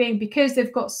idea being, because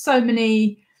they've got so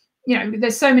many,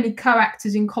 there's so many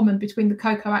co-actors in common between the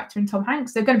co-co-actor and Tom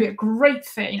Hanks, they're going to be a great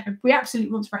fit. We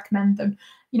absolutely want to recommend them,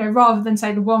 rather than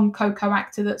say the one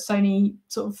co-co-actor that's only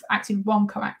sort of acted with one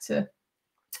co-actor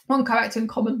in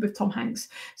common with Tom Hanks.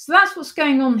 So that's what's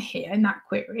going on here in that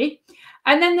query.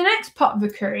 And then the next part of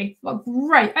the query, well,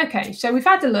 great. Okay, so we've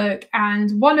had a look,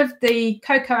 and one of the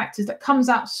co-actors that comes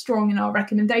out strong in our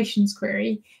recommendations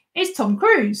query is Tom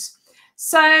Cruise.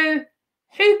 So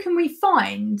who can we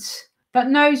find that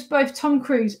knows both Tom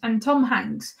Cruise and Tom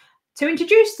Hanks to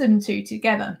introduce them to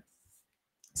together?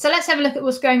 So let's have a look at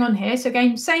what's going on here. So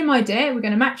again, same idea. We're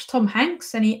going to match Tom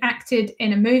Hanks, and he acted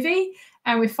in a movie,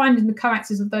 and we're finding the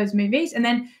co-actors of those movies. And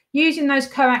then using those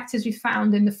co-actors we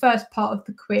found in the first part of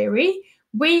the query,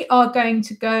 we are going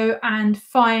to go and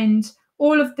find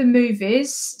all of the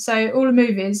movies. So all the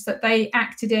movies that they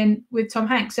acted in with Tom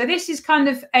Hanks. So this is kind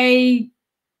of like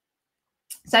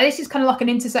an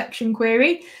intersection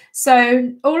query.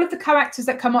 So all of the co-actors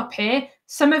that come up here,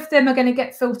 some of them are going to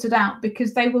get filtered out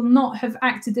because they will not have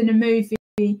acted in a movie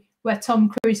where Tom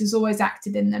Cruise has always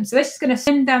acted in them. So this is going to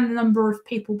slim down the number of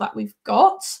people that we've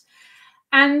got.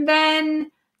 And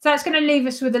then, so that's going to leave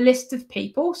us with a list of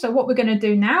people. So what we're going to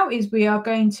do now is we are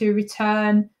going to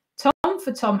return Tom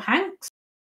for Tom Hanks.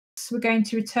 We're going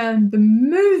to return the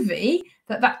movie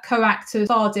that co-actor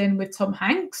starred in with Tom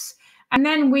Hanks. And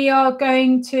then we are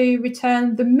going to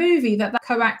return the movie that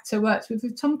co-actor worked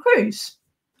with Tom Cruise.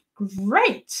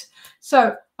 Great.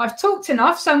 So I've talked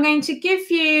enough. So I'm going to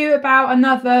give you about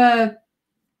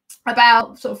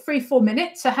sort of 3-4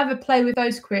 minutes to have a play with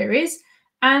those queries.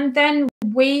 And then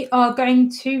we are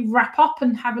going to wrap up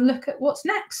and have a look at what's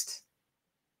next.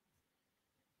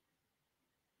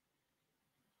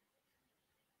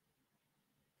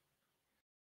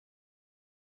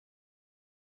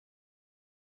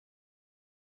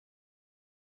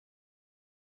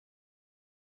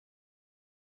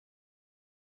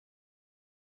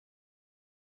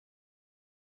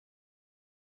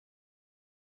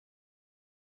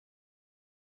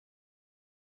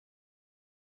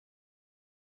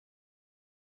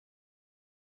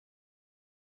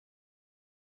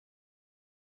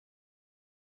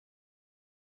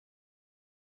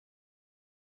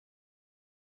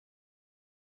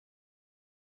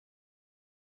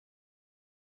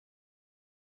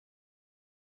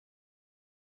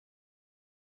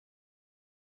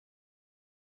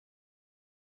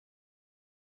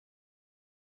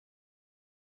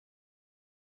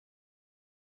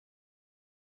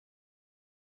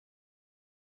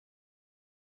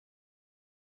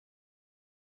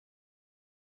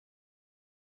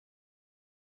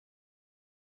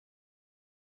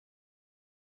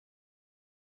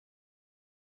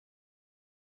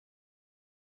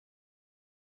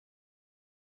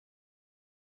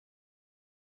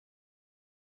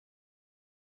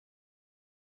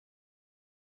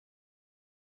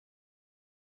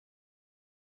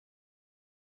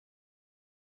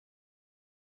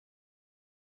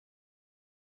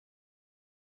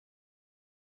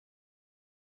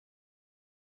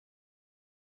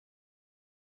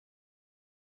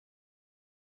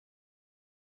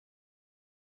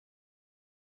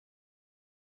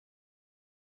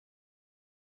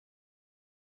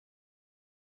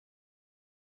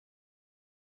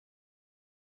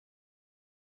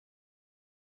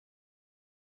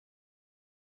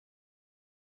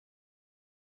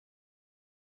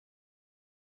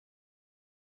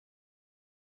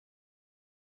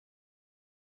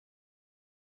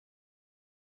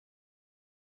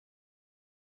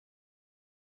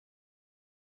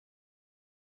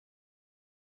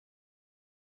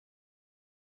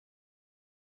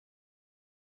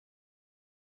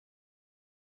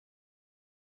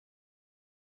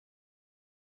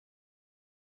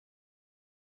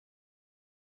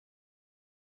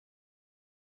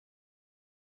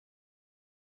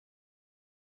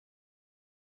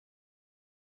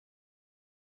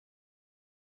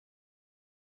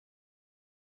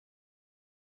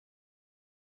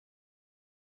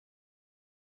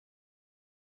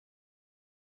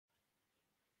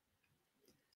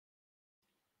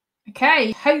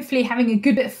 Okay, hopefully having a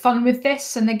good bit of fun with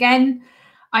this. And again,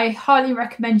 I highly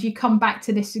recommend you come back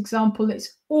to this example.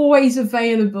 It's always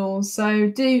available. So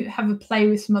do have a play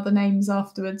with some other names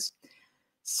afterwards.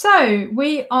 So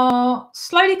we are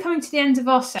slowly coming to the end of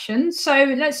our session. So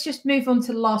let's just move on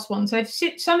to the last one. So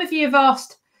if some of you have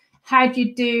asked, how do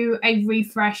you do a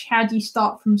refresh? How do you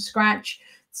start from scratch?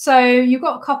 So you've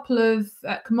got a couple of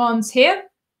commands here.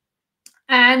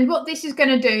 And what this is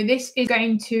going to do, this is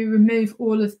going to remove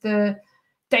all of the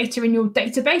data in your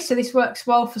database. So this works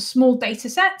well for small data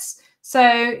sets.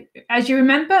 So as you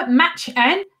remember, match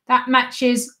n, that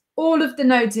matches all of the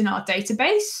nodes in our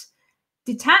database.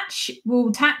 Detach will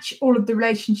attach all of the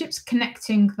relationships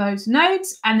connecting those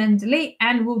nodes, and then delete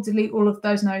n will delete all of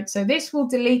those nodes. So this will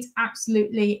delete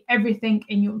absolutely everything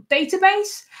in your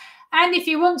database. And if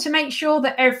you want to make sure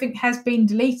that everything has been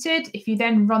deleted, if you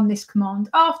then run this command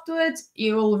afterwards,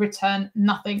 you will return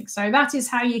nothing. So that is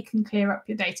how you can clear up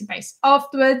your database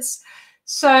afterwards.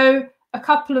 So a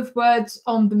couple of words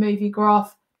on the movie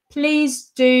graph.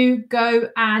 Please do go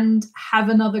and have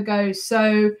another go.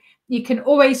 So you can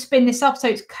always spin this up. So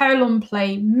it's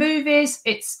 :play movies.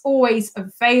 It's always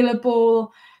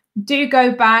available. Do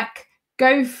go back,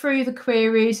 go through the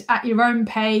queries at your own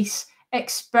pace,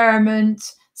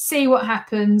 experiment, see what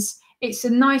happens. It's a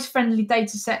nice friendly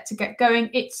data set to get going.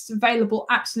 It's available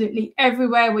absolutely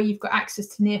everywhere where you've got access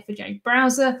to Neo4j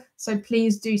browser. So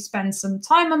please do spend some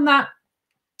time on that.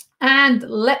 And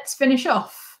let's finish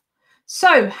off.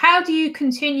 So how do you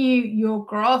continue your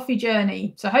graphy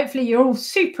journey? So hopefully you're all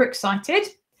super excited.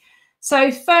 So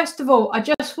first of all, I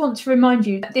just want to remind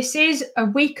you that this is a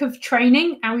week of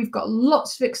training and we've got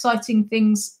lots of exciting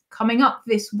things coming up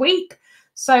this week.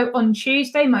 So on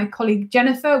Tuesday, my colleague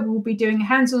Jennifer will be doing a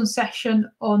hands-on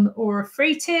session on Aura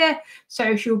free tier.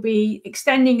 So she'll be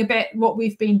extending a bit what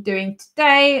we've been doing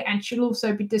today, and she'll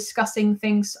also be discussing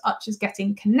things such as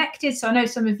getting connected. So I know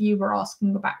some of you were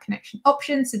asking about connection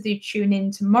options, so do tune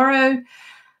in tomorrow.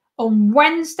 On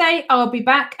Wednesday, I'll be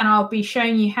back and I'll be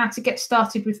showing you how to get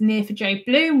started with Neo4j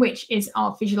Bloom, which is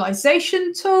our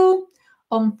visualization tool.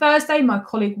 On Thursday, my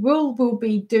colleague Will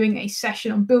be doing a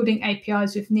session on building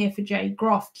APIs with Neo4j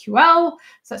GraphQL.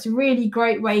 So that's a really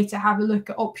great way to have a look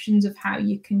at options of how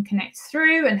you can connect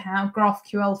through and how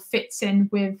GraphQL fits in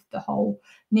with the whole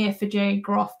Neo4j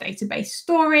graph database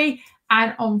story.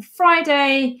 And on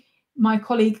Friday, my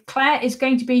colleague Claire is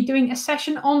going to be doing a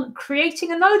session on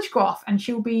creating a knowledge graph, and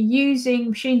she'll be using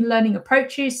machine learning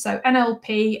approaches, so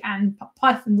NLP and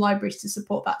Python libraries to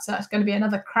support that. So that's going to be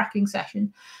another cracking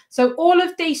session. So all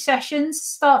of these sessions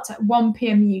start at 1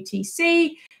 p.m.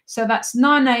 UTC. So that's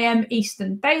 9 a.m.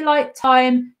 Eastern Daylight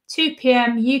Time, 2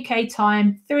 p.m. UK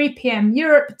time, 3 p.m.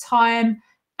 Europe time,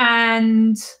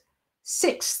 and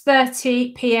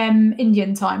 6:30 p.m.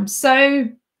 Indian time. So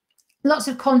lots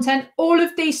of content. All of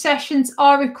these sessions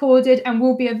are recorded and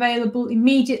will be available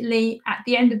immediately at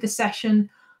the end of the session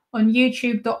on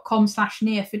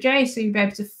youtube.com/Neo4j. So you'll be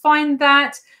able to find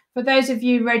that. For those of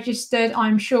you registered,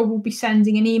 I'm sure we'll be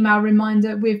sending an email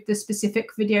reminder with the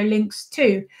specific video links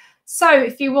too. So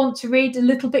if you want to read a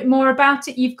little bit more about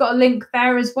it, you've got a link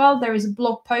there as well. There is a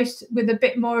blog post with a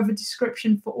bit more of a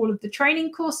description for all of the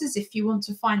training courses if you want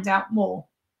to find out more.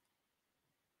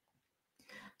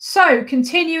 So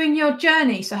continuing your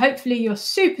journey. So hopefully you're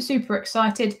super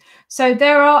excited. So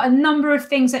there are a number of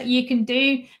things that you can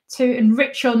do to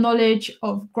enrich your knowledge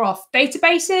of graph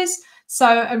databases.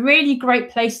 So a really great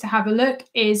place to have a look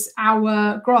is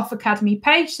our Graph Academy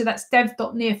page. So that's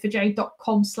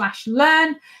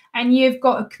dev.neo4j.com/learn. And you've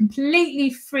got a completely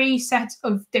free set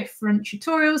of different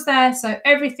tutorials there. So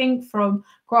everything from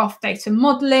graph data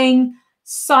modeling,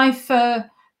 Cypher,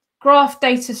 graph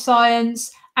data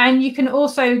science, and you can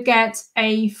also get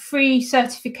a free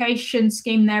certification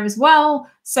scheme there as well.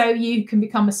 So you can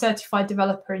become a certified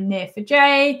developer in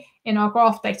Neo4j, in our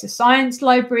graph data science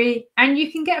library, and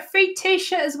you can get a free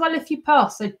t-shirt as well if you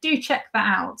pass. So do check that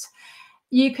out.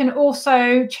 You can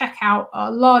also check out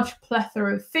a large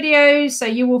plethora of videos. So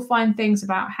you will find things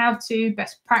about how to,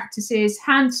 best practices,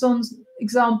 hands-on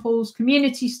examples,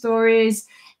 community stories,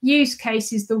 use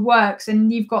cases, the works.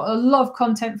 And you've got a lot of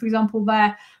content, for example,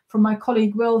 there from my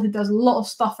colleague Will, who does a lot of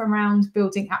stuff around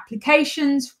building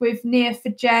applications with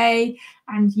Neo4j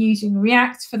and using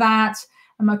React for that.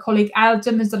 And my colleague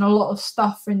Adam has done a lot of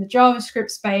stuff in the JavaScript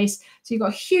space. So you've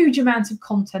got a huge amount of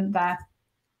content there.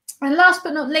 And last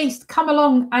but not least, come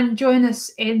along and join us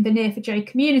in the Neo4j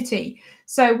community.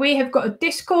 So we have got a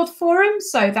Discord forum.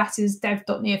 So that is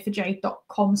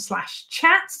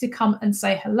dev.neo4j.com/chat to come and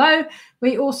say hello.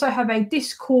 We also have a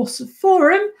discourse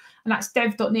forum, and that's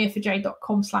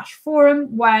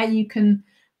dev.neo4j.com/forum, where you can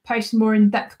post more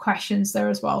in-depth questions there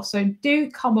as well. So do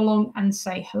come along and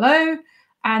say hello.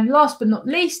 And last but not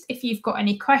least, if you've got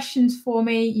any questions for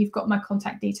me, you've got my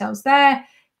contact details there.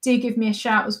 Do give me a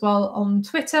shout as well on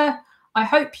Twitter. I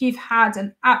hope you've had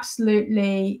an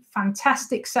absolutely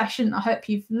fantastic session. I hope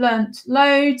you've learnt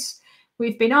loads.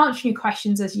 We've been answering your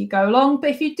questions as you go along,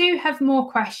 but if you do have more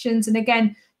questions, and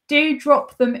again, do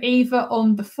drop them either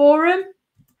on the forum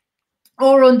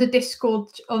or on the Discord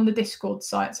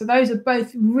site. So those are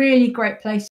both really great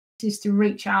places to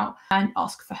reach out and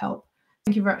ask for help.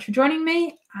 Thank you very much for joining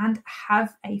me, and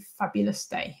have a fabulous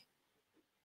day.